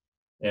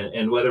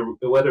 and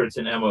whether it's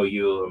an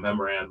MOU, a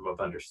memorandum of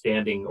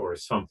understanding, or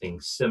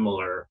something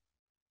similar,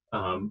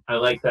 I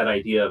like that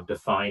idea of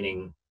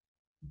defining,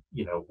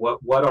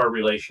 what our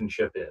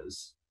relationship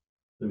is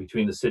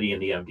between the city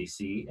and the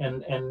MDC,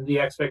 and the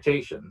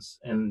expectations,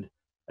 and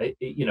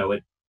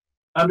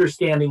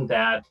understanding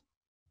that,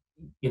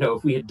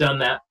 if we had done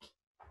that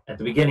at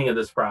the beginning of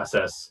this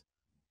process,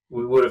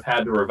 we would have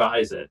had to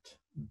revise it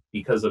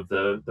because of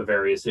the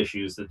various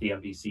issues that the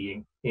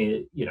MDC,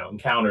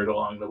 encountered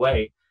along the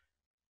way.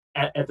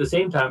 At the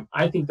same time,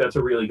 I think that's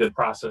a really good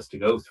process to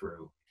go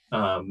through,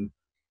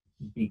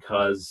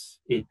 because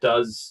it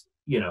does,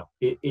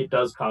 it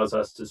does cause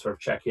us to sort of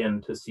check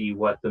in to see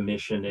what the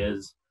mission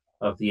is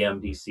of the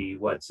MDC,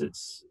 what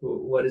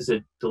is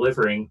it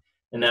delivering,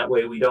 and that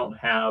way we don't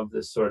have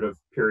this sort of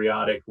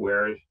periodic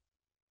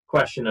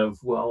question of,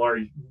 well,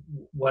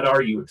 what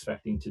are you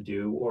expecting to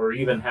do, or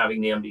even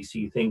having the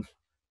MDC think,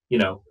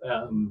 now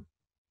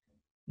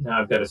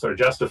I've got to sort of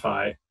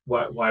justify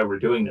why we're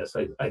doing this.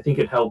 I think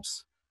it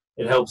helps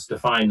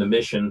define the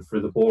mission for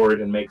the board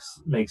and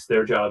makes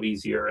their job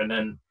easier, and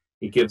then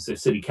it gives the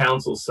city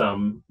council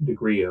some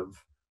degree of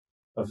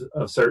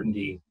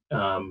certainty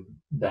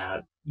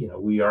that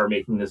we are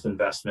making this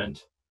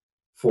investment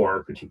for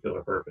a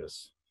particular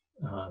purpose.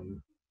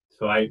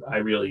 So I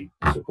really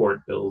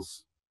support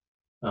Bill's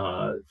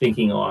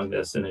thinking along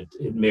this, and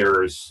it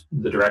mirrors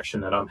the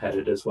direction that I'm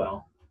headed as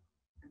well.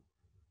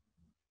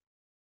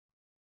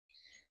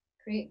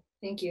 Great,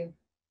 thank you.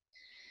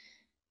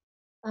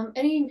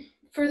 Any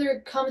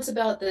further comments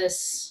about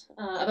this,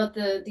 about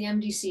the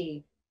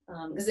MDC?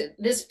 Because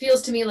this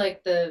feels to me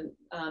like the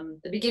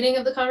beginning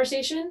of the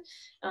conversation,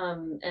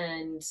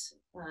 and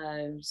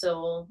so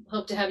we'll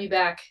hope to have you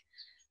back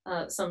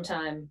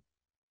sometime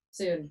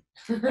soon.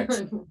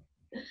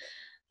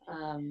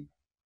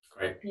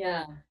 Great.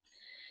 Yeah.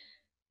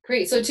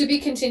 Great. So to be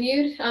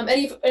continued.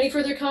 Any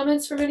further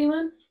comments from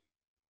anyone?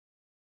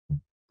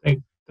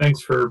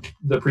 Thanks for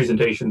the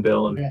presentation,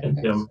 Bill and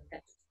Tim,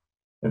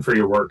 and for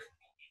your work.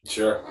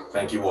 Sure.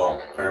 Thank you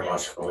all very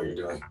much for what you're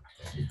doing.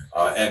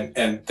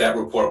 And that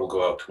report will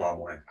go out tomorrow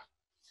morning.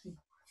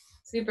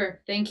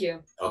 Super. Thank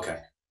you. Okay.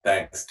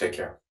 Thanks. Take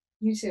care.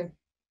 You too.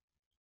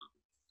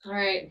 All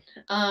right.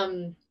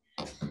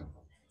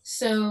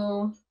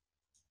 So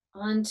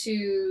on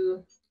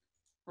to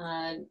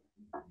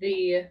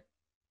the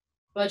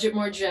budget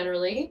more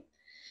generally.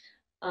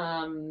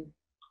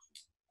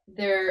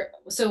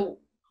 So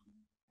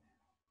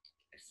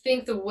I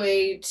think the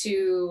way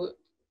to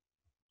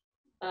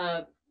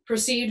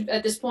proceed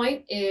at this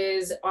point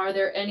is, are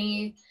there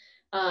any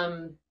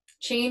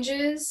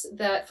changes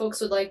that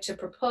folks would like to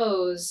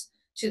propose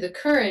to the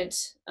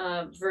current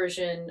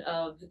version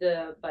of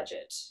the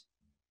budget?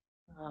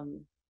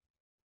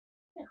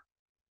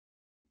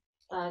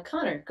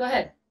 Connor, go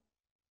ahead.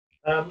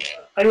 I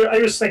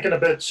was thinking a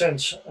bit,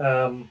 since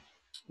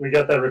we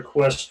got that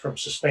request from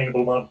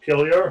Sustainable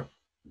Montpelier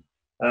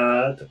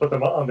to put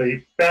them on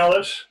the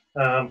ballot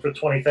for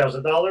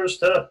 $20,000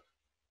 to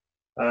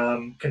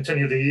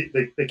continue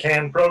the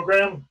CAN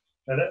program,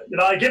 and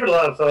I give it a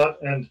lot of thought,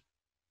 and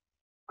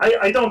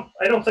I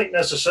don't think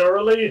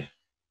necessarily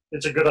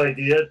it's a good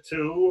idea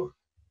to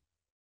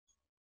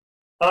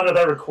honor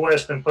that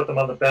request and put them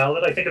on the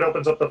ballot. I think it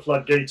opens up the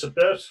floodgates a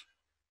bit.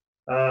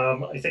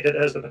 I think it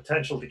has the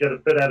potential to get a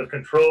bit out of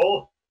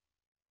control.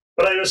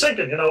 But I was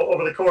thinking,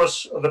 over the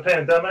course of the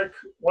pandemic,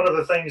 one of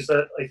the things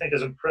that I think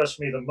has impressed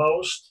me the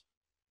most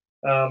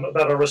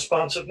about our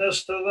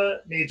responsiveness to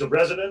the needs of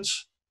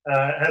residents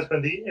has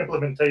been the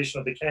implementation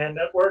of the CAN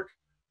network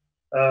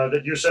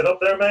that you set up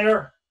there,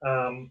 Mayor.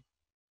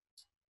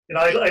 you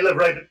know, I live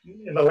right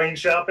in the Lane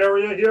Shop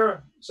area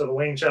here, so the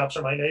Lane Shops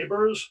are my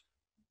neighbors,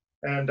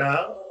 and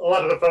a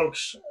lot of the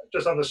folks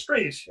just on the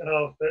street, you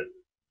know,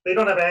 they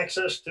don't have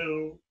access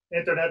to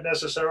internet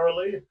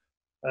necessarily.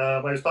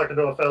 I was talking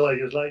to a fella,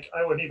 he was like,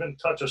 I wouldn't even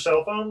touch a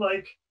cell phone,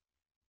 like,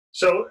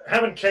 so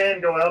having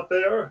CAN go out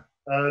there,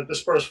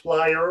 disperse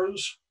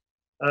flyers,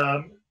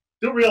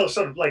 do real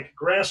sort of like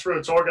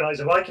grassroots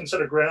organizing. Well, I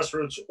consider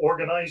grassroots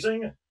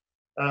organizing,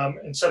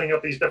 and setting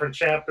up these different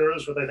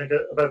chapters with, I think,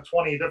 about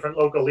 20 different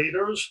local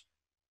leaders.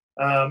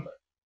 To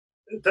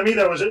me,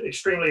 that was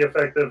extremely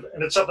effective,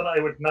 and it's something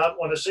I would not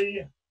want to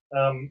see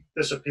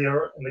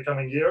disappear in the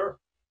coming year,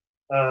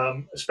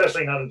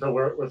 especially not until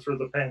we're through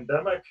the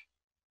pandemic.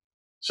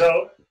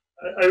 So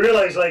I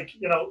realize, like,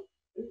 you know,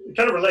 it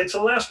kind of relates to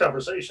the last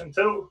conversation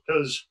too,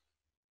 because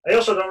I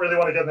also don't really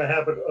want to get in the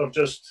habit of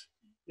just,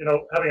 you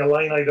know, having a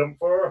line item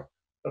for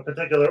a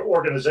particular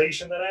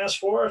organization that asks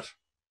for it.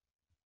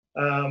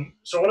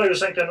 So what I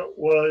was thinking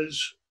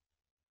was,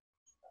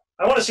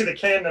 I want to see the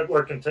CAN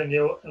network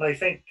continue, and I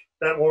think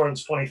that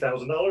warrants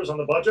 $20,000 on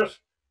the budget.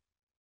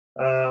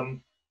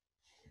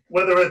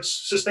 Whether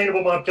it's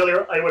Sustainable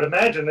Montpelier, I would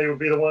imagine they would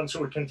be the ones who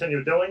would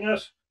continue doing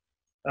it.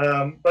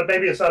 But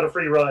maybe it's not a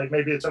free ride.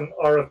 Maybe it's an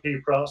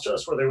RFP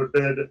process where they would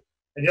bid,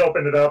 and you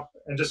open it up,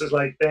 and just as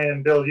like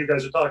Dan, Bill, you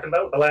guys are talking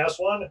about with the last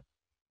one,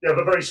 you have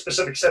a very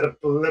specific set of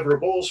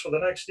deliverables for the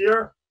next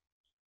year.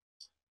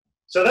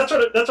 So that's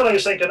what I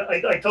was thinking.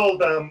 I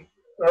told,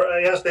 or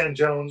I asked Dan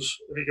Jones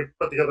if he could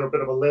put together a bit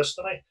of a list,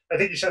 and I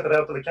think he sent it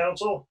out to the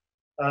council,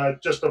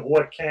 just of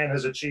what CAN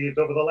has achieved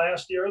over the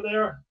last year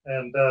there,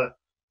 and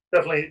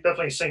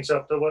definitely syncs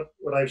up to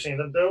what I've seen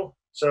them do.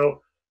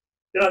 So,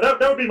 you know, that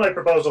would be my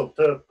proposal,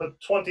 to put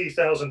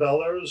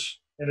 $20,000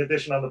 in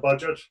addition on the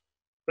budget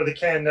for the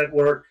CAN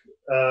network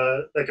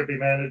that could be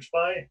managed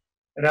by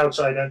an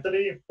outside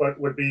entity, but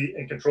would be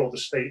in control of the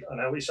state on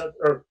how we set,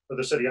 or for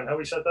the city on how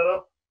we set that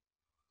up.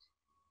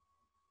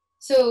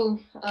 So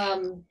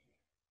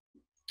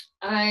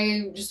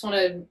I just want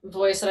to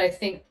voice that I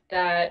think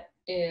that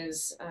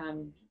is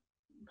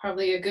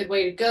probably a good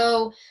way to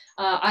go.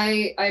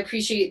 I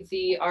appreciate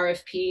the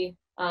RFP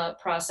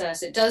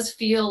process. It does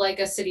feel like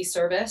a city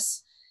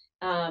service,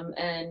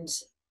 and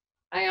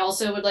I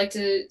also would like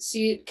to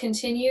see it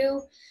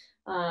continue.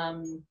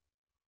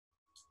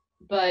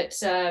 But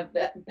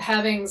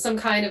having some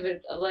kind of a,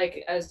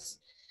 like, as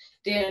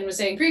Dan was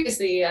saying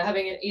previously,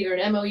 having either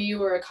an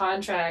MOU or a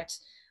contract,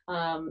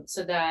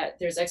 so that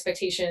there's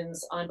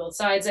expectations on both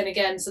sides, and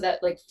again, so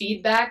that like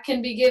feedback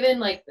can be given,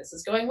 like this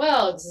is going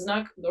well, this is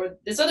not, or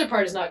this other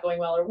part is not going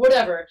well, or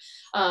whatever.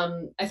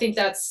 I think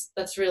that's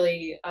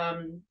really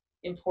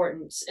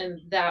important, and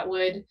that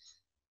would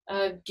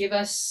give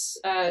us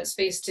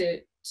space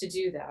to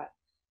do that.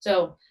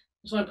 So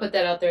I just want to put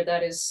that out there.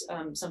 That is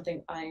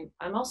something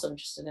I'm also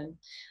interested in.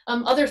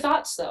 Other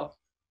thoughts, though?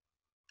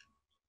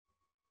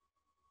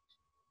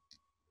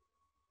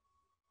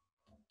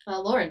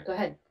 Lauren, go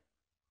ahead.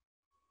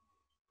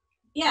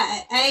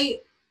 Yeah, I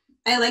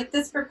like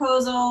this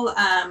proposal.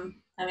 I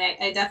mean,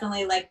 I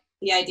definitely like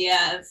the idea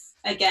of,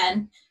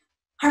 again,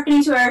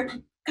 harkening to our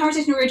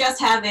conversation we were just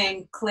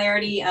having,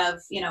 clarity of,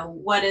 you know,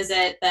 what is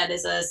it that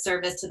is a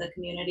service to the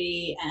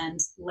community, and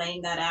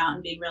laying that out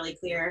and being really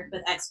clear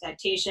with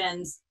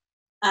expectations.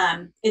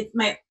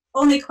 My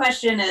only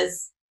question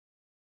is,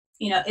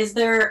 you know, is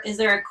there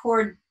a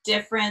core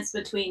difference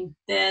between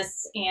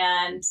this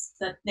and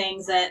the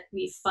things that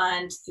we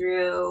fund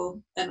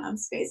through, and I'm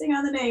spacing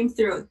on the name,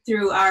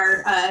 through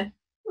our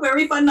where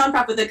we fund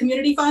nonprofit, the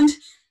community fund?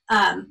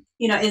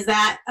 You know, is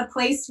that a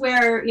place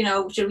where, you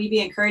know, should we be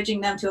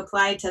encouraging them to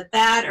apply to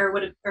that,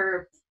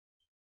 or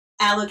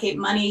allocate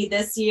money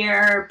this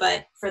year,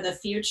 but for the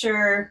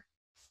future,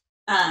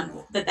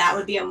 that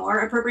would be a more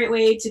appropriate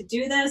way to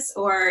do this?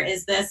 Or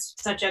is this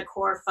such a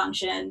core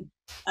function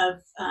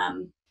of,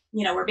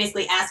 you know, we're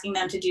basically asking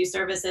them to do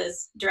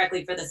services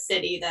directly for the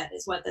city? That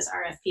is what this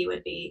RFP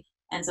would be.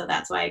 And so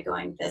that's why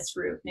going this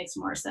route makes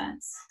more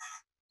sense.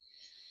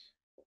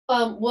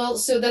 Well,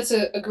 so that's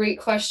a great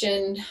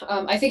question.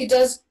 I think it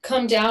does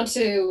come down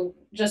to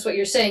just what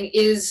you're saying.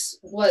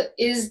 What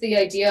is the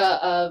idea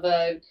of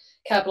a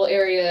capital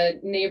area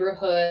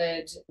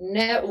neighborhood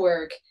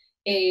network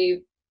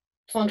a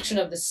function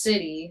of the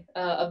city,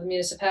 of the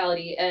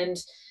municipality? And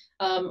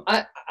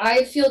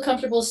I feel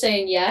comfortable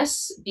saying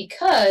yes,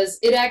 because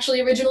it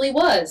actually originally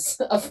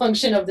was a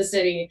function of the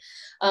city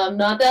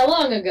not that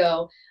long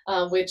ago,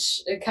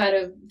 which kind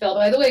of fell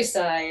by the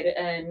wayside.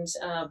 And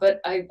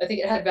but I think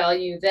it had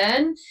value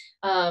then,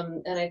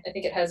 and I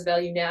think it has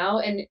value now.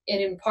 And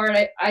in part,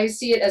 I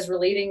see it as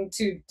relating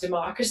to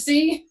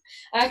democracy,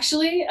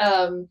 actually,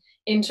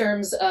 in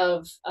terms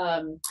of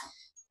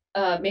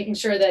making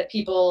sure that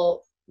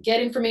people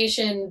get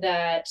information,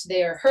 that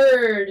they are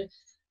heard.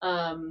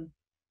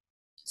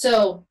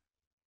 So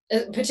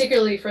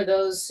particularly for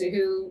those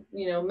who,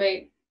 you know,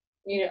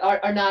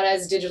 are not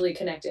as digitally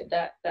connected,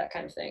 that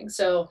kind of thing.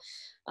 So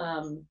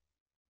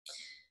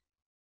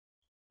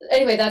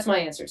anyway, that's my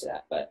answer to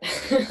that, but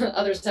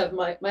others have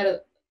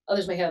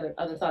others may have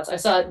other thoughts. I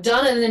saw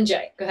Donna and then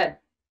Jay. Go ahead.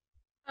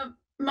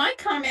 my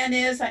comment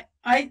is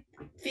I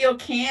feel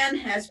CAN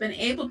has been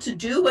able to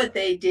do what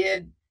they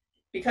did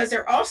because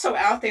they're also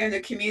out there in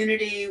the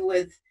community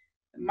with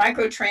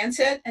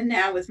microtransit and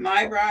now with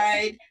My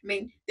Ride. I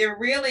mean, they're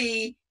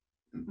really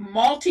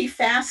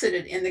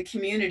multifaceted in the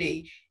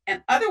community.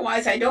 And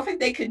otherwise, I don't think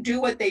they could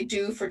do what they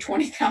do for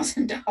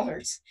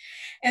 $20,000.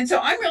 And so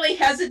I'm really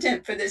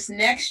hesitant for this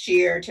next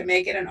year to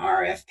make it an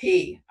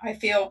RFP. I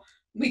feel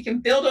we can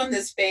build on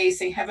this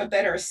base and have a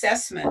better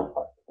assessment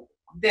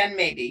then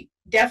maybe.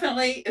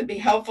 Definitely, it'd be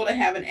helpful to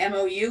have an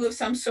MOU of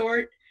some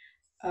sort.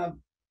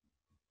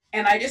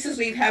 And I just as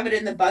leave have it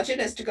in the budget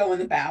as to go on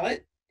the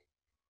ballot.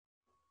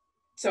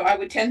 So I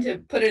would tend to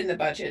put it in the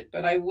budget,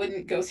 but I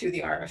wouldn't go through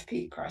the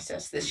RFP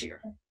process this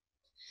year.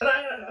 And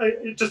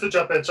I just to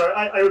jump in, sorry,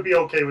 I would be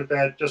okay with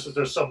that, just as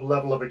there's some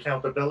level of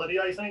accountability,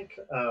 I think.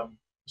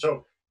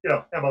 So, you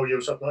know,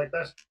 MOU, something like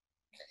that.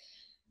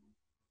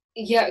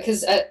 Yeah,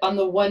 because on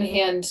the one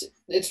hand,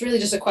 it's really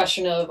just a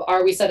question of,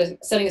 are we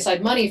setting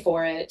aside money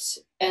for it?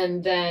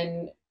 And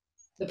then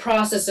the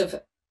process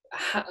of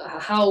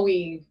how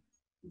we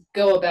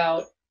go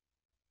about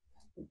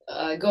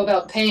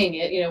paying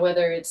it, you know,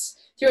 whether it's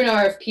through an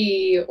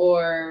RFP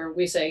or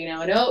we say, you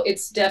know, no,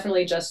 it's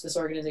definitely just this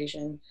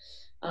organization.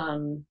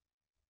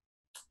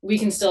 We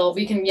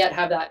can yet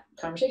have that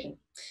conversation.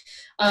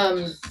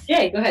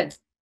 Jay, go ahead.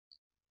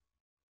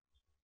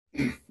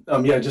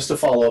 Yeah, just to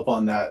follow up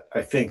on that,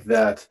 I think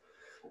that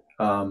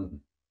I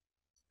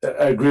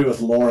agree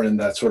with Lauren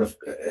that sort of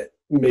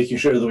making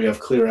sure that we have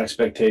clear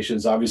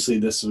expectations. Obviously,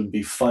 this would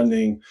be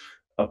funding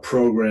a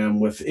program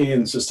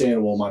within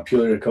Sustainable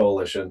Montpelier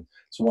Coalition.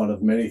 It's one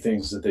of many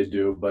things that they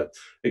do, but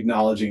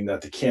acknowledging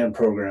that the CAN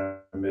program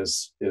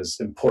is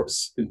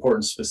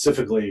important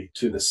specifically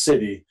to the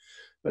city,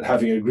 but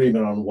having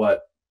agreement on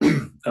what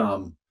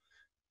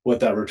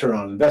that return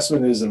on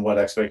investment is and what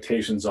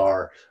expectations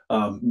are,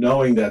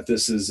 knowing that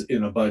this is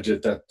in a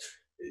budget that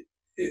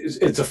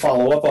it's a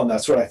follow up on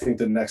that. So I think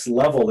the next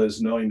level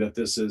is knowing that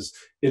this is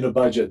in a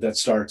budget that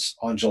starts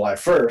on July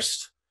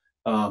 1st,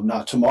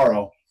 not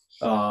tomorrow.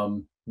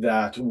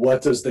 That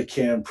what does the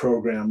CAN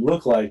program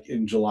look like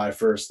in July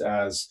 1st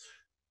as,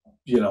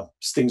 you know,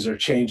 things are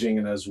changing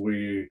and as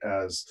you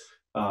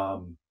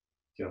know,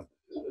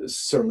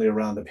 certainly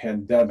around the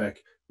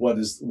pandemic, what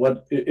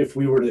if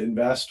we were to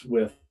invest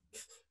with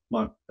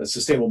a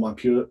Sustainable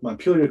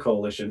Montpelier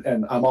Coalition,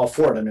 and I'm all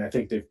for it. I mean, I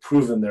think they've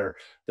proven their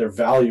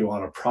value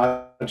on a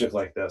project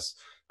like this.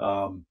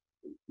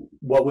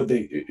 What would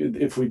they,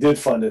 if we did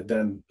fund it,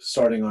 then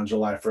starting on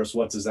July 1st,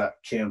 what does that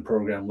CAN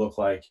program look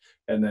like?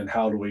 And then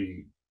how do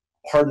we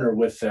partner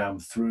with them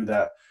through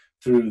that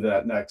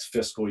next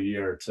fiscal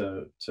year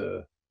to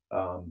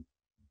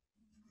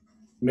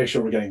make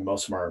sure we're getting the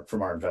most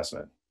from our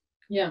investment?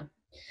 Yeah,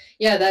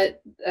 that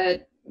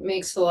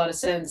makes a lot of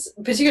sense,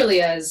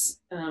 particularly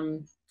as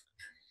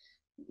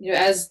you know,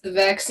 as the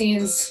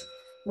vaccines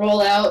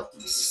roll out,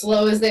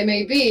 slow as they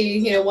may be,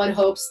 you know, one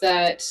hopes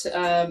that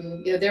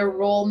you know, their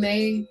role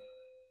may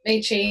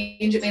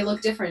change. It may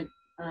look different,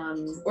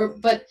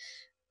 but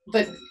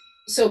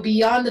so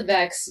beyond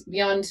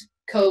beyond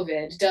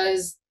COVID,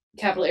 does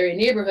capital area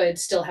neighborhood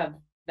still have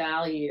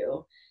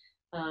value?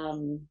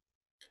 And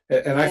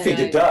I think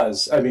it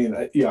does. I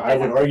mean, yeah, I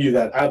would argue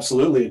that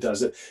absolutely it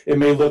does. It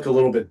may look a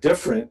little bit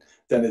different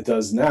than it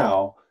does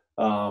now,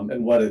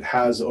 and what it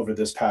has over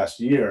this past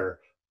year,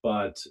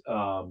 but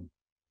I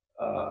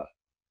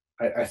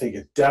think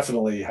it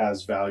definitely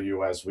has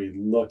value as we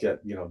look at,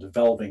 you know,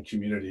 developing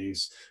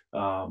communities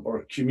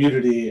or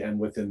community and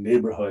within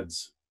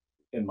neighborhoods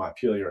in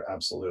Montpelier.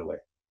 Absolutely.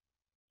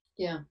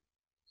 Yeah,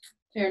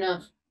 fair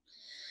enough.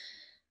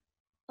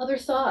 Other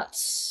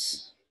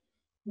thoughts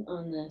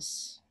on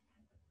this?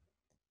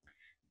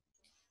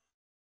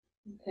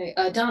 Okay,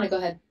 Donna, go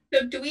ahead.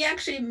 So do we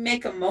actually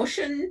make a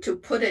motion to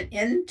put it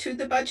into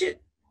the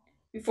budget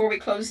before we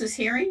close this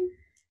hearing?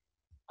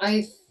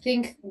 I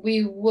think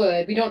we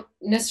would. We don't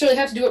necessarily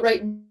have to do it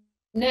right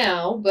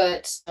now,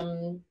 but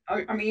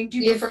I mean, do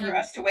you prefer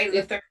us to wait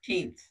the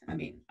 13th? I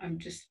mean, I'm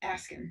just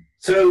asking.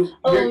 So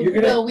you're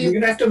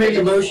gonna have to make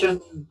a motion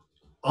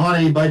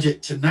on a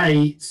budget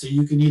tonight, so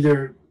you can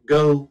either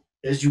go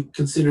as you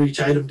consider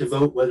each item to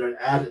vote whether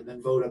to add it and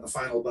then vote on the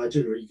final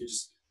budget, or you could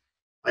just,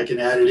 I can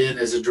add it in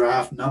as a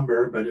draft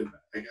number, but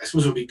I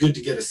suppose it would be good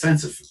to get a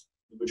sense if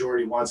the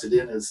majority wants it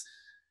in as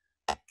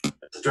a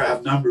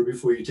draft number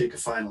before you take a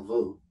final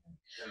vote.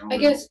 I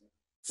guess,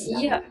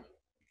 yeah.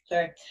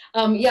 Sorry.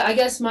 Yeah, I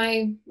guess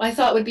my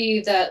thought would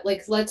be that,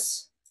 like,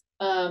 let's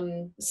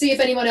see if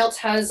anyone else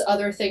has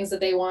other things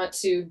that they want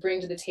to bring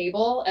to the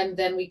table, and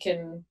then we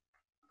can,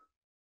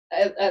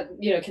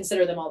 you know,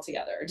 consider them all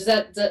together. Does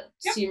that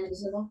seem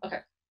reasonable? Okay.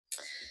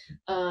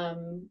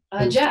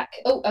 Jack.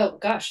 Oh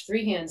gosh,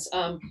 3 hands.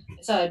 I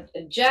saw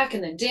Jack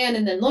and then Dan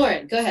and then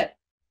Lauren. Go ahead.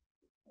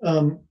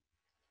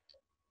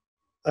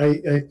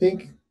 I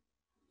think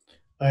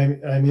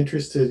I'm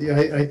interested.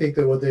 I think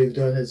that what they've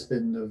done has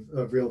been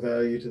of real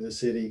value to the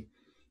city.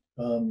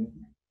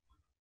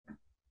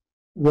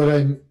 What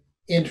I'm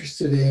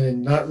interested in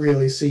and not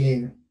really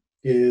seeing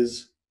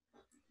is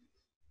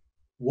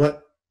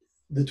what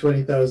the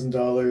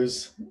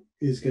 $20,000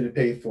 is going to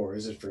pay for?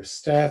 Is it for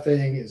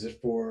staffing? Is it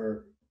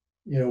for,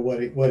 you know,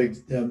 what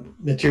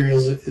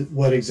materials?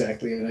 What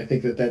exactly? And I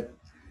think that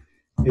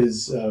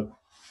is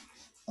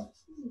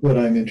what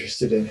I'm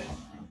interested in.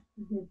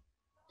 Mm-hmm.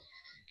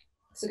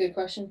 That's a good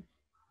question.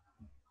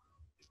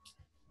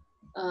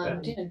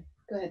 Dan,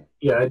 go ahead.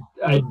 Yeah,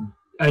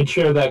 I'd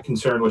share that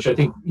concern, which I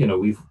think, you know,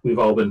 we've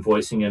all been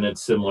voicing, and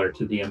it's similar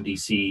to the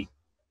MDC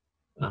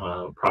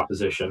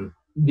proposition.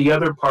 The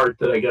other part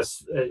that I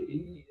guess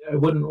I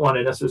wouldn't want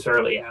to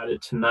necessarily add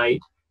it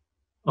tonight,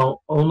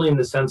 only in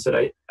the sense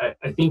that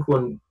I think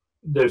when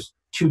there's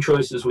two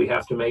choices we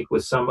have to make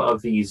with some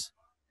of these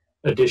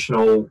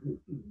additional,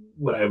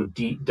 what I would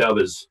dub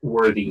as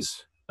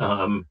worthies,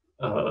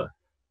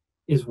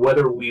 is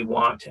whether we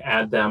want to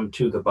add them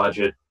to the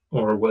budget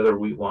or whether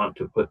we want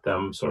to put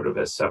them sort of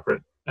as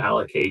separate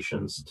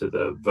allocations to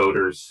the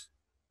voters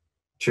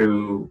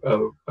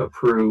to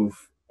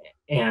approve.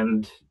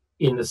 And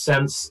in the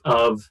sense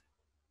of,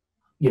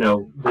 you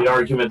know, the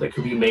argument that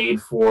could be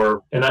made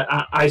for, and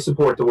I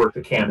support the work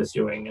that CAN is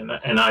doing,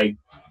 and I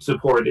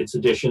support its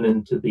addition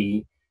into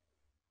the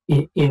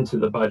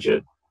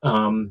budget.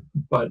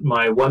 But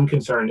my one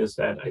concern is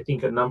that I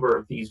think a number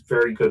of these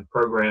very good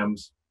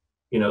programs,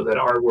 you know, that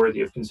are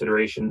worthy of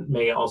consideration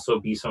may also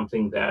be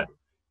something that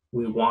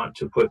we want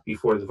to put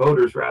before the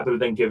voters rather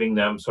than giving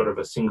them sort of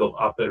a single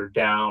up or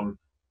down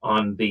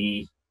on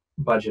the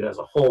budget as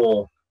a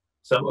whole.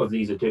 Some of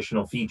these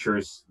additional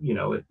features, you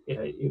know,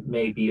 it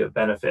may be a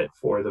benefit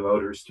for the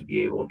voters to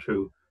be able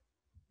to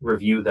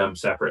review them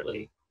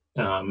separately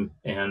and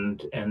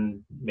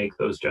make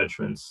those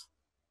judgments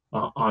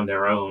on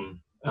their own.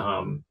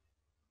 I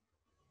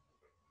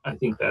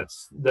think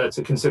that's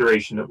a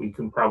consideration that we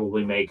can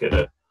probably make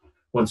at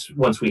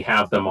once we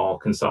have them all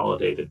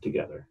consolidated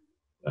together,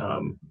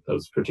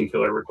 those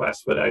particular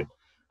requests. But I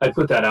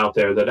put that out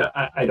there that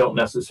I don't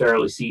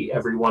necessarily see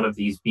every one of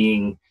these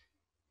being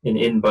an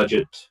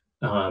in-budget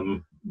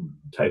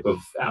type of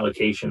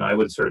allocation. I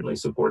would certainly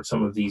support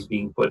some of these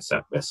being put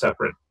as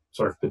separate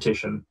sort of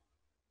petition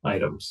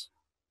items.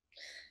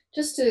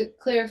 Just to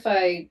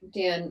clarify,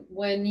 Dan,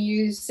 when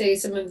you say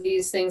some of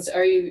these things,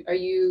 are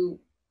you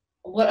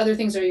what other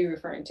things are you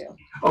referring to?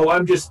 Oh,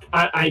 I'm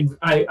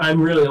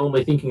really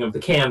only thinking of the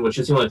CAN, which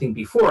is the only thing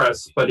before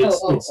us, but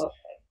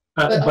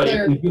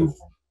but we do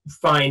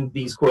find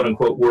these quote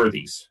unquote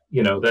worthies,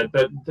 you know, that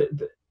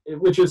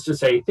which is to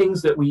say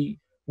things that we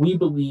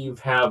believe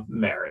have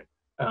merit,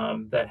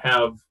 that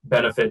have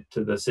benefit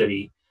to the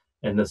city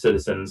and the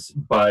citizens,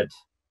 but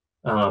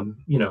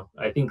you know,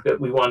 I think that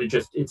we want to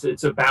just,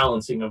 it's a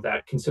balancing of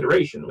that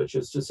consideration, which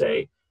is to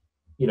say,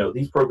 you know,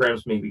 these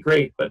programs may be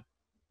great, but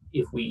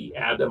if we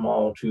add them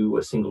all to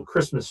a single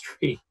Christmas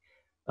tree,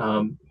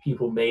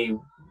 people may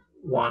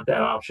want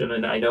that option.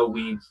 And I know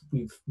we've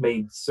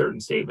made certain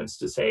statements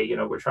to say, you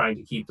know, we're trying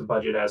to keep the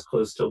budget as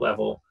close to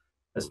level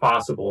as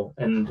possible.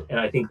 And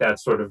I think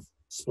that's sort of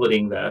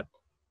splitting that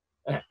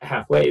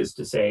halfway, is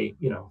to say,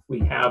 you know, we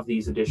have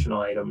these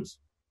additional items.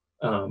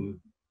 And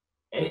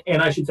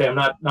I should say, I'm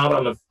not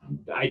on the,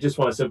 I just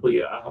want to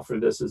simply offer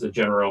this as a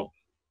general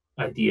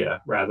idea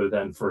rather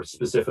than for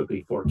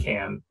specifically for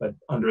CAN, but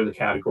under the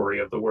category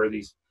of the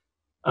worthies,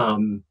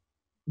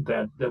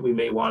 that we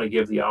may want to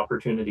give the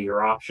opportunity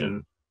or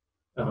option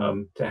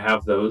to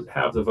have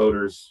the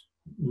voters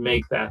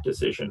make that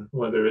decision,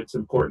 whether it's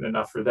important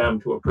enough for them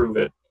to approve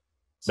it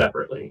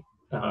separately,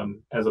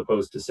 as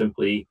opposed to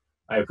simply,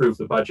 I approve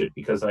the budget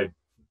because I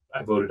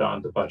voted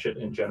on the budget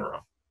in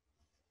general.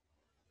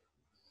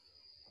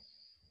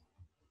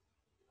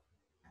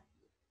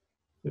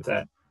 If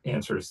that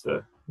answers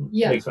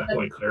makes my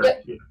point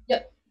clear.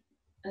 Yep.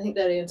 I think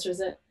that answers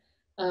it.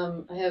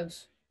 I have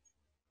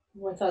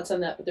more thoughts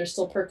on that, but they're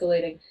still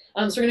percolating.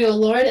 So we're gonna go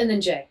Lauren and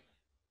then Jay.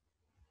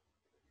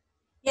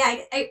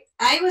 Yeah,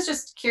 I was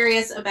just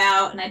curious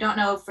about, and I don't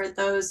know for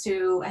those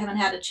who I haven't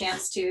had a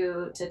chance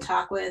to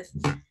talk with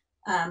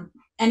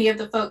any of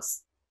the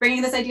folks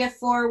bringing this idea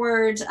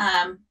forward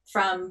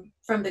from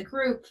the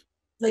group,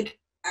 like,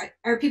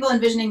 are people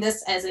envisioning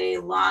this as a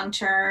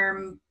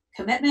long-term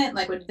commitment?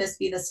 Like, would this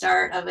be the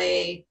start of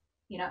a,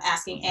 you know,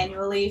 asking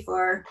annually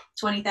for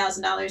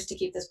 $20,000 to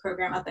keep this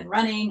program up and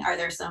running? Are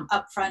there some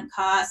upfront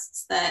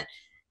costs that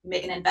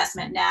make an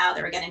investment now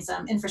that we're getting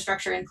some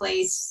infrastructure in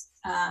place,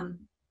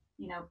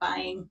 you know,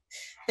 buying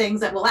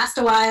things that will last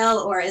a while?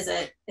 Or is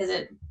it,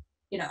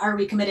 you know, are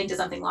we committing to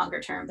something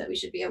longer term that we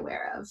should be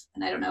aware of?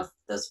 And I don't know if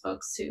those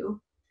folks who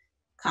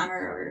Connor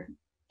or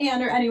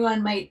Anne or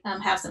anyone might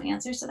have some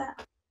answers to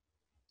that.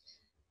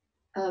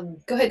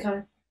 Go ahead,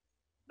 Connor.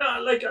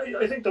 No, like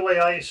I think the way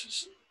I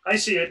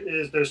see it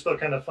is they're still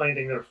kind of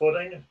finding their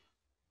footing,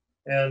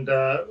 and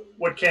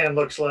what CAN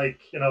looks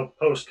like, you know,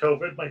 post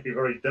COVID might be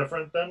very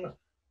different than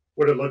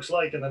what it looks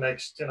like in the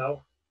next, you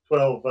know,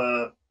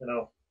 12,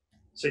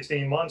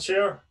 16 months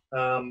here.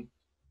 I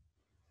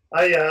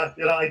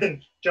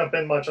didn't jump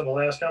in much on the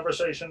last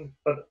conversation,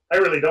 but I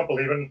really don't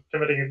believe in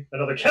committing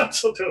another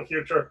council to a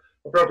future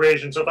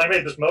appropriation. So if I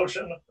made this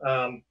motion,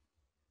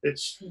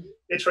 it's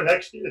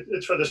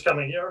for this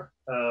coming year.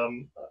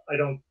 I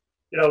don't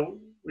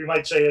we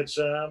might say it's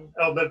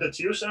outlived its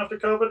use after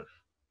COVID.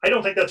 I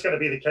don't think that's going to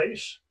be the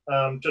case.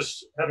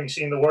 Just having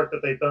seen the work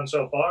that they've done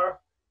so far,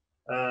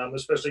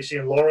 especially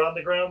seeing Laura on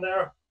the ground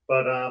there.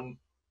 But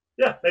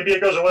yeah, maybe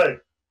it goes away.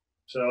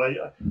 So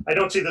I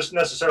don't see this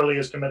necessarily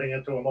as committing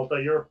it to a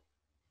multi-year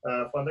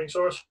funding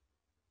source.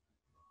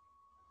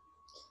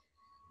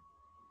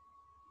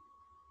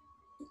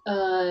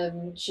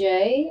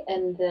 Jay,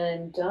 and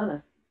then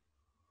Donna.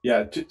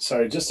 Yeah,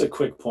 sorry, just a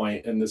quick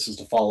point, and this is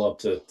to follow up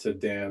to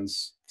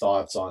Dan's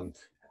thoughts on,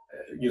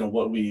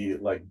 what we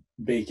like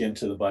bake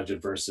into the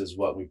budget versus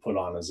what we put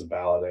on as a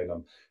ballot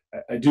item.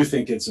 I do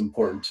think it's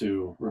important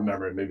to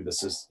remember, and maybe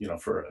this is,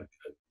 for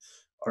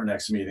our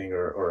next meeting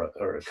or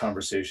a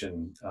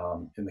conversation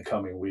in the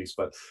coming weeks,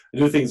 but I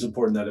do think it's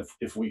important that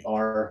if we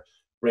are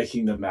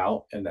breaking them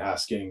out and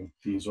asking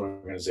these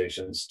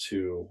organizations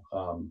to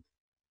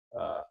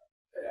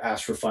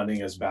ask for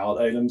funding as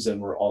ballot items, and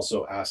we're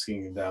also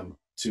asking them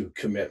to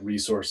commit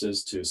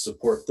resources to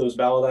support those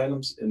ballot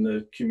items in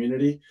the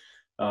community.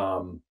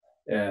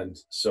 And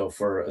so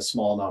for a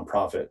small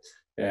nonprofit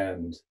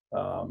and,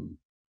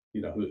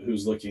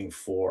 who's looking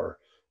for,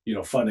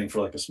 funding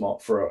for like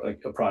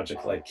a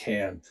project like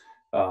CAN,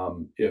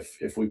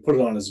 if we put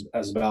it on as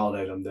a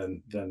ballot item,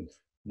 then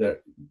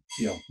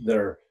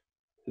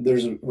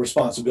there's a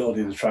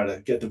responsibility to try to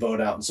get the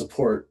vote out and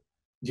support,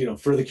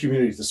 for the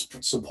community to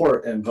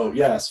support and vote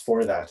yes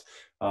for that.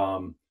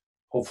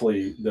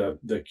 Hopefully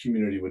the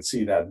community would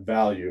see that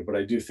value, but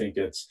I do think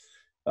it's,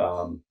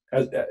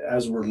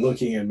 as we're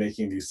looking and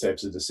making these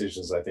types of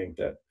decisions, I think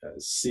that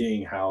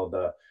seeing how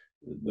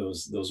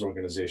those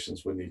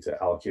organizations would need to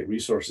allocate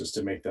resources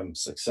to make them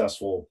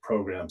successful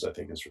programs, I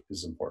think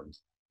is important.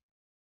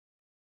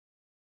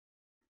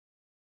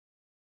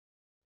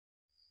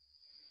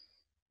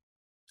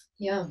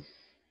 Yeah.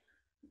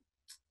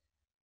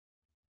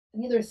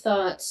 Any other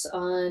thoughts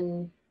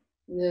on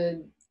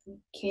the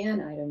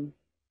CAN item?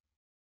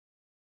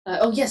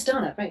 Oh yes,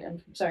 Donna. Right.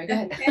 I'm sorry. Go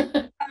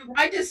ahead.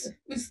 I just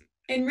was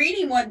in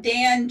reading what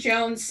Dan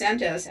Jones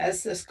sent us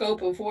as the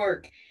scope of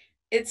work.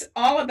 It's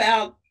all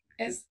about,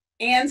 as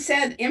Anne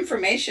said,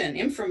 information,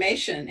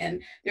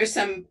 and there's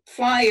some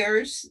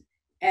flyers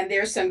and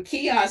there's some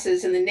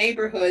kiosks in the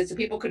neighborhoods that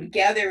people could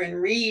gather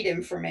and read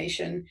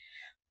information.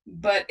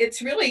 But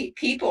it's really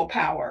people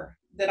power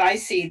that I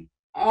see.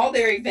 All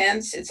their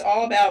events, it's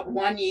all about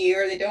 1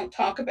 year. They don't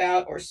talk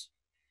about or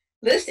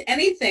list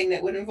anything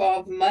that would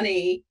involve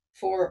money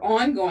for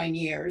ongoing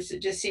years.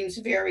 It just seems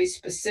very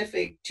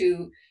specific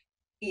to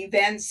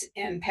events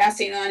and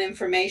passing on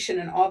information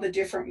in all the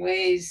different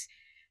ways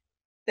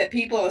that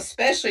people,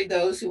 especially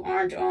those who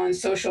aren't on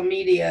social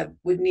media,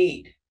 would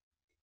need.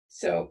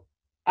 So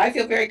I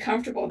feel very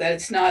comfortable that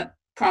it's not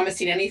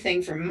promising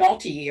anything for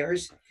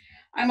multi-years.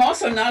 I'm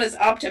also not as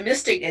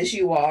optimistic as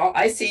you all.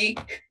 I see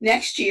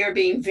next year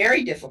being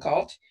very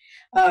difficult.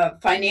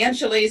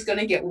 Financially, it's going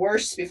to get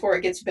worse before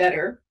it gets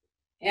better.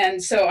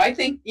 And so I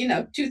think,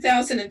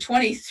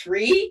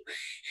 2023,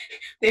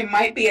 there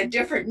might be a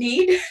different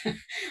need,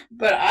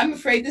 but I'm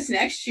afraid this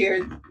next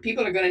year,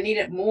 people are going to need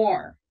it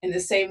more in the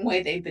same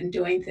way they've been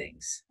doing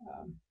things.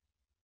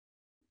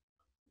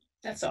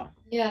 That's all.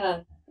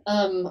 Yeah.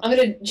 I'm going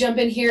to jump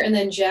in here and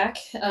then Jack.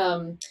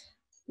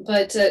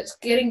 But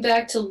getting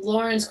back to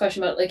Lauren's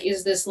question about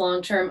is this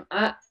long-term,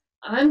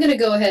 I'm going to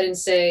go ahead and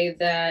say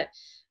that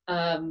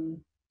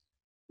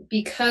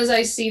because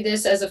I see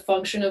this as a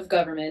function of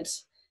government,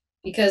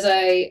 because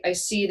I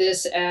see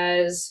this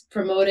as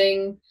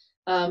promoting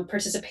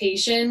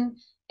participation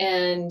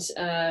and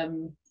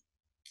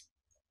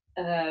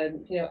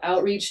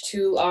outreach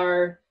to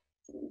our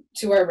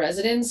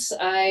residents,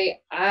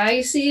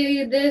 I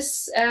see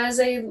this as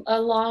a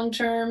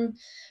long-term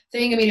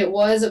thing. I mean,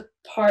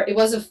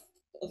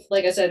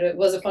 like I said, it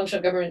was a function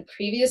of government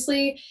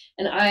previously,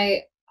 and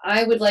I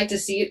would like to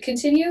see it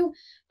continue.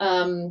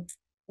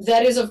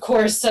 That is, of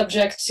course,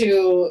 subject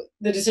to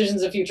the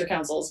decisions of future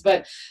councils,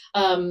 but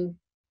I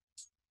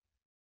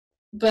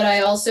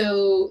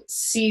also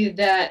see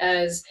that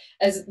as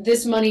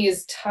this money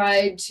is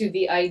tied to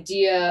the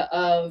idea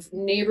of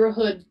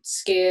neighborhood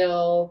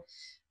scale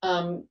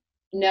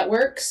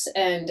networks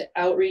and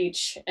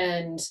outreach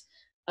and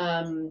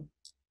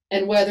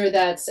whether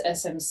that's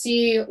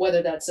SMC,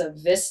 whether that's a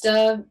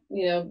Vista,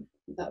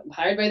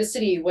 hired by the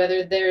city,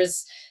 whether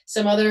there's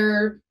some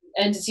other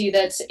entity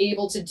that's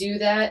able to do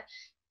that,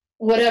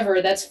 whatever,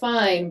 that's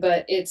fine.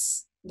 But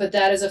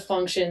that is a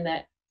function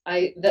that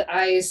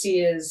I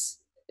see as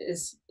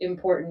is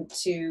important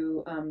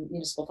to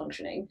municipal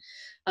functioning.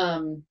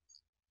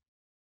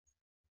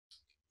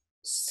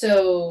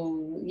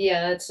 So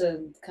yeah, that's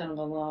a kind of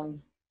a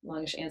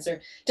longish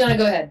answer. Donna,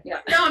 go ahead. Yeah.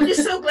 No, I'm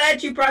just so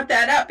glad you brought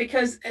that up,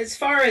 because as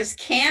far as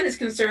CAN is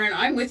concerned,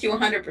 I'm with you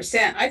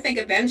 100%. I think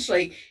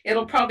eventually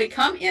it'll probably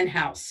come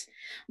in-house.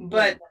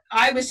 But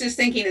I was just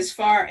thinking, as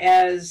far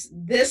as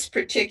this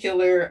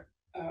particular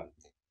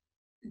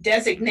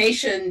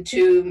designation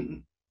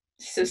to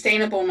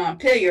Sustainable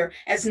Montpelier,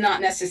 as not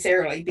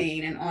necessarily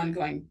being an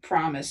ongoing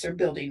promise or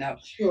building up.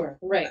 Sure,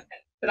 right.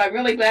 But I'm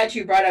really glad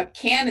you brought up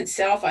CAN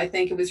itself. I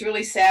think it was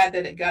really sad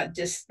that it got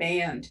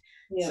disbanded.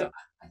 Yeah. So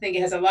I think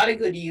it has a lot of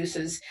good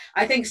uses.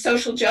 I think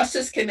Social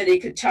Justice Committee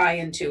could tie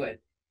into it,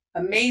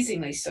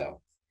 amazingly so,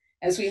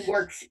 as we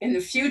work in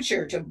the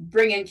future to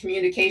bring in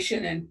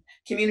communication and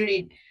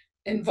community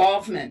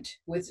involvement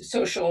with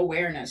social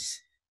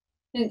awareness.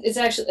 And it's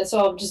actually,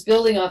 so just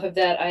building off of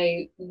that,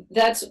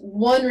 that's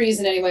one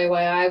reason anyway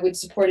why I would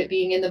support it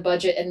being in the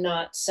budget and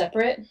not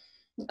separate.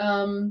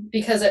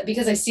 Because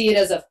I see it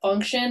as a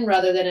function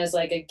rather than as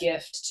like a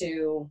gift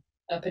to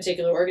a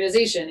particular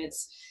organization. I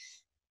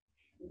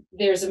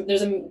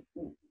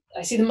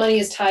see the money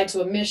is tied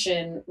to a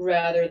mission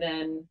rather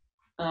than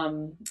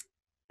an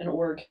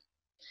org.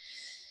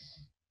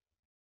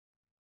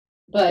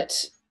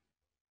 But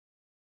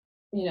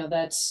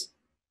that's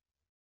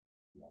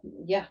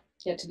yet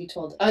to be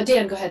told.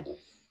 Dan, go ahead.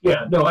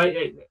 Yeah, no,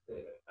 I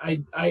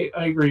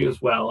agree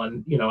as well,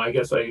 and I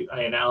guess I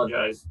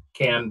analogize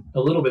CAN a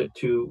little bit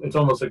to, it's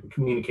almost like a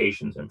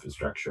communications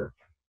infrastructure.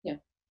 Yeah.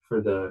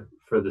 For the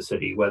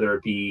city, whether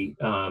it be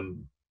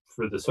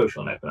for the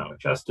social and economic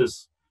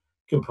justice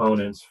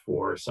components,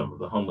 for some of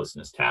the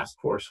homelessness task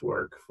force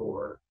work,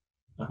 for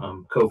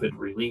COVID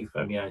relief.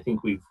 I mean, I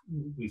think we've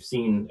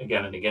seen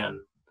again and again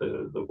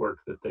the work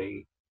that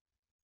they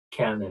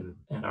can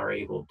and are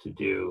able to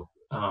do.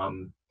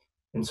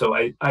 And so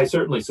I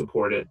certainly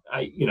support it.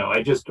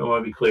 I just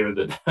want to be clear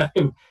that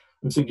I'm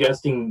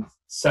suggesting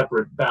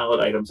separate ballot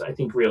items, I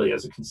think really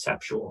as a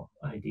conceptual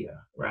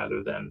idea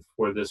rather than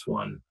for this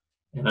one.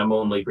 And I'm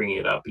only bringing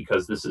it up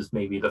because this is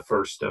maybe the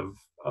first of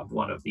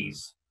one of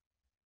these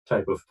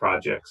type of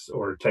projects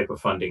or type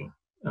of funding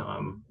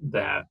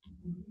that,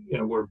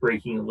 we're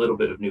breaking a little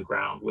bit of new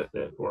ground with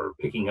it or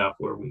picking up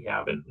where we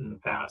haven't in the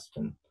past.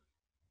 And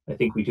I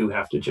think we do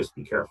have to just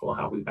be careful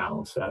how we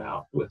balance that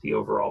out with the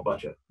overall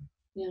budget.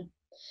 Yeah.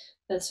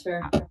 That's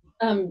fair.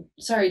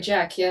 Sorry,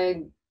 Jack. Yeah.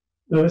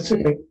 No, it's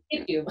okay.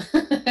 Thank you.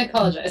 I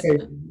apologize.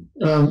 Okay.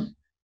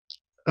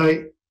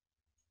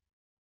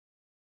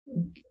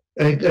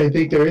 I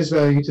think there is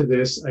value to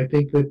this. I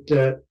think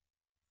that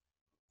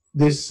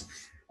this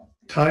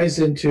ties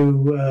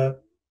into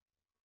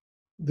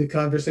the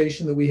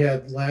conversation that we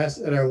had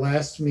at our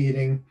last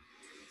meeting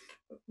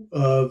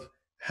of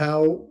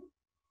how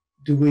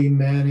do we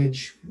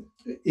manage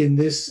in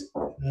this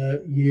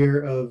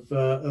year of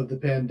the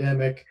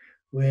pandemic,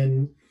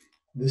 when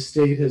the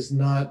state has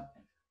not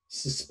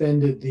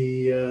suspended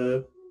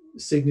the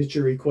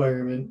signature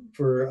requirement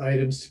for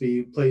items to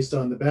be placed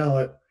on the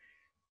ballot.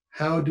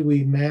 How do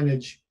we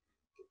manage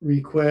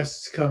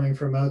requests coming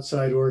from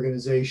outside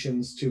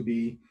organizations to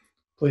be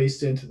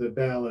placed into the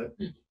ballot?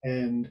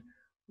 And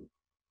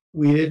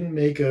we didn't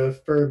make a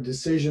firm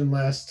decision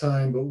last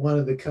time, but one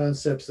of the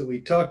concepts that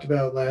we talked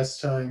about last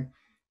time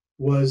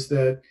was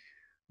that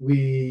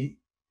we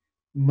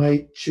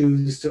might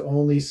choose to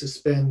only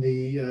suspend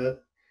the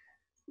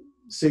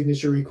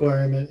signature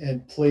requirement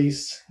and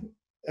place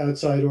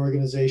outside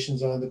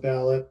organizations on the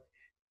ballot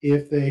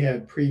if they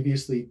had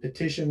previously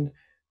petitioned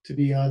to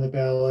be on the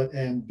ballot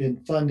and been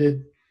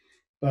funded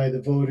by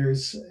the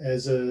voters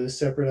as a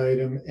separate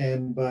item,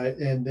 and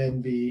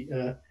then be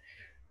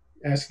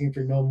asking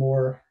for no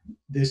more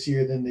this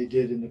year than they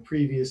did in the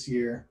previous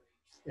year.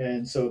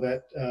 And so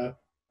that,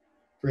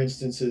 for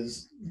instance,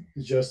 is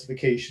the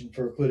justification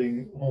for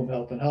putting home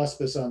health and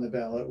hospice on the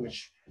ballot,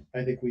 which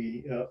I think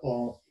we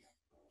all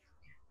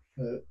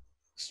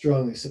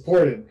strongly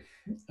supported.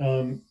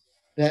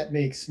 That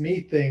makes me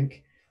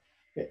think,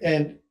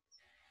 and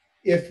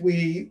if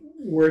we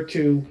were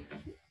to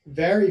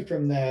vary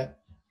from that,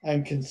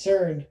 I'm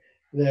concerned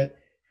that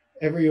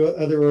every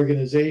other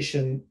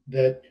organization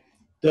that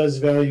does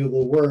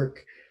valuable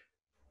work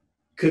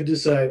could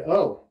decide,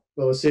 oh,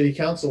 well, the city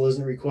council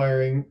isn't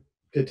requiring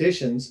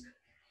petitions.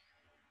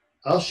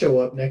 I'll show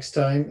up next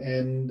time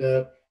and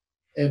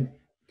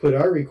put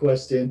our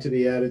request in to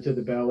be added to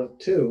the ballot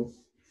too.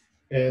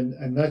 And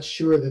I'm not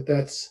sure that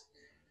that's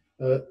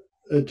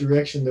a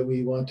direction that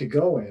we want to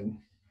go in.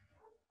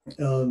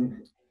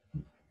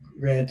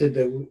 Granted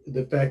that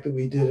the fact that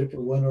we did it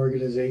for one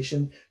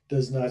organization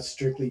does not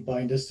strictly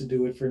bind us to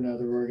do it for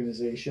another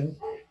organization,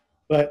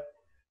 but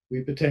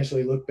we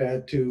potentially look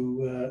bad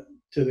to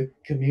the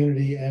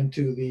community and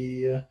to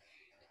the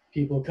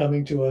people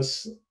coming to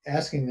us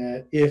asking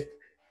that if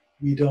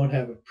we don't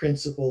have a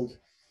principled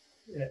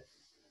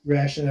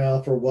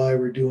rationale for why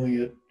we're doing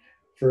it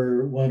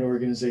for one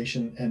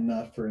organization and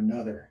not for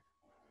another.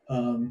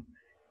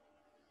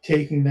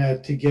 Taking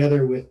that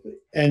together with,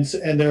 and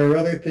there are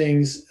other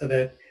things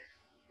that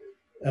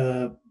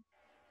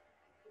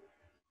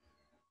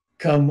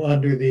come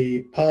under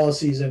the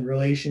policies and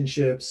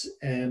relationships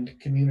and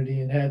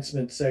community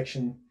enhancement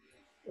section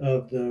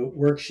of the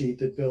worksheet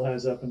that Bill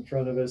has up in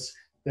front of us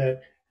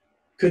that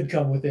could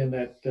come within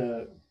that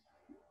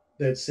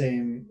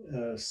same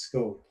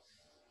scope.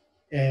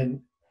 And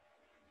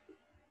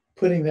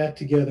putting that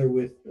together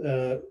with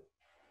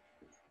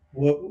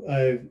what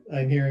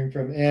I'm hearing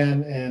from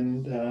Anne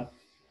and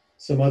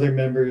some other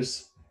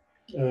members,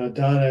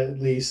 Donna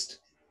at least,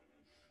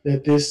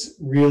 that this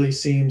really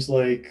seems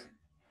like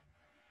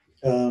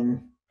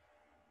at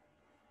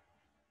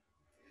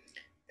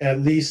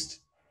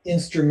least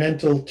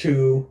instrumental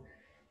to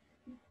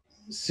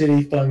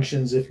city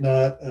functions, if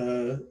not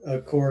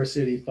a core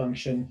city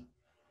function.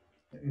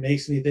 It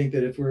makes me think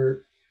that if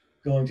we're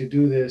going to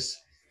do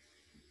this,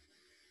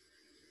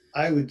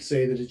 I would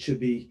say that it should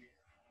be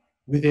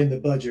within the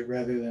budget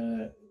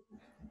rather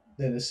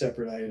than a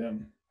separate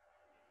item.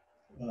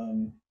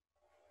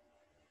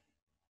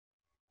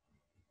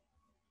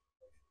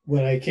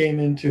 When I came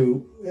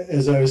into,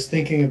 as I was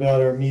thinking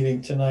about our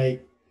meeting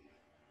tonight,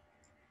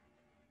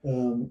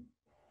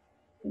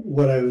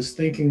 what I was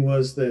thinking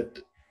was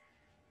that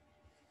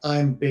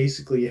I'm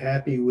basically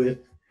happy with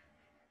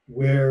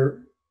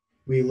where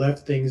we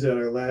left things at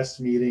our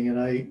last meeting, and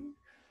I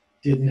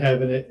didn't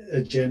have an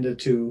agenda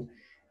to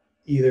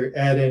either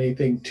add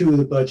anything to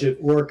the budget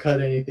or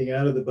cut anything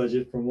out of the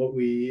budget from what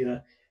we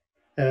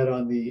had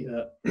on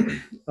the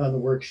on the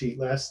worksheet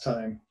last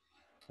time.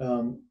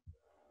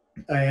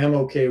 I am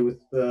okay with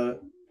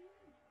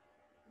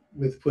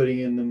putting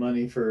in the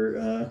money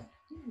for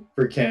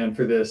CAN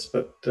for this,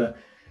 but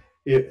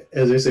if,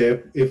 as I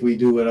say, if we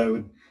do it, I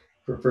would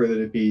prefer that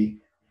it be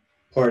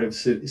part of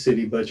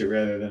city budget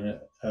rather than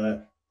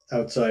an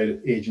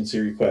outside agency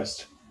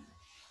request.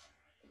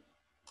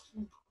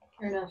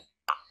 Fair enough.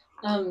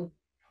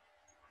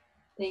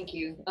 Thank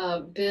you.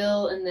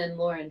 Bill and then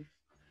Lauren.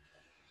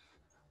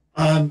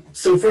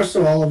 So first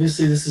of all,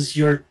 obviously this is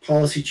your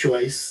policy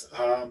choice.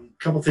 A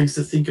couple things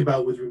to think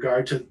about with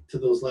regard to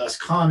those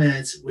last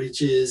comments,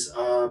 which is,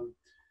 I'd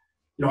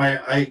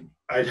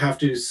have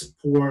to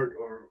support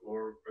or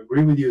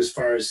agree with you as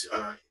far as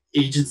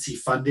agency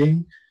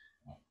funding.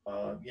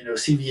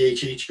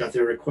 CVHH got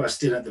their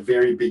request in at the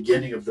very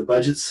beginning of the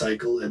budget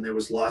cycle, and there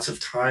was lots of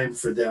time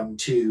for them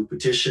to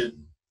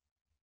petition,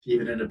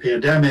 even in a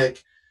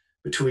pandemic,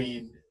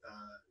 between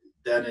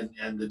then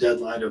and the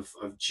deadline of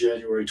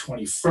January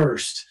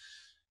 21st.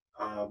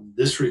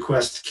 This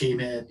request came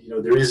in,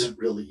 there isn't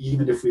really,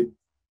 even if we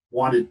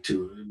wanted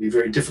to, it'd be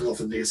very difficult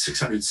for them to get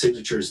 600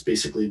 signatures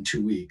basically in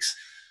 2 weeks.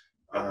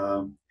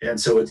 And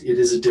so it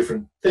is a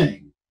different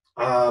thing.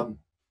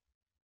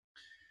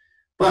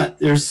 But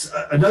there's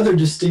another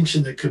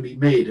distinction that could be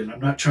made, and I'm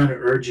not trying to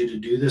urge you to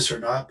do this or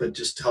not, but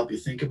just to help you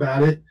think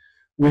about it,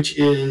 which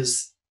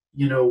is,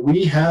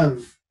 we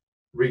have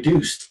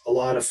reduced a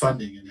lot of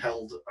funding and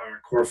held our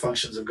core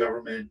functions of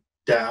government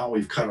down.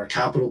 We've cut our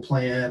capital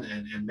plan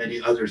and many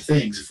other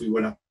things if we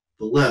went up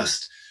the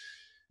list.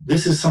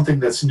 This is something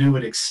that's new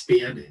and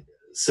expanded.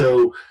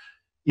 So,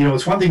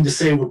 it's one thing to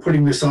say we're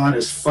putting this on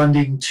as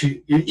funding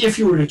to, if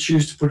you were to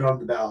choose to put it on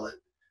the ballot,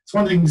 it's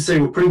one thing to say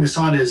we're putting this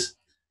on as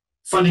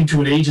funding to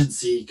an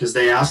agency because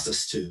they asked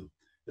us to.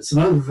 It's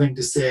another thing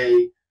to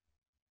say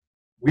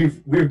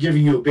we're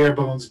giving you a bare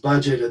bones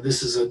budget and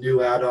this is a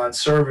new add-on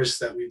service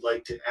that we'd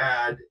like to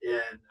add,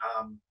 and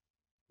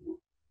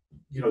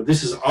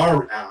this is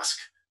our ask,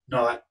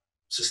 not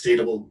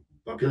Sustainable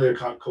Montpelier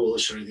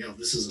Coalition or anything else.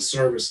 This is a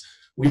service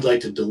we'd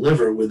like to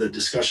deliver with a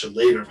discussion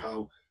later of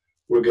how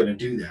we're going to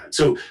do that.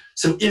 So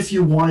if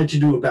you wanted to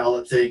do a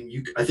ballot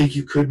thing, I think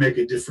you could make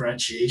a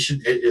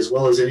differentiation as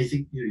well as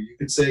anything. You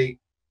could say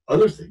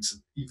other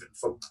things, even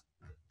from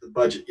the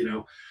budget.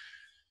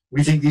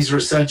 We think these are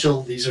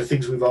essential. These are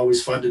things we've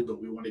always funded, but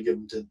we want to give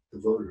them to the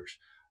voters.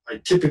 I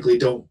typically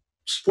don't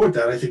support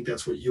that. I think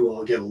that's what you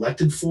all get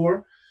elected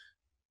for,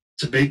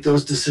 to make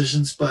those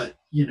decisions. But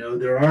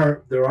there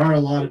are a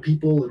lot of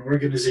people and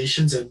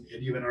organizations and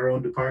even our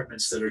own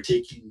departments that are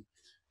taking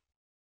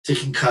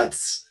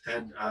cuts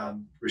and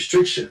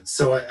restrictions.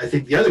 So I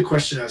think the other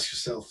question to ask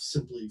yourself,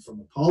 simply from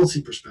a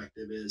policy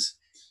perspective, is,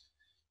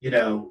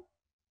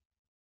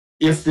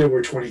 if there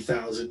were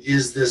 20,000,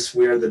 is this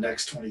where the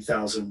next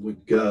 20,000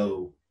 would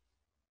go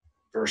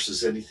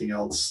versus anything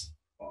else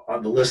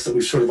on the list that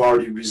we've sort of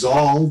already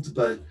resolved?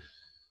 But,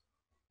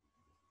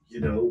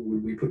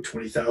 would we put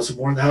 20,000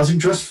 more in the Housing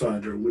Trust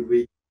Fund, or would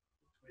we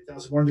put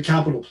 20,000 more in the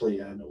capital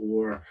plan,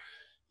 or,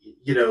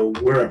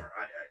 wherever?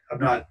 I'm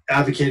not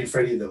advocating for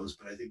any of those,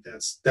 but I think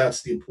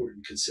that's the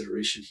important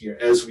consideration here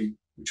as we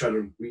try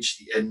to reach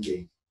the end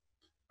game.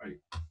 All right,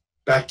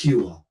 back to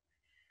you all.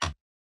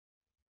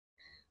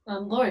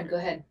 Lauren, go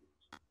ahead.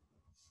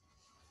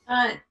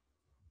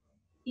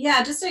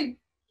 Yeah, just a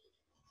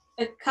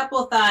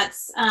couple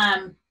thoughts.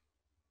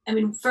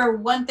 For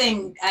one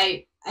thing,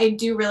 I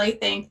do really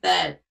think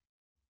that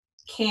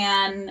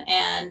CAN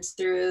and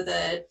through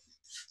the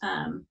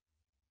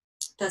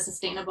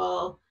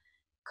Sustainable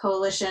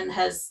Coalition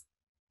has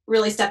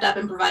really stepped up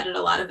and provided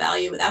a lot of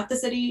value without the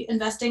city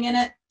investing in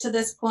it to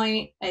this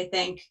point. I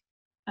think,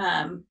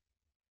 so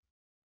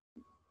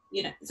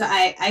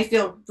I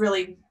feel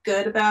really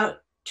good about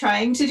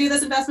trying to do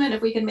this investment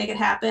if we can make it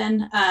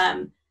happen.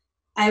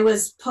 I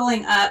was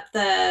pulling up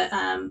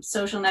the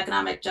Social and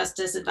Economic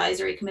Justice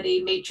Advisory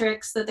Committee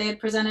matrix that they had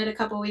presented a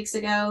couple weeks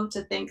ago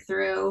to think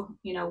through,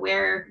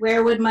 where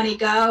would money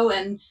go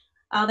and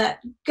all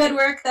that good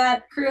work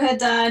that crew had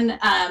done.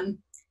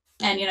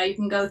 And you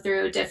can go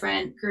through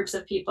different groups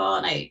of people,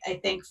 and I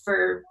think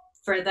for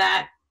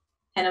that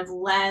kind of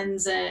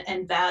lens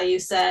and value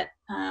set,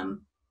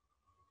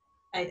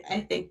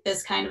 I think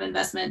this kind of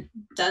investment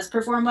does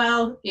perform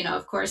well. You know,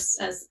 of course,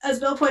 as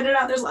Bill pointed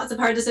out, there's lots of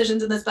hard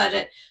decisions in this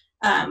budget.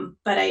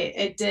 But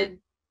it did,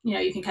 you know,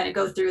 you can kind of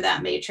go through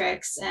that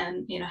matrix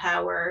and, you know,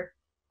 how we're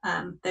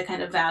the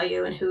kind of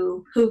value and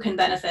who can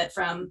benefit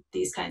from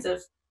these kinds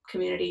of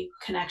community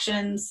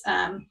connections.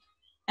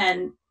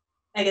 And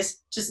I guess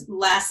just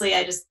lastly,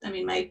 I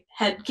mean, my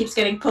head keeps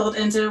getting pulled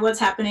into what's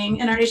happening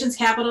in our nation's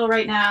capital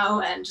right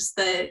now, and just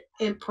the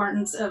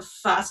importance of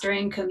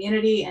fostering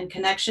community and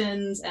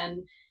connections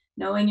and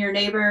knowing your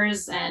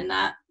neighbors and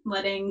not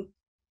letting,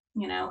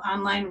 you know,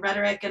 online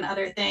rhetoric and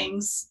other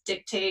things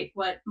dictate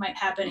what might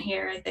happen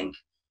here. I think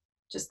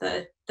just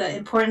the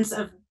importance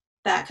of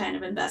that kind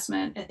of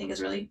investment, I think,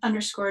 is really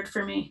underscored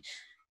for me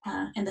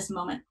in this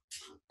moment.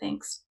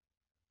 Thanks.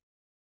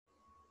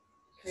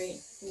 Great.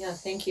 Yeah,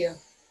 thank you.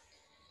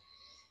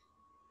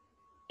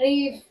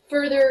 Any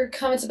further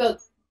comments about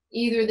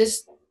either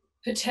this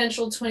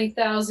potential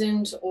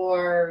 20,000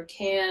 or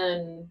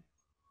can?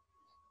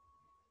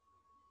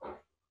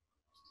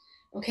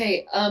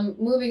 Okay,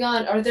 moving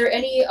on. Are there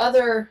any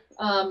other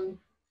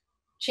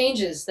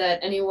changes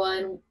that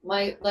anyone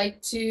might like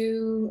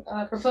to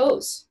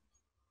propose?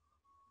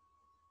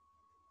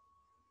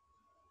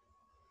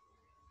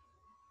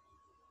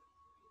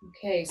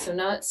 Okay, so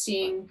not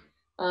seeing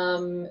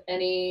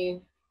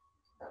any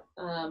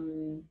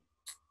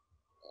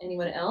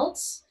anyone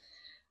else.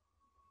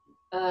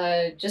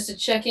 Just to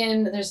check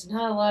in, there's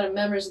not a lot of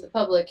members of the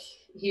public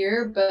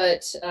here,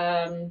 but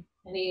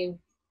any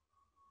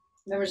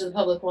members of the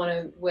public want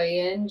to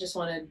weigh in? Just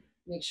want to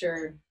make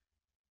sure,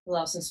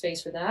 allow some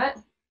space for that.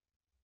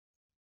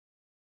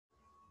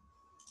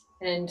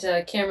 And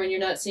Cameron, you're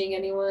not seeing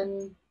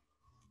anyone?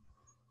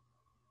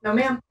 No,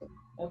 ma'am.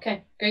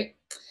 Okay, great.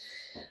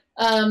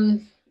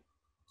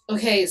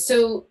 Okay,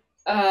 so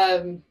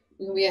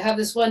we have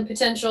this one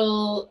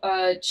potential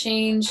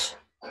change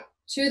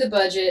to the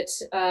budget,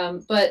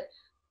 but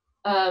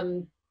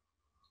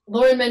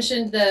Lauren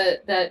mentioned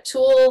that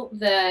tool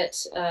that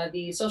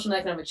the Social and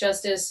Economic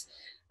Justice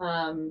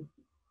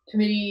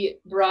Committee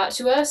brought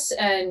to us.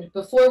 And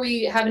before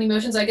we have any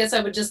motions, I guess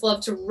I would just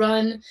love to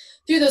run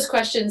through those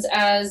questions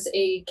as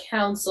a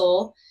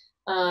council.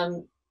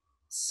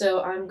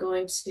 So I'm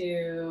going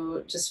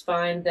to just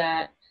find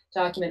that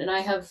document, and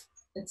I have,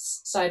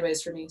 it's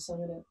sideways for me, so I'm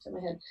going to tip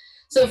my head.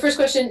 So first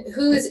question,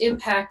 who is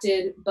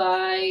impacted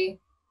by,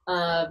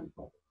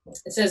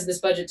 it says this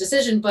budget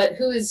decision, but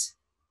who is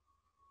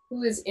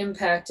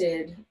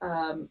impacted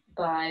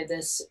by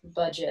this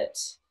budget?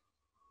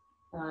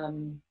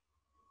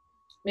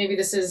 Maybe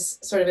this is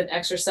sort of an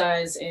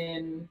exercise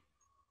in,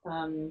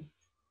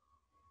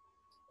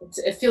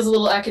 it feels a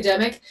little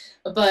academic,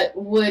 but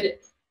would,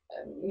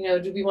 you know,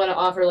 do we want to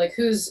offer like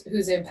who's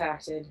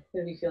impacted?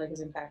 Who do you feel like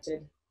is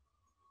impacted?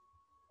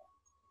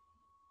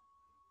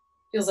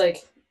 Feels like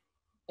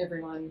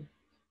everyone,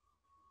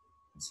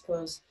 I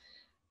suppose.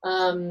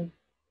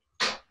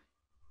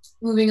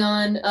 Moving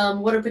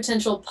on, what are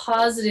potential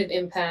positive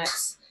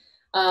impacts?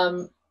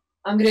 I'm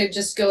going to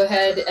just go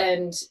ahead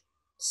and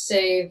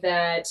say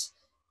that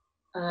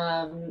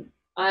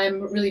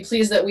I'm really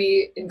pleased that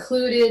we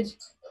included,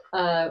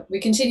 we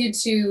continued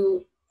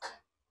to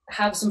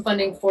have some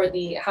funding for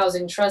the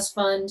Housing Trust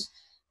Fund.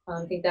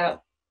 I think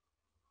that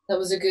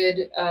was a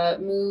good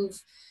move.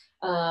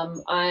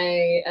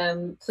 I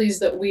am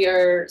pleased that we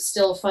are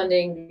still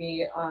funding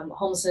the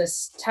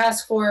homelessness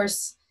task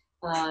force,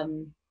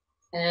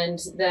 and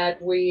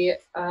that we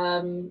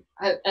I'm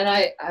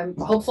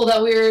hopeful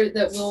that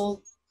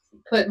we'll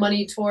put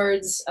money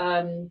towards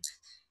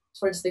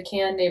towards the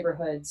CAN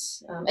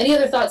neighborhoods. Any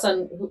other thoughts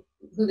on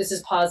who this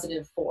is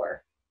positive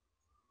for?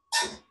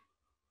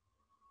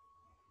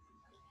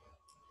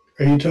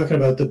 Are you talking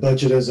about the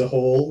budget as a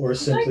whole or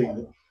simply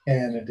the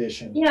CAN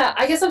addition? Yeah,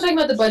 I guess I'm talking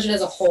about the budget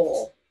as a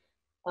whole,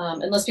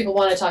 unless people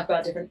want to talk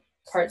about different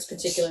parts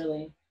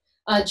particularly.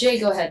 Jay,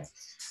 go ahead.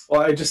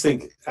 Well, I just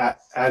think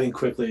adding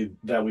quickly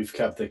that we've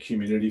kept the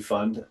community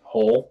fund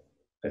whole,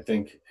 I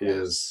think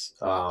is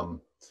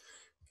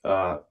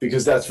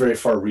because that's very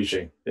far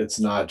reaching. It's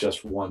not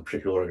just one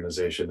particular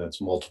organization, it's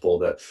multiple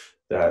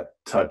that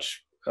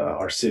touch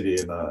our city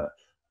in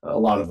a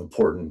lot of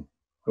important,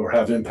 or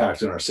have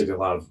impact in our city in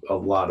a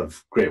lot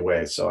of great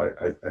ways. So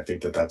I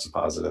think that that's a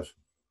positive.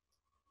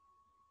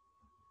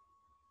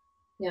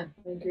 Yeah,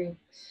 I agree.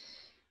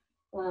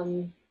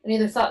 Any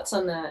other thoughts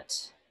on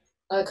that?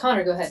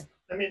 Connor, go ahead.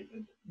 I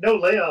mean, no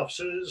layoffs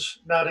is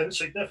not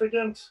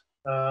insignificant.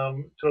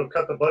 To have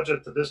cut the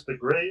budget to this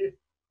degree,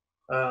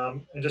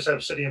 and just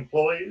have city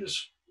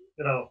employees,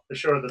 you know,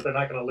 assured that they're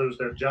not going to lose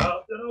their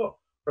job, you know,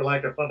 for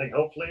lack of funding,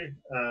 hopefully,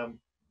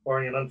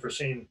 barring an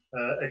unforeseen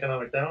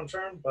economic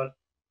downturn. But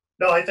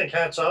no, I think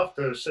hats off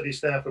to city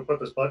staff who put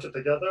this budget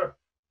together,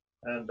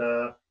 and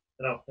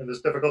you know, in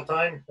this difficult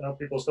time, you know,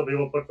 people still be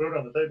able to put food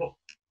on the table.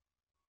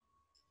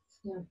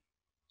 Yeah.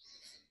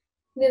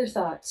 Any other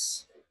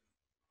thoughts?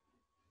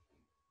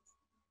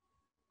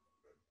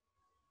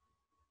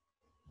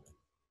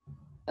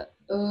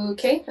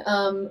 Okay.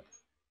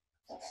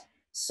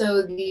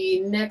 So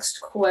the next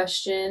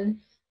question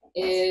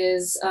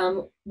is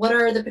what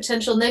are the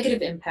potential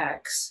negative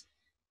impacts?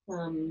 I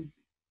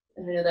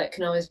know that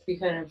can always be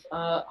kind of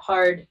a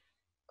hard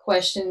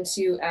question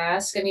to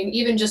ask. I mean,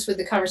 even just with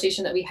the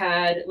conversation that we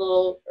had a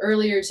little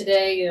earlier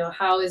today, you know,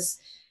 how is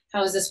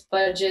this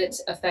budget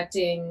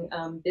affecting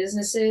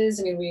businesses?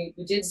 I mean, we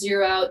did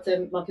zero out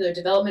the Montpelier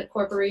Development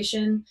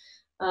Corporation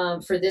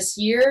for this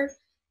year,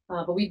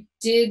 but we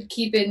did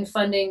keep in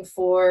funding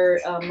for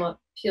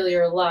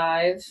Montpelier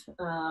Live,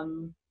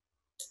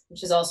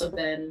 which has also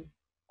been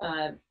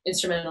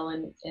instrumental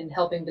in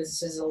helping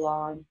businesses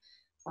along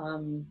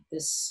during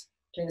this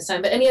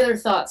time. But any other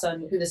thoughts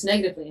on who this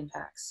negatively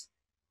impacts?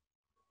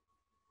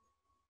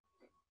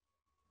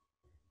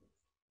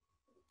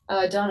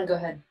 Donna, go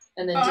ahead.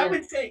 And then I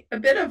would say a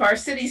bit of our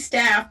city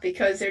staff,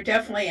 because they're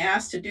definitely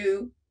asked to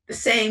do the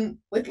same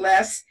with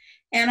less,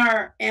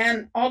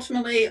 and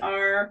ultimately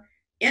our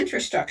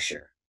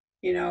infrastructure,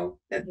 you know,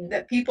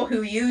 that people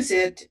who use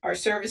it, our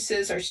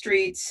services, our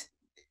streets,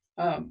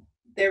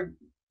 they're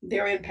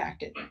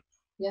impacted.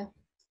 Yeah.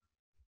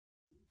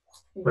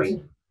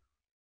 Right.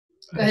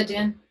 Go ahead,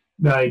 Dan.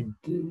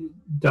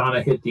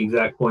 Donna hit the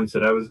exact points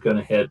that I was going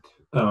to hit.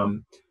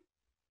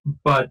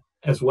 But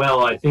as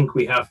well, I think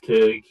we have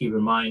to keep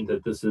in mind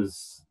that this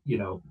is, you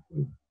know,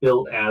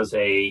 built as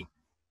a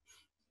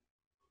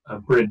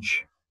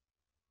bridge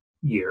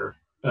year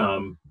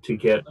to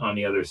get on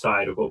the other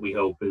side of what we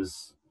hope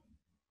is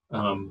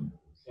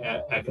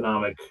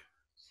economic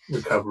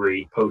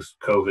recovery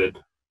post-COVID.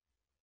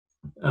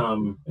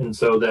 And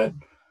so that,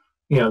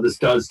 you know, this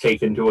does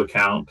take into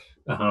account,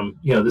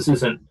 you know, this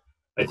isn't,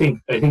 I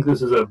think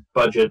this is a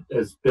budget,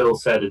 as Bill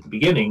said at the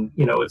beginning,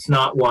 you know, it's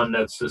not one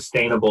that's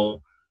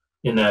sustainable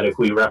in that if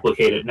we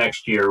replicate it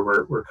next year,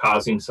 we're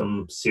causing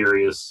some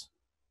serious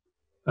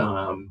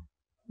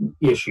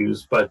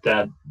issues, but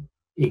that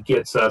it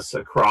gets us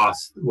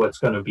across what's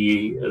going to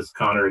be, as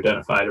Connor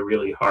identified, a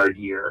really hard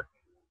year.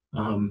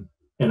 And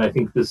I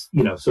think this,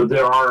 you know, so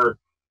there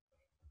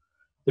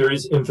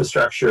is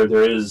infrastructure,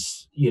 there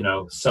is, you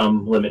know,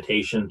 some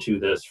limitation to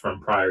this from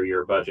prior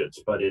year budgets,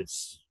 but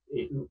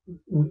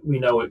we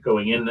know it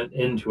going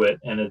into it,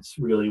 and it's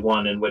really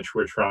one in which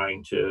we're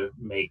trying to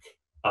make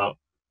up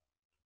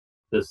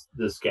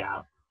this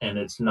gap, and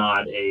it's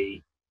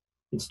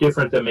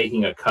different than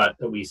making a cut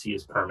that we see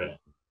as permanent,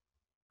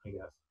 I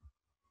guess.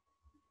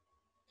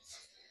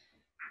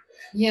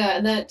 Yeah,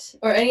 and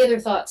or any other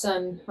thoughts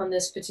on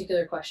this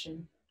particular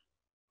question?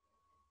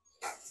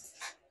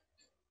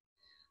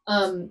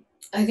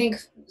 I think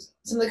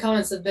some of the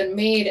comments that have been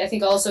made, I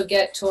think, also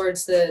get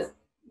towards the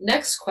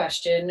next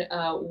question,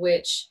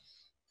 which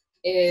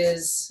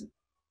is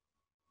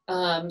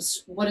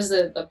what is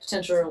the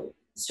potential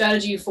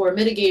strategy for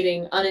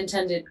mitigating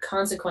unintended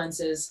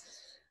consequences?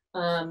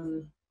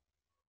 You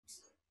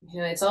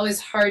know, it's always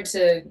hard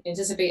to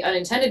anticipate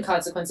unintended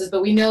consequences,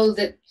 but we know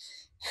that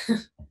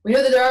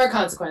there are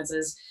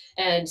consequences.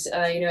 And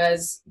you know,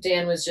 as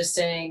Dan was just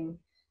saying,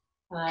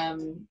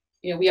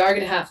 you know, we are going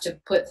to have to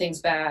put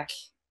things back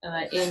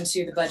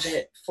into the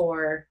budget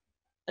for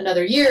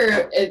another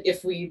year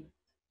if we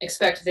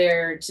expect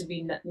there to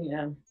be, you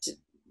know,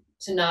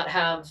 to not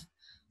have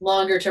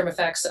longer term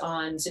effects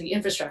on city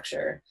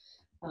infrastructure,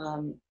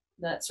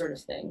 that sort of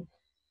thing.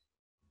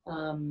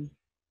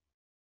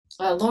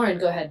 Lauren,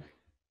 go ahead.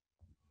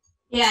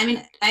 Yeah, I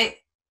mean, I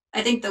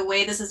think the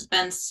way this has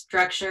been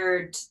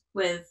structured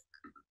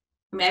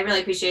I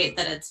really appreciate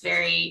that it's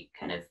very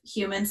kind of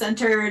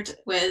human-centered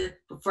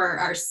for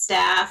our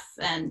staff,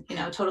 and, you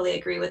know, totally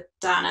agree with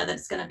Donna that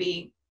it's going to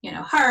be, you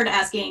know, hard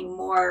asking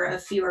more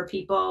of fewer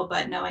people,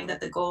 but knowing that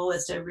the goal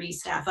is to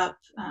re-staff up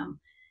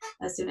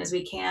as soon as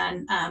we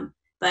can.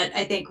 But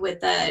I think with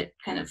the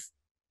kind of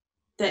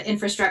the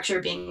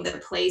infrastructure being the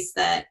place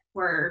that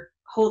we're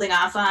holding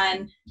off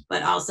on,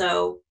 but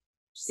also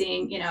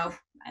seeing, you know,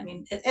 I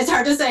mean, it's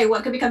hard to say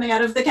what could be coming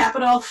out of the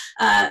Capitol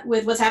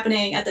with what's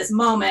happening at this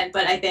moment,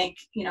 but I think,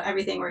 you know,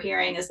 everything we're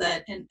hearing is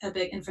that a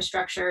big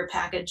infrastructure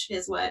package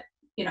is what,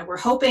 you know, we're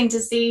hoping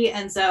to see.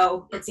 And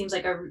so it seems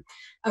like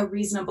a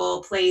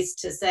reasonable place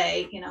to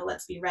say, you know,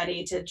 let's be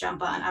ready to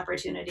jump on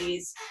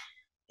opportunities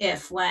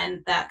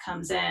when that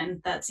comes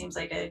in. That seems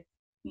like a,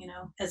 you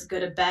know, as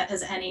good a bet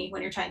as any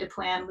when you're trying to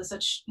plan with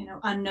such, you know,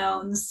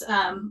 unknowns,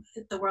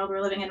 the world we're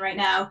living in right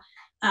now.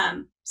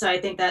 So I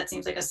think that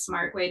seems like a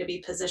smart way to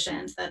be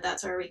positioned,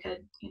 that's where we could,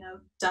 you know,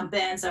 dump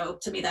in. So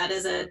to me, that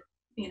is a,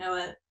 you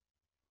know,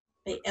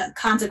 a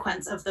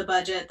consequence of the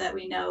budget that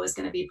we know is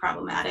going to be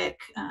problematic.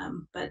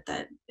 But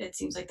that it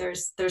seems like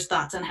there's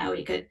thoughts on how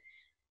we could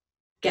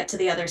get to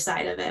the other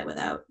side of it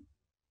without,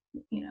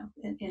 you know,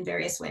 in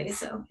various ways.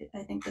 So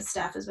I think the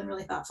staff has been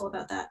really thoughtful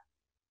about that.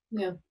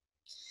 Yeah.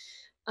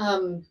 I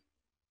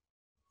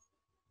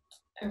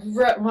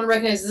want to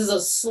recognize this is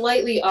a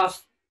slightly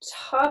off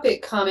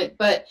topic comment,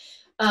 but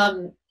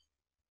I've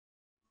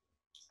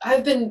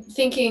been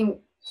thinking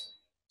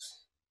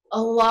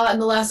a lot in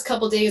the last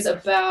couple of days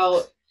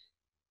about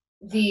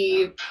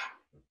the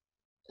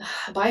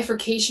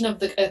bifurcation of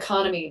the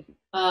economy,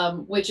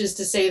 which is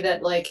to say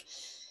that, like,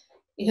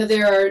 you know,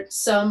 there are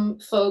some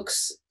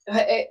folks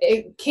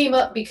it came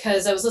up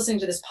because I was listening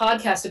to this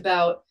podcast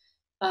about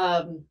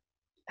the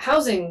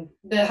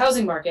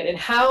housing market, and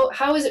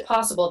how is it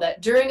possible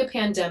that during a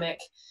pandemic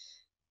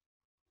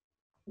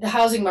the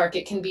housing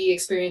market can be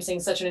experiencing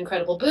such an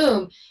incredible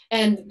boom.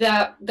 And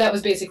that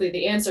was basically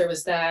the answer,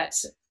 was that,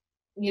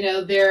 you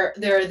know, there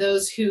are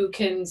those who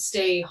can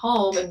stay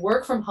home and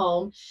work from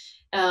home,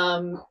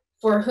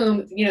 for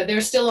whom, you know,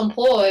 they're still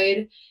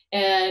employed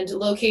and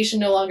location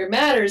no longer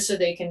matters, so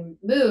they can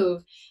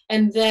move.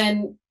 And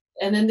then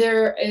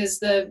there is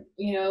the,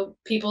 you know,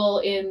 people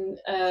in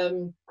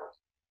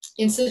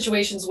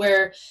situations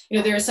where, you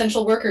know, they're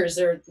essential workers,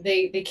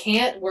 they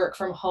can't work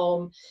from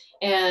home,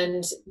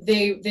 and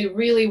they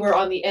really were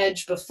on the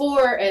edge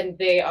before, and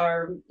they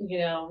are, you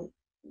know,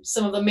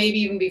 some of them maybe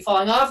even be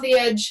falling off the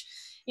edge,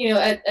 you know,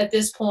 at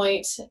this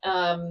point.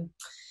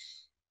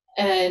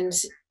 And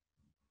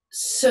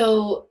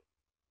so,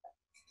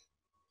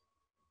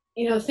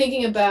 you know,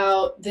 thinking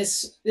about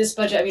this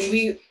budget, I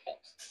mean,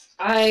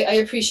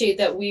 I appreciate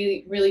that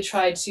we really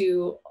tried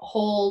to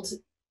hold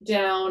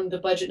down the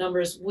budget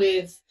numbers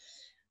with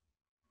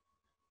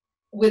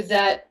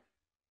that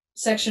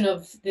section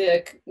of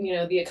the, you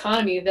know, the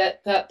economy,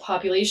 that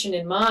population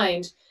in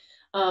mind.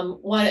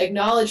 Want to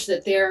acknowledge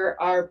that there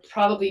are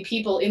probably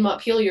people in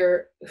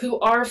Montpelier who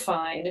are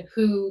fine,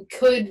 who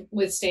could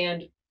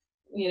withstand,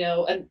 you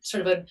know, a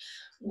sort of a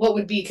what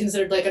would be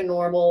considered like a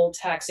normal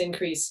tax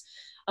increase.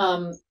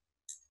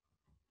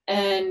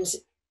 And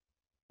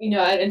you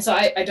know, and so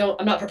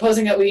I'm not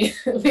proposing that we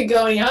we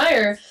go any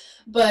higher,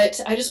 but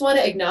I just want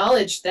to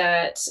acknowledge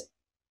that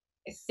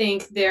I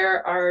think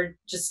there are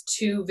just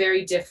two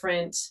very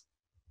different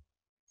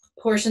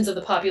portions of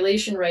the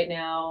population right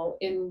now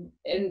in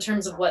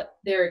terms of what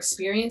they're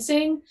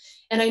experiencing.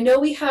 And I know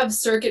we have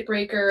circuit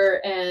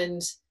breaker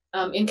and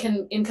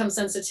income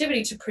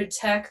sensitivity to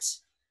protect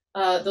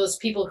those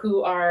people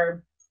who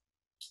are,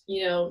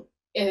 you know,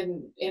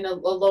 in a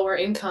lower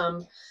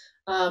income.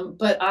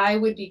 But I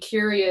would be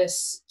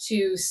curious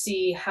to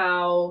see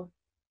how,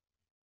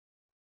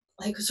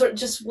 like, sort of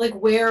just like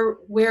where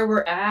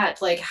we're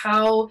at, like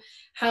how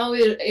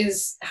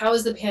is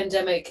the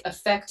pandemic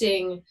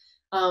affecting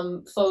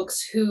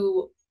folks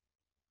who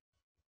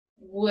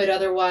would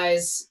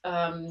otherwise,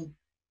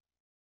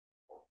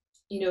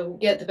 you know,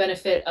 get the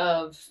benefit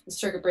of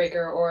circuit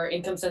breaker or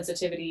income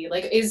sensitivity.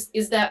 Like,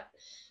 is that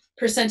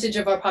percentage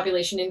of our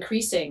population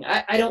increasing?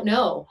 I don't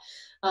know.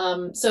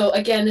 So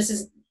again,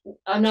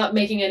 I'm not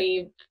making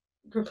any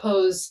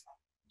proposed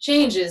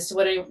changes to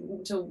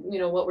you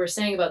know, what we're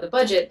saying about the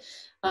budget.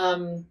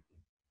 I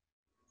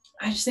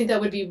just think that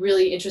would be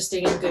really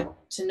interesting and good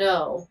to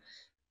know.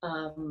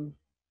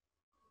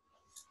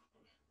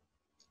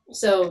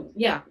 So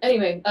yeah,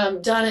 anyway,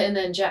 Donna and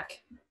then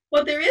Jack.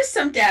 Well, there is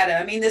some data.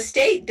 I mean, the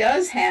state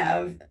does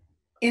have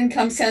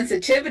income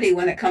sensitivity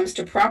when it comes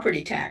to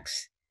property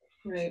tax.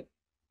 Right.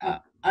 I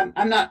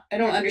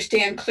don't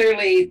understand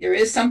clearly. There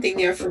is something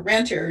there for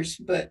renters,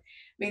 but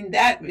I mean,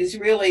 that is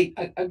really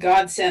a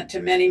godsend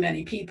to many,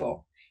 many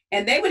people.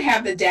 And they would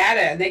have the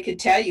data, and they could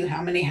tell you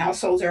how many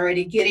households are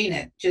already getting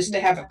it, just to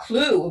have a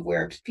clue of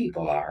where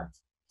people are.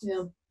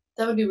 Yeah,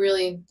 that'll be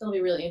really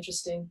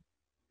interesting.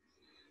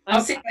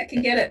 I'll see if I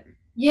can get it.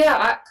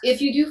 Yeah,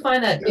 if you do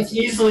find that, it's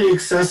easily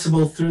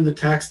accessible through the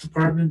tax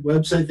department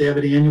website. They have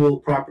an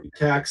annual property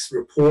tax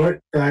report.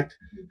 In fact,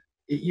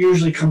 it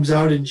usually comes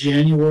out in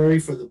January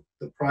for the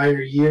prior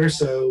year,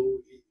 so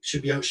it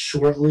should be out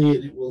shortly,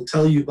 and it will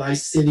tell you by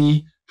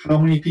city how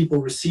many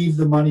people received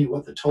the money,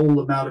 what the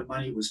total amount of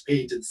money was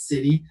paid to the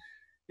city,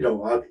 you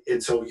know,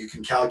 and so you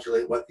can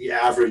calculate what the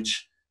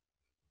average.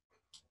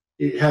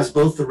 It has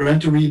both the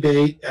rent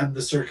rebate and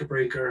the circuit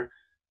breaker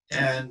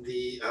and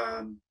the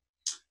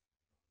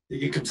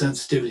income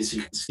sensitivity, so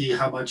you can see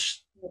how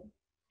much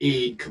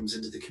aid comes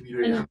into the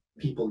community, and how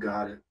many people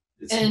got it.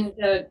 And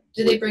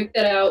do they break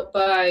that out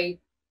by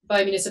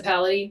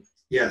municipality?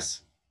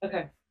 Yes.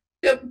 Okay.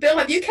 Bill,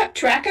 have you kept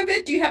track of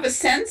it? Do you have a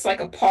sense, like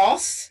a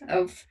pulse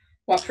of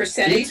what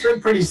percentage? It's been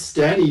pretty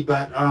steady,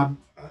 but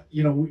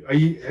you know, I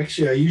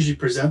usually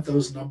present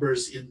those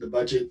numbers in the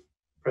budget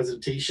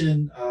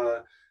presentation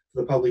for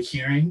the public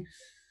hearing.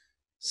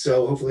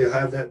 So hopefully I'll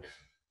have that.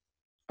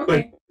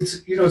 Okay. But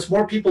it's, you know, it's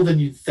more people than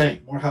you'd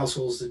think, more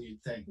households than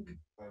you'd think in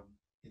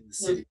the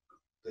city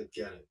that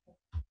get it.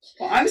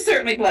 Well, I'm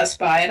certainly blessed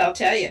by it, I'll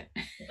tell you.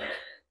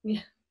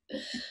 Yeah.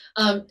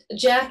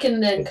 Jack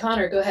and then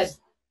Connor, go ahead.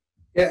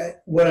 Yeah,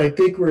 what I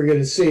think we're going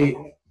to see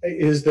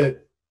is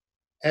that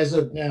as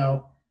of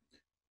now,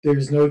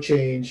 there's no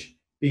change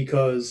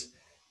because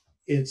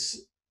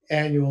it's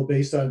annual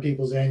based on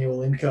people's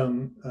annual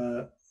income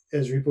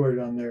as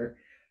reported on their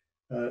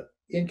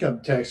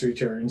income tax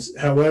returns.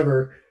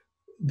 However,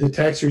 the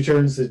tax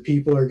returns that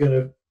people are going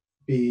to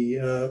be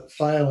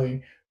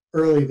filing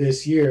early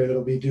this year,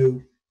 that'll be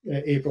due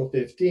April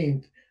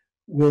 15th,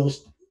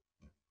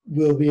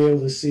 we'll be able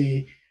to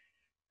see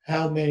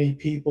how many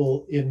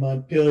people in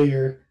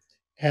Montpelier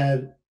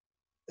had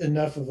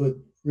enough of a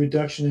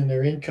reduction in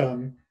their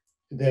income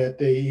that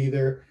they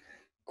either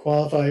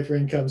qualify for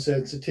income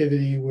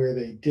sensitivity where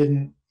they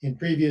didn't in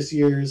previous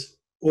years,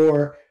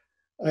 Or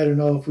I don't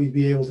know if we'd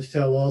be able to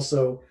tell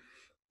also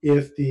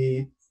if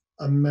the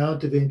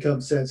amount of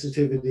income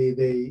sensitivity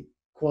they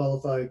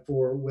qualified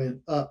for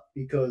went up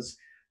because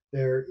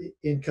their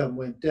income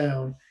went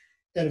down.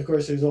 And of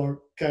course, there's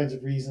all kinds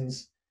of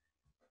reasons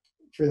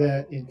for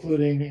that,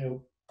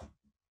 including,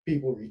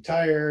 people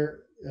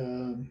retire,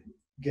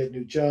 get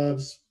new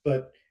jobs,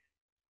 but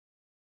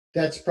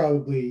that's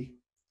probably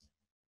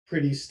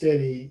pretty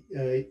steady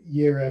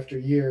year after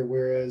year.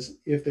 Whereas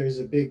if there's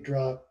a big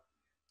drop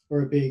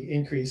or a big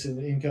increase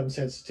in income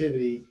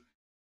sensitivity,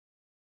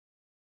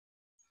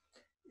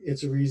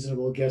 it's a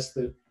reasonable guess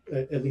that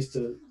at least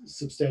a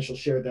substantial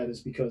share of that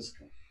is because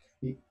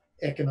the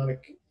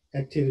economic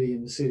activity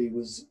in the city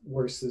was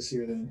worse this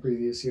year than in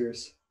previous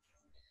years.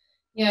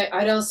 Yeah,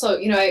 I'd also,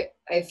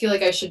 I feel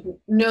like I should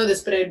know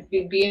this, but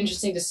it'd be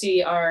interesting to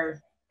see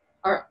our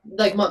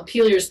like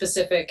Montpelier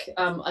specific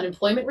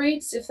unemployment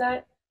rates, if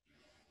that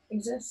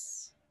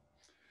exists.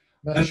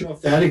 I don't know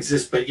if that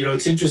exists, but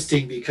it's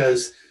interesting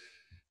because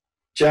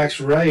Jack's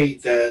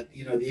right that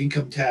the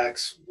income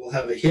tax will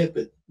have a hit,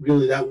 but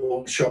really that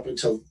won't show up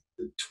until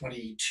the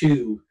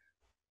 22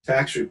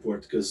 tax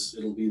report because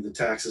it'll be the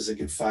taxes that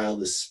get filed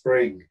this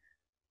spring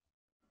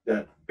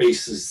that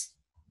bases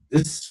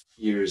this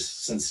year's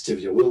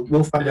sensitivity.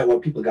 We'll find out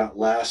what people got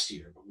last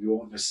year, but we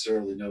won't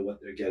necessarily know what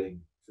they're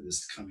getting for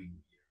this coming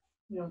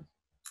year.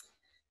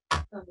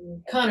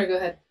 Connor, go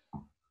ahead.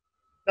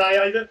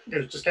 I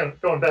just kind of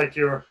going back to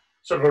your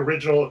sort of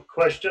original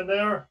question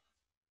there.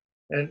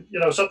 And,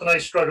 something I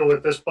struggle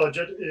with this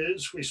budget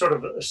is we sort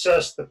of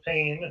assess the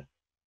pain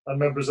on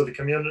members of the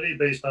community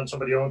based on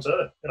somebody owns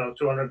a,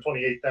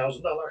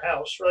 $228,000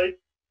 house, right?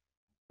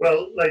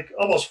 Well, like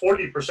almost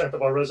 40%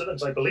 of our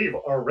residents, I believe,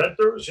 are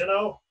renters,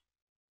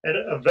 and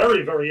a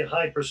very, very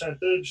high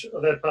percentage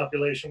of that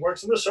population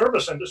works in the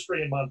service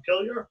industry in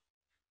Montpelier.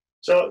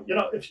 So,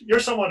 if you're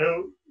someone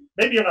who,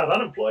 maybe you're not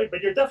unemployed,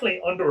 but you're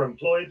definitely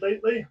underemployed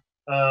lately,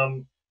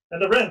 and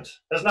the rent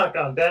has not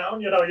gone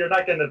down. You're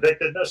not getting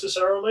evicted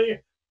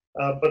necessarily,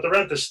 but the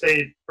rent has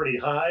stayed pretty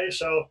high.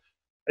 So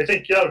I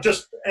think,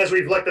 just as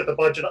we've looked at the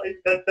budget,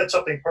 that's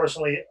something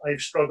personally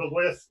I've struggled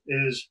with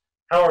is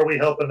how are we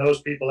helping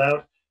those people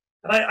out?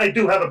 And I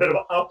do have a bit of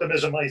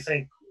optimism, I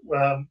think,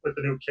 with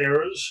the new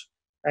CARES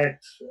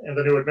Act and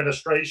the new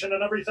administration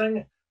and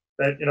everything,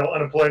 that,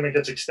 unemployment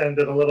gets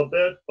extended a little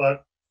bit,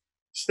 but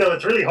still,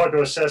 it's really hard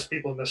to assess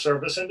people in the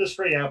service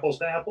industry, apples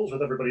to apples,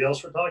 with everybody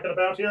else we're talking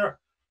about here.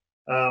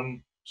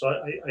 So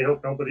I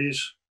hope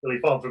nobody's really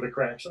fallen through the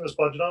cracks in this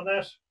budget on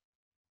that.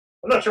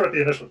 I'm not sure what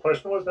the initial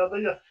question was,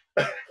 Natalie.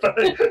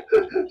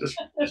 just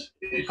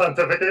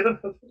pontificating.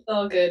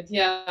 All good,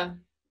 yeah.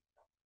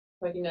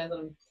 Recognize that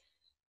I'm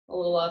a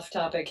little off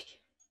topic,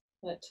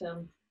 but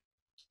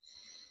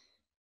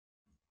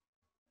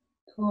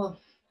cool.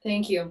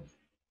 Thank you.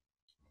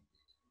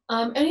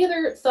 Any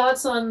other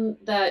thoughts on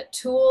that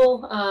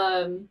tool?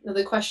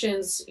 The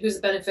questions: who's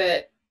the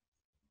benefit?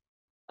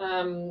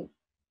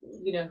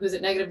 Who's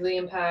it negatively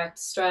impact?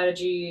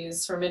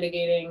 Strategies for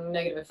mitigating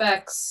negative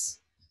effects.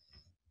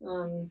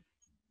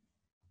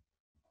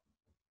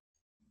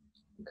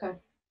 Okay.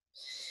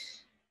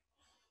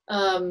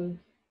 All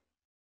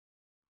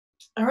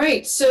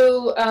right.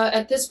 So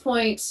at this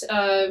point,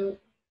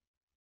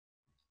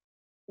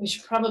 we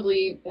should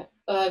probably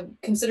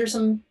consider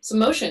some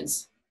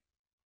motions.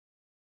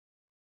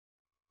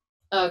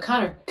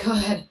 Connor, go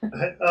ahead.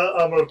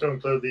 I'll move to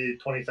include the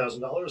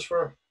 $20,000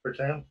 for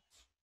CAN.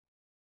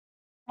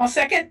 I'll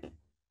second.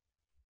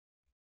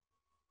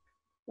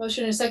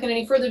 Motion and a second.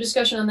 Any further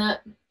discussion on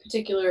that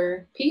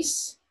particular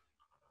piece?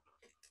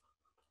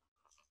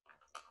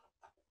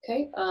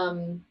 Okay.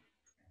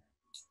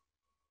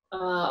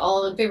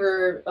 All in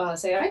favor,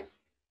 say aye.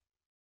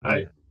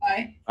 Aye.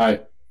 Aye.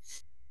 Aye.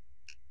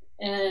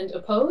 And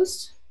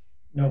opposed?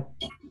 No.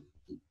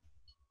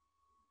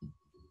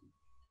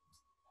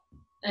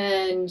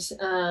 And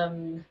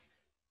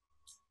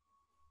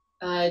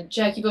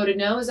Jack, you voted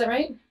no, is that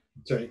right?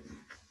 That's right.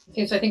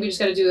 Okay, so I think we just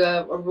got to do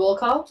a roll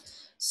call.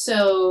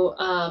 So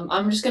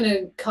I'm just going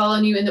to call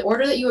on you in the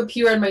order that you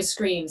appear on my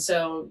screen.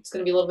 So it's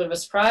going to be a little bit of a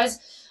surprise.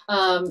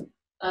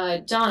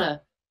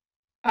 Donna.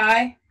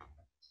 Aye.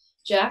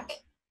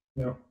 Jack.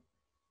 No.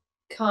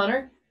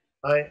 Connor.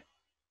 Aye.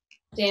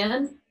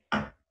 Dan.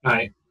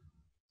 Aye.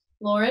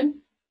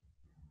 Lauren.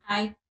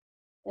 Aye.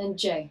 And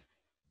Jay.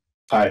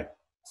 Aye.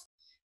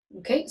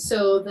 Okay,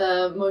 so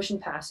the motion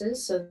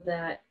passes, so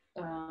that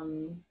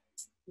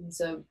is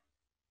a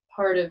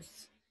part of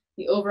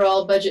the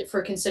overall budget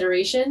for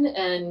consideration.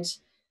 And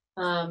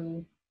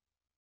and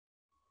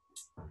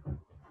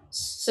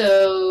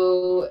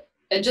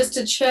just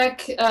to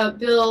check,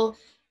 Bill,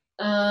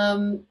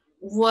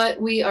 what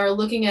we are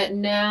looking at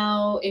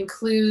now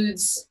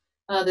includes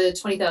the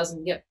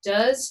 20,000. Yep,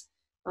 does.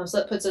 So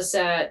that puts us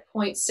at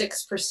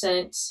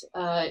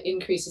 0.6%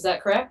 increase. Is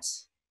that correct?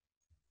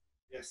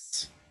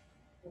 Yes.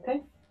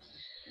 Okay.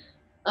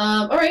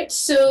 All right.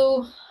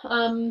 So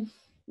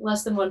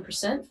less than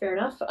 1%. Fair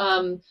enough.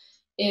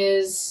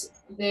 Is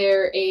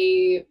there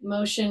a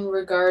motion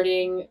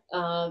regarding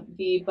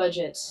the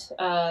budget?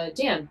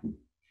 Dan.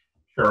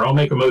 Sure, I'll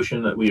make a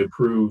motion that we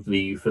approve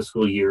the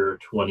fiscal year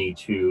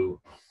 22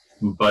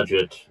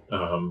 budget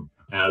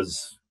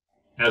as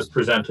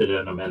presented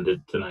and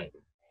amended tonight.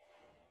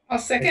 I'll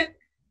second.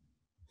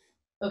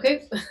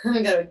 Okay,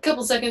 I got a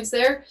couple seconds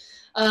there.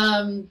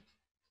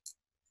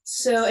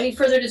 So any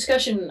further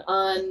discussion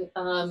on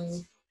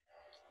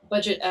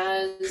budget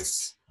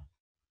as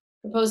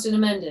proposed and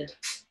amended?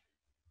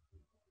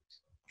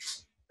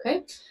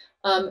 Okay.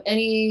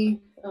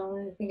 Oh,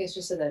 I think I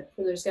just said that.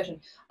 Further discussion.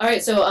 All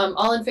right. So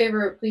all in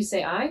favor, please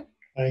say aye.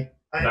 Aye.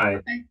 Aye.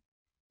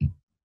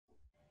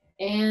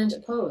 And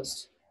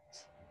opposed.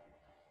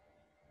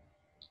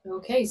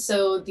 Okay.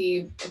 So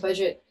the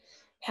budget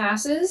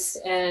passes,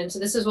 and so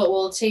this is what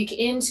we'll take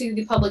into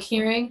the public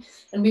hearing,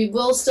 and we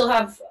will still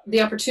have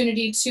the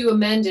opportunity to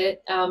amend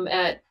it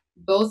at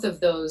both of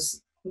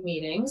those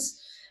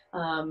meetings.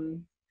 I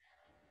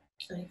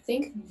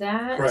think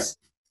that Correct.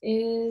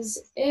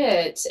 is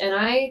it, and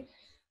I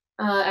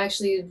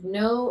actually have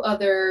no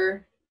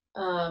other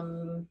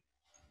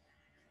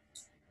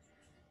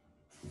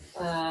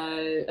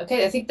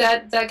okay, I think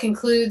that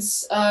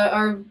concludes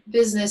our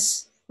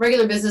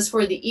regular business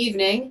for the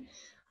evening.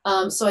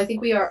 So I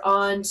think we are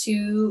on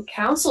to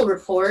council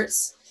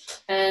reports,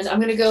 and I'm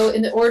going to go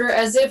in the order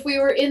as if we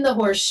were in the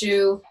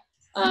horseshoe.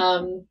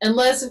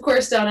 Unless, of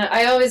course, Donna,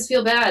 I always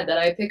feel bad that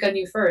I pick on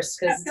you first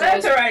because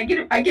that's all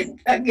right. I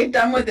get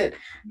done with it.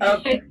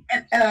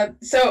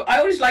 So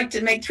I would like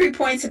to make 3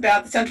 points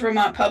about the Central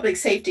Vermont Public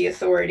Safety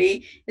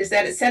Authority. Is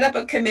that it set up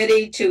a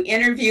committee to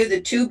interview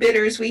the 2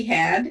 bidders we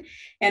had,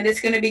 and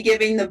it's going to be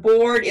giving the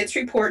board its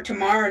report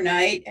tomorrow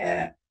night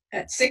at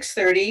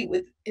 6:30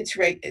 with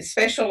its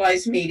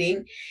specialized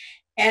meeting.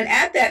 And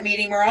at that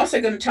meeting, we're also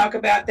going to talk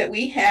about that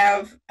we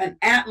have an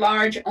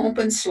at-large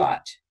open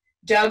slot.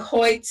 Doug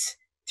Hoyt's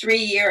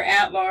 3-year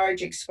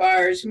at-large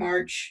expires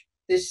March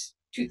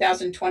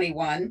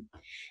 2021.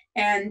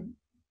 And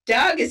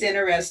Doug is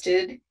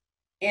interested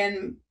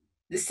in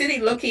the city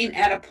looking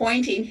at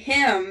appointing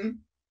him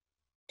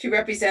to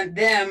represent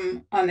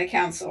them on the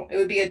council. It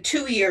would be a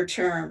 2-year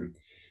term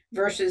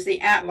versus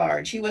the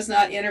at-large. He was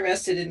not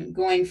interested in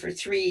going for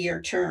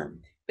 3-year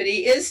term, but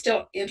he is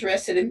still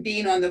interested in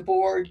being on the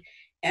board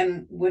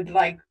and would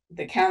like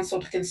the council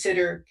to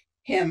consider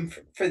him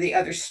for the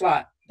other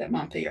slot that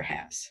Montpelier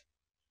has.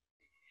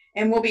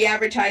 And we'll be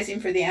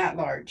advertising for the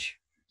at-large.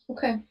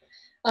 Okay.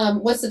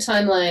 What's the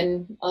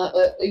timeline?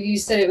 You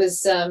said it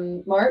was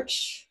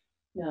March?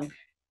 No.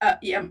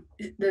 Yeah,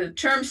 the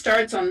term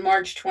starts on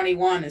March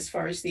 21 as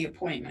far as the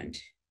appointment.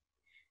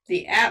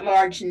 The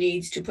at-large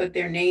needs to put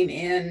their name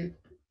in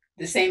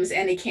the same as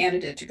any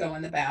candidate to go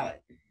on the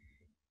ballot.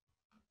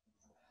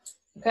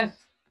 Okay.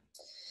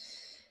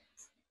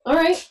 All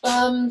right.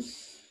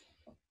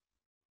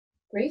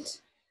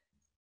 Great.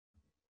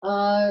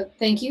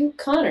 Thank you,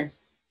 Connor.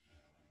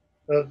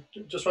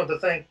 Just want to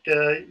thank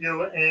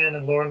you, Ann,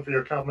 and Lauren for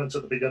your comments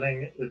at the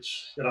beginning.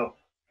 It's,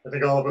 I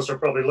think all of us are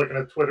probably looking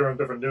at Twitter and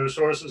different news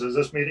sources as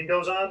this meeting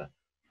goes on.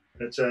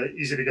 It's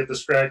easy to get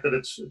distracted.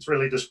 It's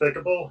really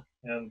despicable,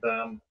 and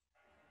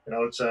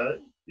it's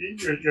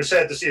you're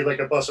sad to see like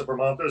a bus of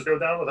Vermonters go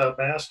down without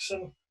masks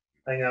and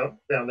hang out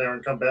down there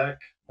and come back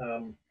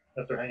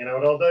after hanging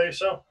out all day.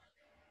 So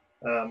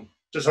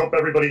just hope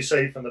everybody's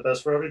safe and the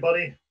best for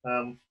everybody.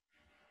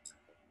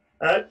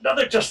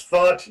 Another just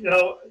thought,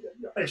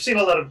 I've seen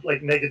a lot of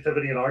like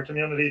negativity in our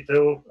community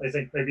too. I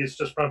think maybe it's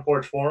just front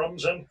porch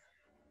forums, and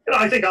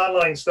I think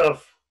online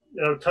stuff,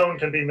 tone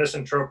can be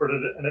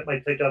misinterpreted, and it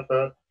might take up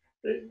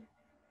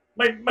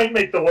might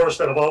make the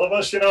worst out of all of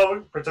us,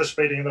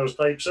 participating in those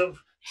types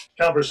of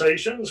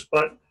conversations.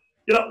 But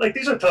like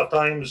these are tough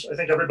times. I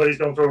think everybody's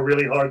going through a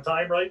really hard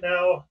time right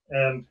now,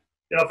 and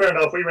fair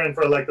enough. We ran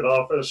for elected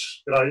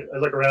office. I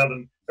look around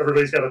and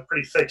everybody's got a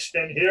pretty thick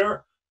skin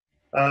here.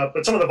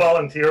 But some of the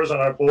volunteers on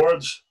our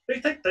boards, they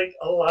take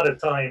a lot of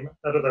time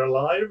out of their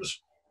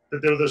lives to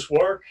do this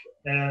work.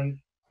 And,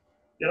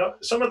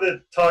 some of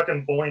the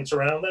talking points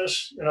around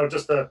this,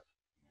 just to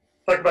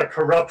talk about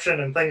corruption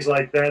and things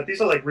like that,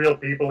 these are like real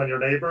people and your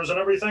neighbors and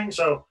everything.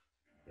 So,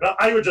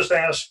 I would just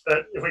ask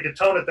that if we could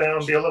tone it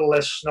down, be a little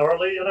less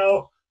snarly,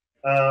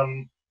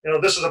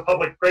 this is a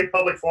great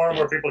public forum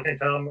where people can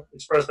come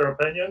express their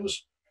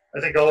opinions. I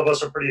think all of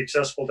us are pretty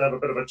accessible to have a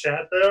bit of a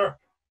chat there.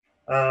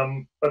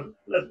 But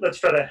let's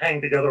try to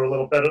hang together a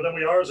little better than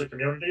we are as a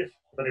community,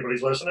 if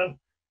anybody's listening.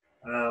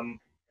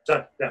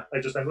 So yeah, I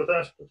just end with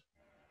that.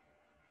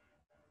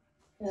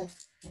 Yeah,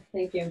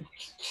 thank you.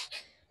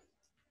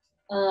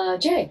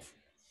 Jay.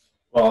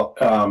 Well,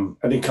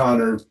 I think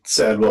Connor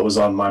said what was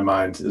on my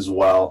mind as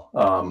well.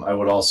 I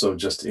would also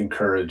just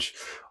encourage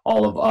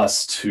all of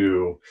us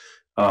to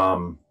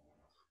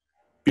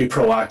be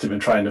proactive in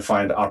trying to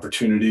find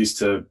opportunities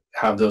to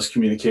have those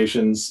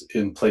communications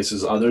in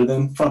places other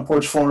than Front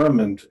Porch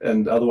Forum,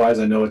 and otherwise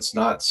I know it's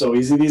not so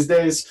easy these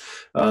days,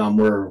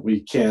 where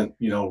we can't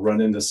run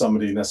into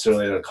somebody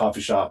necessarily at a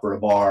coffee shop or a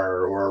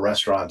bar or a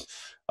restaurant,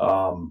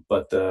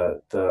 but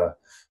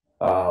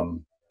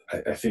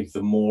I think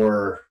the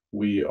more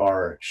we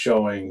are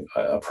showing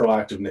a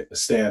proactive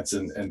stance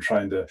and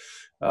trying to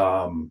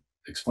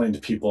explain to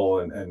people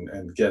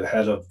and get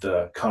ahead of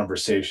the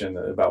conversation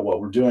about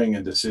what we're doing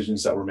and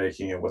decisions that we're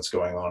making and what's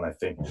going on. I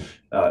think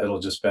it'll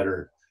just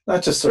better,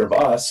 not just serve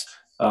us,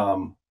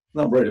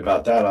 not worried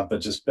about that,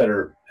 but just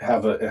better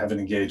have an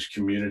engaged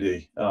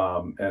community,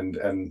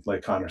 and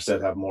like Connor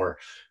said, have more,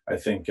 I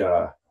think,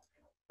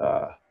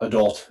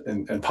 adult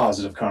and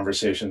positive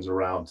conversations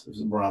around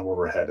where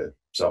we're headed.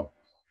 So,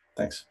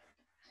 thanks.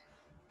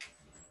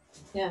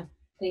 Yeah,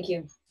 thank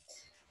you,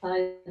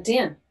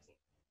 Dan.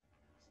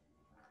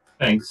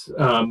 Thanks.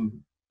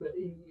 I'm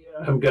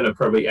going to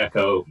probably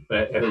echo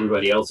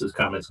everybody else's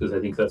comments because I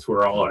think that's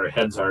where all our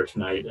heads are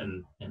tonight.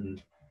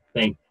 And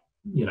thank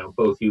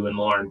both you and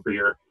Lauren for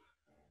your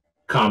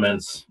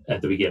comments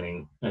at the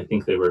beginning. I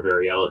think they were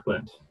very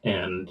eloquent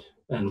and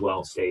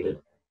well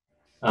stated.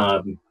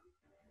 Some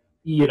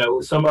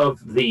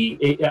of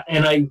the,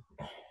 and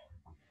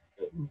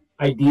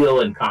I deal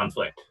in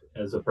conflict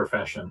as a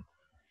profession,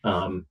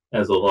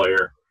 as a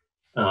lawyer,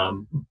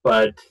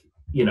 but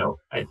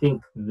I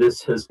think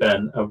this has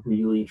been a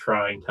really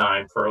trying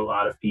time for a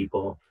lot of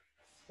people,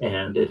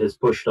 and it has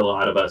pushed a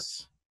lot of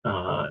us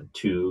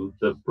to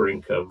the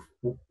brink of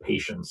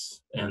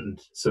patience and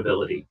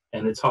civility,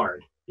 and it's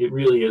hard. It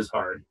really is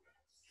hard.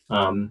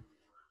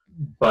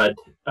 But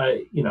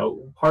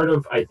part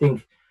of, I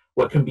think,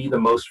 what can be the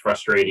most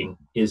frustrating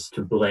is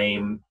to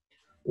blame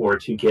or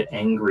to get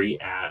angry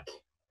at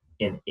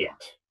an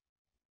it.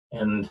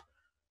 And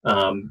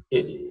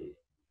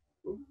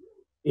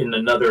in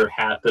another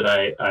hat that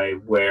I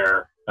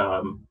wear,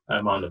 I'm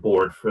on the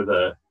board for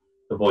the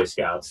Boy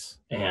Scouts,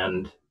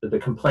 and the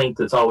complaint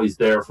that's always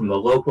there from the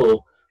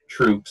local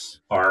troops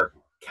are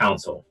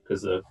council,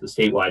 because the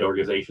statewide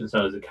organization is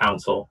known as a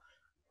council,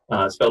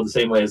 spelled the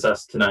same way as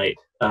us tonight.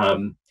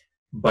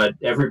 But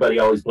everybody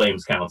always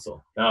blames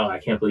council. Oh, I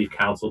can't believe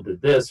council did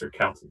this or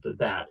council did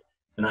that.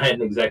 And I had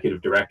an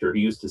executive director who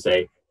used to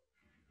say,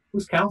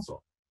 "Who's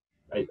council?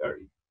 I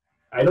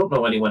don't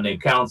know anyone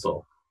named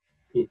council."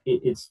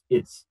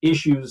 It's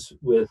issues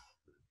with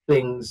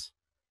things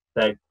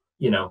that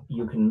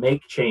you can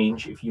make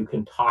change if you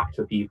can talk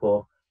to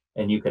people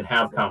and you can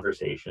have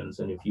conversations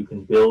and if you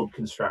can build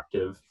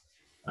constructive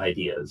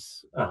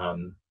ideas.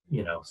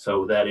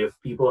 So that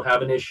if people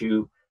have an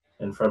issue,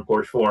 in Front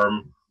Porch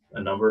Forum,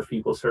 a number of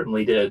people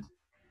certainly did,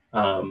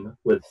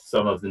 with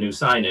some of the new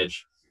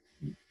signage.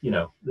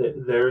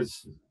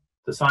 There's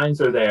the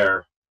signs are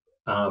there,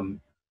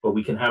 but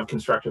we can have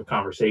constructive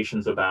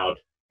conversations about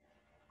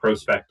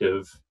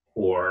prospective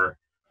or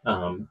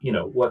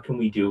what can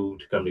we do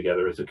to come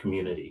together as a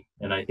community.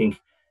 And I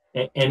think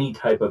any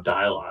type of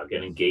dialogue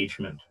and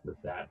engagement with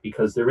that,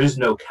 because there is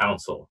no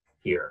council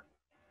here.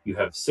 You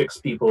have 6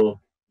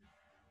 people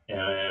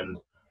and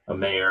a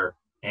mayor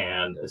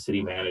and a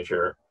city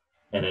manager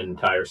and an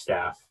entire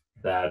staff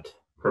that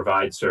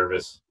provide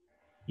service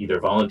either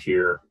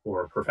volunteer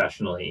or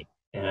professionally.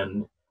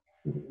 And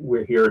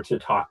we're here to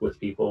talk with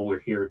people. We're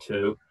here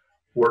to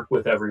work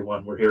with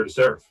everyone. We're here to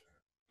serve.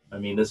 I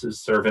mean, this is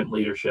servant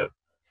leadership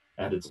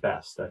at its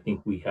best. I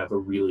think we have a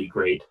really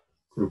great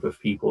group of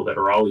people that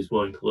are always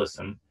willing to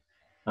listen.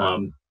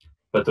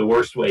 But the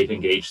worst way to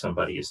engage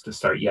somebody is to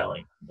start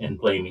yelling and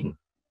blaming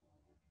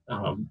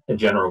a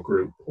general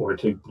group or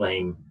to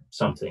blame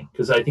something,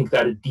 because I think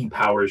that it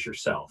depowers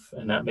yourself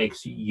and that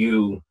makes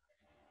you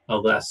a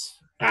less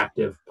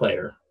active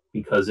player,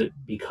 because it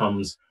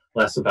becomes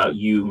less about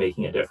you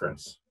making a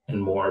difference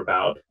and more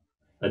about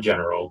a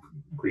general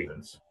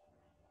grievance.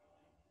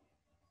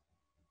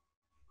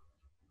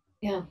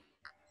 Yeah,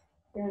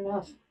 fair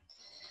enough.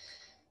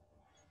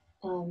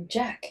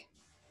 Jack.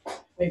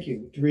 Thank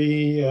you.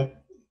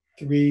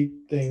 Three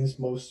things,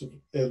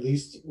 at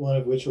least one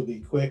of which will be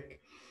quick.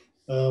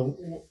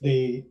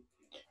 The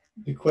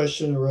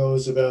question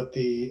arose about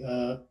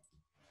the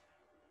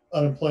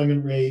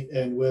unemployment rate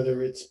and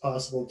whether it's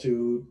possible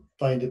to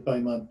find it by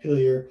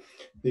Montpelier.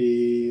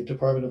 The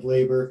Department of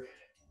Labor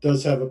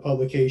does have a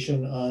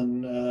publication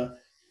on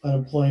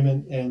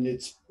unemployment, and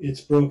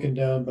it's broken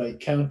down by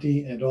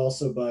county and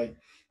also by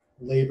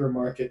labor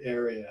market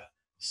area.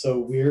 So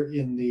we're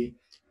in the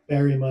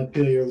Barre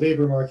Montpelier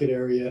labor market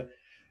area.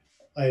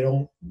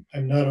 I'm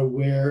not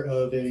aware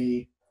of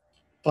any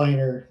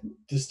finer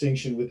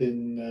distinction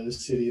within the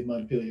city of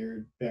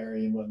Montpelier,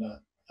 Barre, and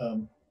whatnot.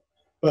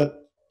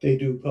 But they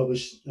do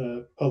publish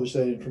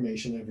that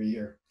information every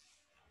year.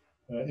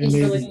 Thanks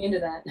for looking into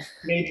that.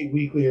 Maybe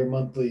weekly or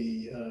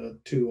monthly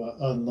to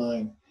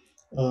online.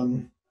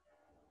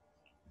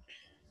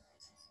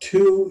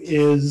 2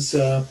 is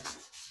I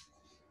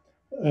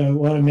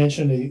want to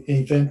mention an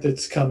event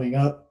that's coming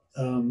up.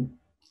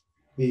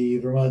 The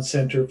Vermont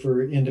Center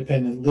for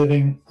Independent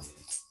Living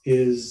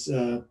is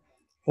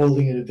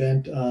holding an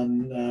event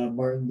on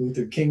Martin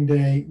Luther King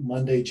Day,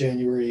 Monday,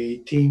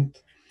 January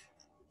 18th,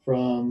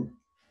 from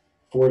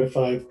 4 to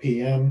 5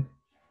 p.m.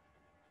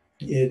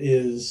 It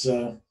is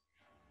a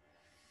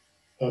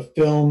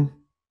film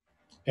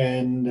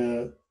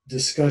and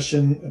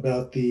discussion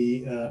about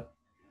the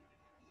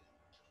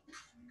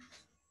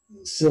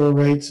civil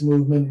rights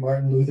movement,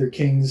 Martin Luther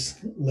King's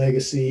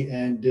legacy,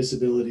 and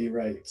disability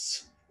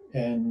rights.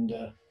 And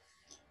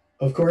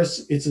Of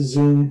course, it's a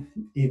Zoom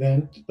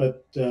event,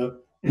 but I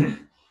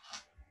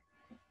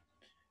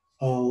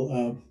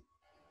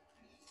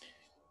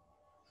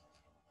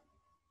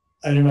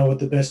don't know what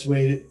the best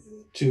way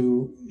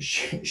to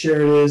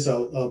share it is.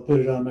 I'll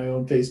put it on my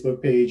own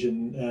Facebook page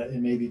and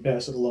maybe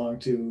pass it along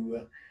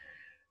to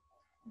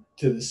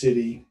the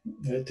city,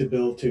 to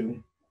Bill,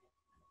 to,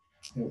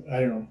 I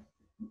don't know,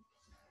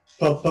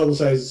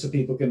 publicize it so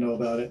people can know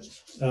about it.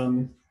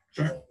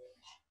 Sure.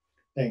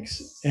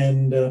 Thanks.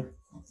 And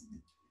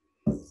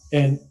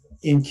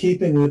in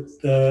keeping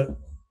with the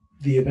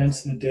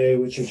events of the day,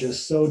 which are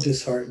just so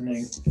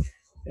disheartening,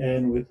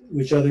 and with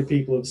which other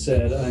people have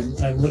said,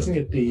 I'm looking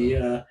at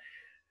the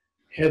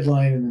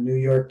headline in the New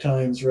York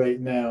Times right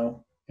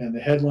now, and the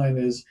headline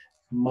is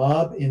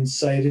 "Mob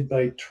Incited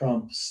by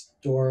Trump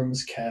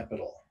Storms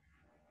Capitol."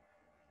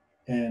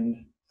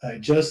 And I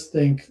just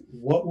think,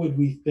 what would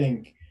we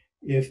think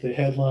if the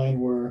headline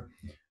were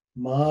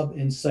 "Mob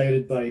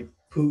Incited by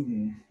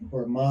Putin,"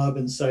 or "Mob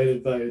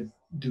Incited by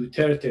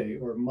Duterte,"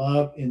 or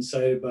 "Mob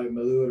Incited by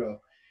Maduro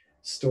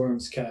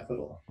Storms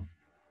Capitol"?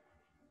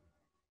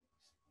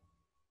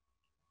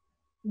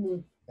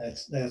 Mm.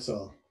 That's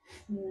all.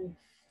 Mm.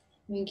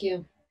 Thank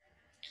you.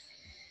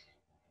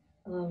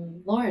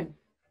 Lauren.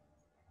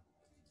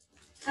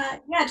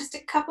 Yeah, just a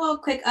couple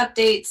of quick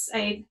updates.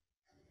 I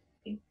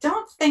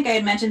don't think I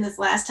had mentioned this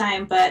last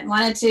time, but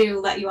wanted to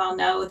let you all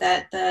know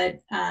that the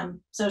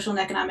Social and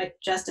Economic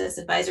Justice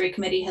Advisory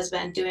Committee has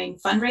been doing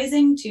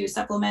fundraising to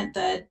supplement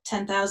the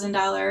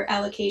 $10,000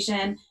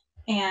 allocation.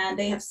 And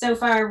they have so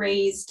far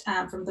raised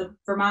from the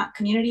Vermont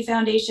Community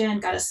Foundation,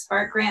 got a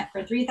Spark grant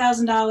for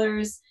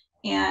 $3,000,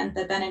 and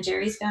the Ben and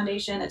Jerry's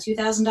Foundation, a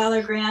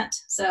 $2,000 grant.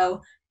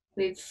 So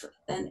we've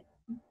been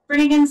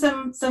bringing in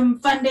some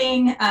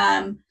funding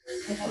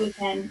so that we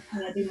can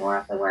do more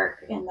of the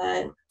work in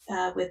the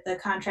with the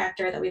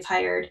contractor that we've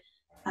hired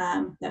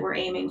that we're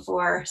aiming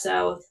for.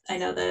 So I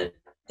know the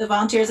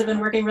volunteers have been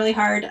working really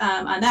hard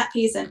on that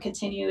piece and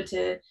continue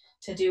to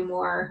do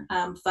more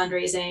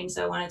fundraising.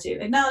 So I wanted to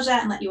acknowledge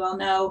that and let you all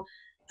know.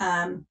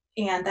 And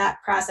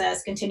that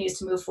process continues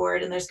to move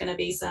forward. And there's going to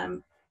be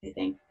some, I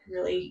think,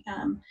 really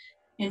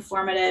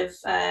informative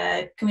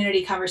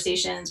community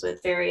conversations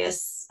with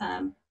various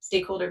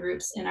stakeholder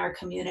groups in our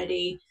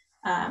community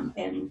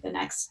in the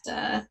next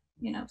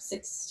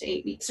 6 to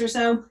 8 weeks or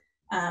so.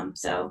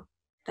 So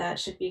that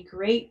should be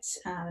great.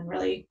 I'm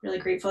really, really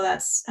grateful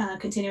that's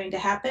continuing to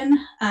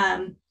happen.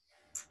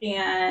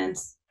 And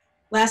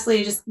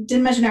lastly, just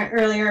didn't mention it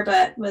earlier,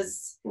 but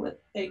was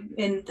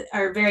in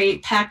our very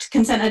packed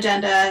consent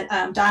agenda.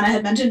 Donna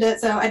had mentioned it,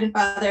 so I didn't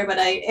bother, but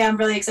I am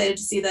really excited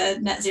to see the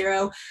net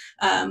zero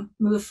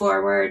move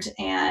forward,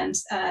 and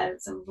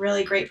some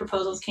really great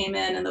proposals came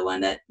in, and the one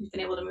that we've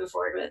been able to move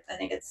forward with, I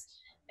think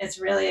it's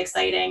really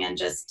exciting. And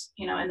just,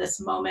 in this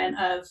moment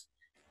of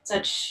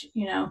such,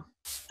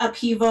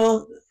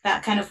 upheaval,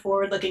 that kind of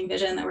forward-looking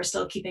vision that we're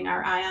still keeping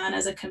our eye on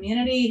as a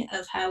community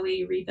of how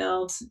we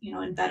rebuild,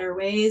 in better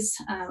ways,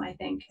 I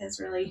think is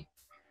really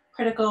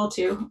critical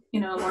to, a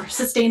more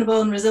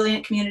sustainable and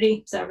resilient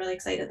community. So I'm really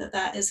excited that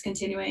that is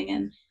continuing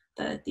and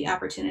the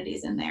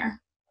opportunities in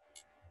there.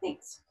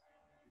 Thanks.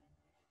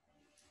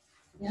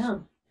 Yeah.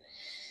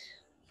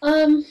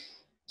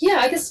 Yeah,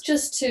 I guess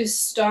just to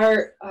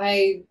start,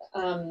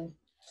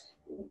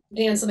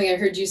 Dan, something I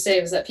heard you say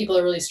was that people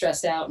are really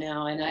stressed out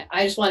now. And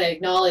I just want to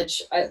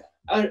acknowledge, I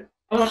want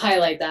to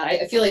highlight that.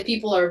 I feel like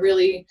people are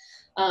really,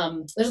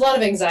 there's a lot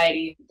of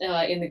anxiety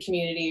in the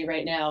community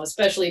right now,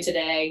 especially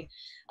today.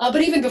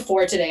 But even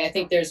before today, I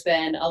think there's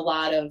been a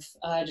lot of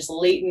just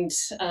latent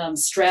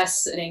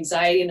stress and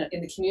anxiety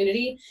in the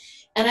community.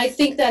 And I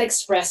think that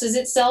expresses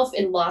itself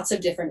in lots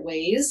of different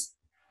ways.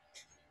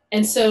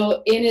 And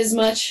so in as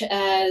much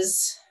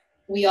as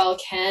we all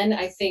can,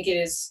 I think it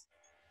is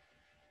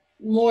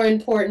more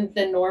important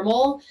than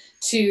normal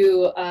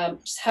to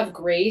just have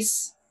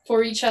grace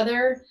for each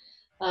other.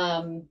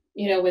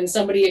 When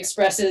somebody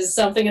expresses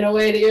something in a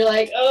way that you're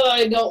like, oh,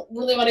 I don't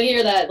really want to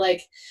hear that,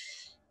 like,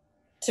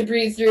 to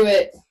breathe through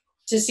it,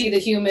 to see the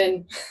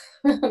human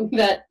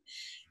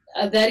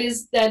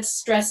that's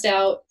stressed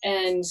out,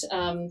 and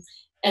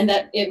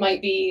that it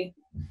might be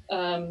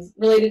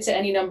related to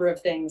any number of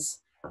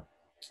things.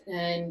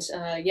 And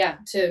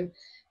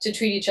to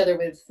treat each other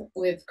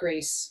with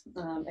grace,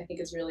 I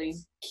think is really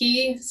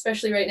key,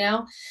 especially right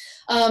now.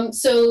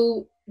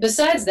 So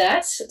besides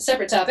that,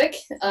 separate topic,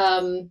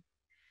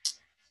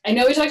 I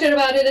know we talked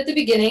about it at the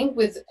beginning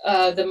with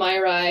the My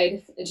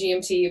Ride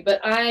GMT, but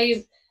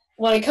I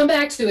want to come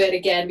back to it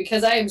again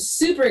because I am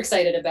super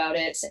excited about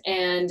it.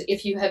 And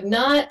if you have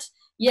not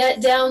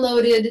yet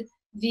downloaded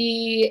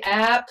the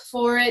app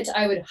for it,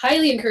 I would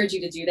highly encourage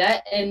you to do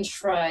that and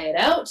try it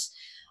out.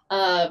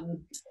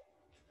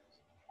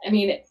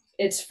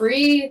 It's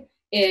free.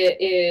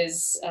 It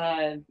is,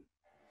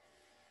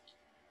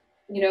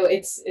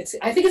 it's.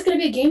 I think it's going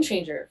to be a game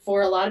changer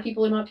for a lot of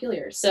people in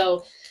Montpelier.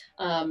 So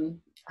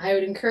I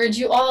would encourage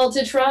you all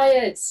to try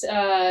it.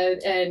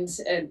 And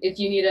if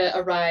you need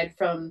a ride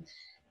from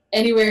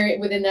anywhere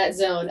within that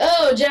zone.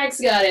 Oh, Jack's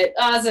got it.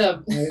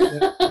 Awesome.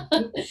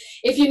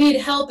 If you need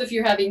help, if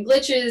you're having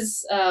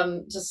glitches,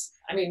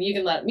 you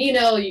can let me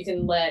know. You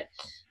can let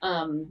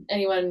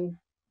anyone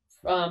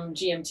from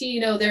GMT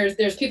know.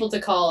 There's people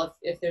to call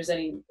if there's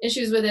any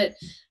issues with it.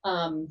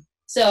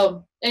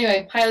 So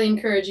anyway, highly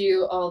encourage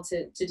you all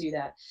to do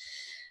that.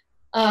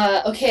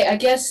 Okay, I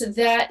guess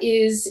that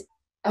is,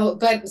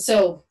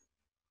 so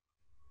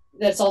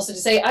that's also to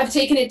say I've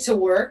taken it to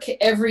work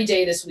every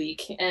day this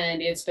week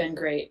and it's been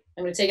great.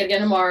 I'm going to take it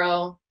again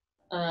tomorrow.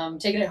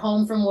 Taking it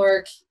home from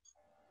work.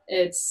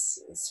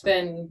 It's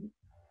been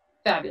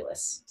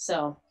fabulous.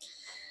 So,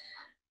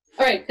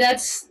 all right,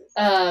 that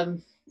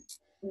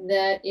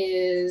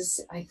is,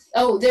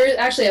 there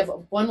actually I have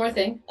one more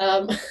thing,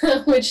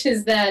 which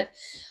is that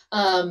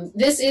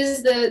this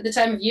is the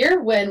time of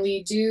year when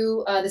we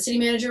do the city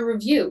manager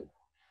review.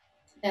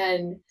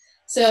 And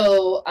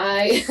so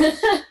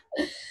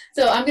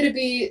so I'm going to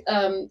be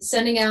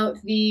sending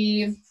out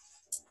the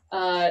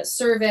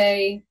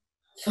survey.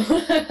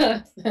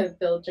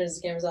 Bill turns his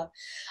cameras off.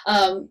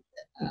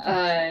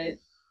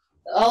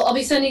 I'll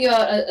be sending you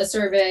out a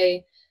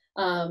survey,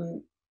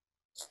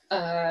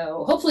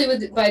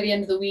 hopefully by the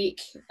end of the week.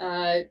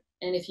 And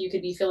if you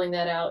could be filling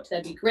that out,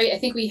 that'd be great. I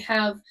think we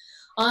have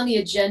on the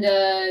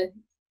agenda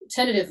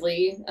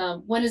tentatively.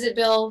 When is it,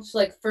 Bill?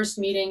 Like first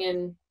meeting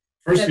in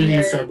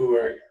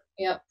February.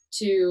 Yep.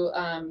 To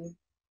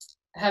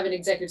have an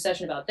executive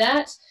session about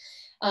that.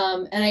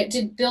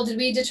 And Bill, did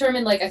we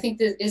determine, like, I think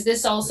is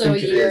this also a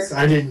year?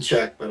 I didn't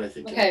check, but I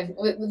think. Okay.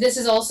 This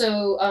is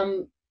also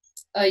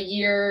a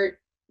year,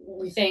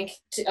 we think,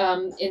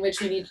 in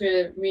which we need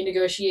to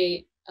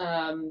renegotiate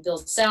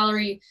Bill's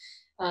salary,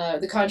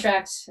 the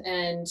contract.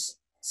 And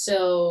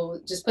so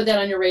just put that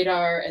on your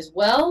radar as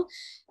well,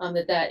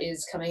 that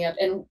is coming up.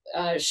 And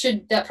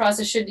that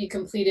process should be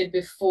completed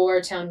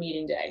before town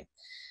meeting day.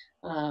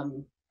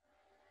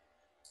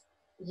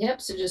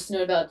 Yep, so just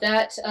note about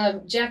that.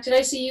 Jack, did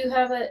I see you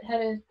had a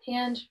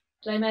hand?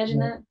 Did I imagine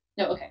that?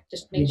 No, okay,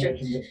 just make sure.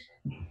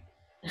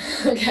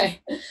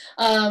 Okay,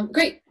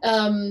 great.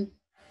 I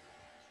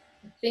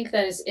think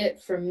that is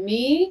it for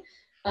me.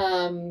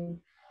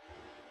 John,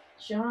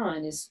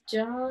 is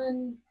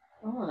John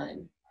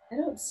on? I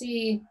don't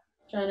see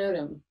John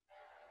Odom.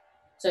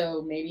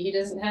 So maybe he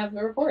doesn't have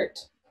a report.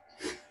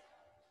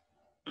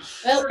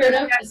 Well, fair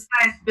enough.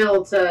 Asked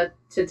Bill to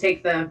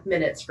take the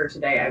minutes for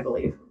today, I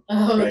believe.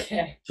 Oh, okay.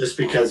 Right. Just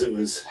because it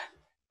was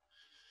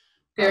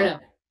fair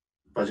enough.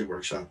 Budget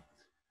workshop.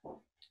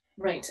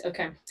 Right.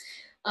 Okay.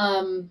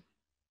 And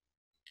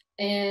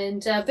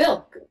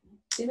Bill.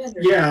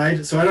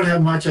 Yeah. So I don't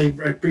have much. I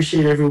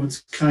appreciate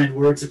everyone's kind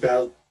words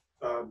about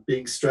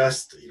being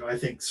stressed. I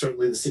think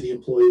certainly the city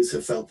employees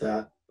have felt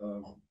that.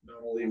 Not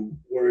only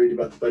worried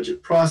about the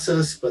budget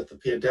process, but the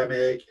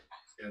pandemic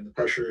and the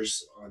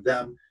pressures on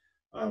them.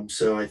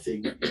 So I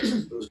think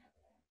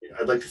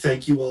I'd like to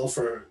thank you all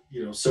for,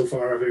 so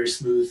far a very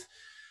smooth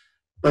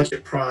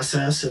budget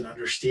process and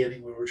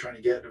understanding what we're trying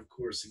to get. And of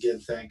course, again,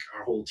 thank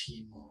our whole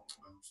team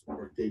for the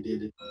work they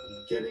did in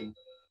getting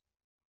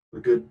a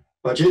good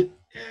budget.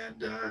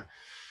 And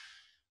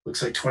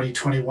looks like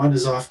 2021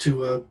 is off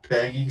to a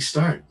banging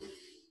start.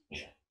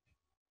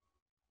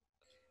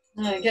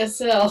 I guess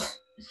so.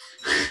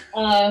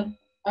 All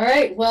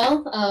right.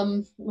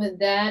 Well, with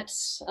that,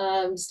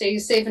 stay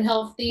safe and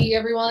healthy,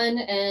 everyone.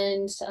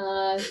 And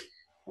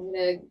I'm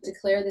going to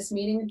declare this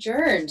meeting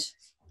adjourned.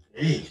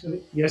 Hey.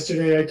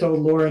 Yesterday, I told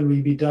Lauren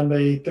we'd be done by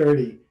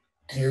 8:30.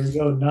 Here we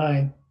go,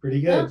 9.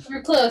 Pretty good. Oh,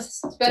 we're close.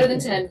 It's better than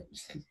 10.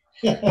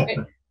 Right.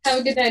 Have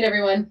a good night,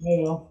 everyone.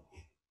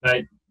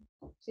 Night.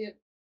 See you.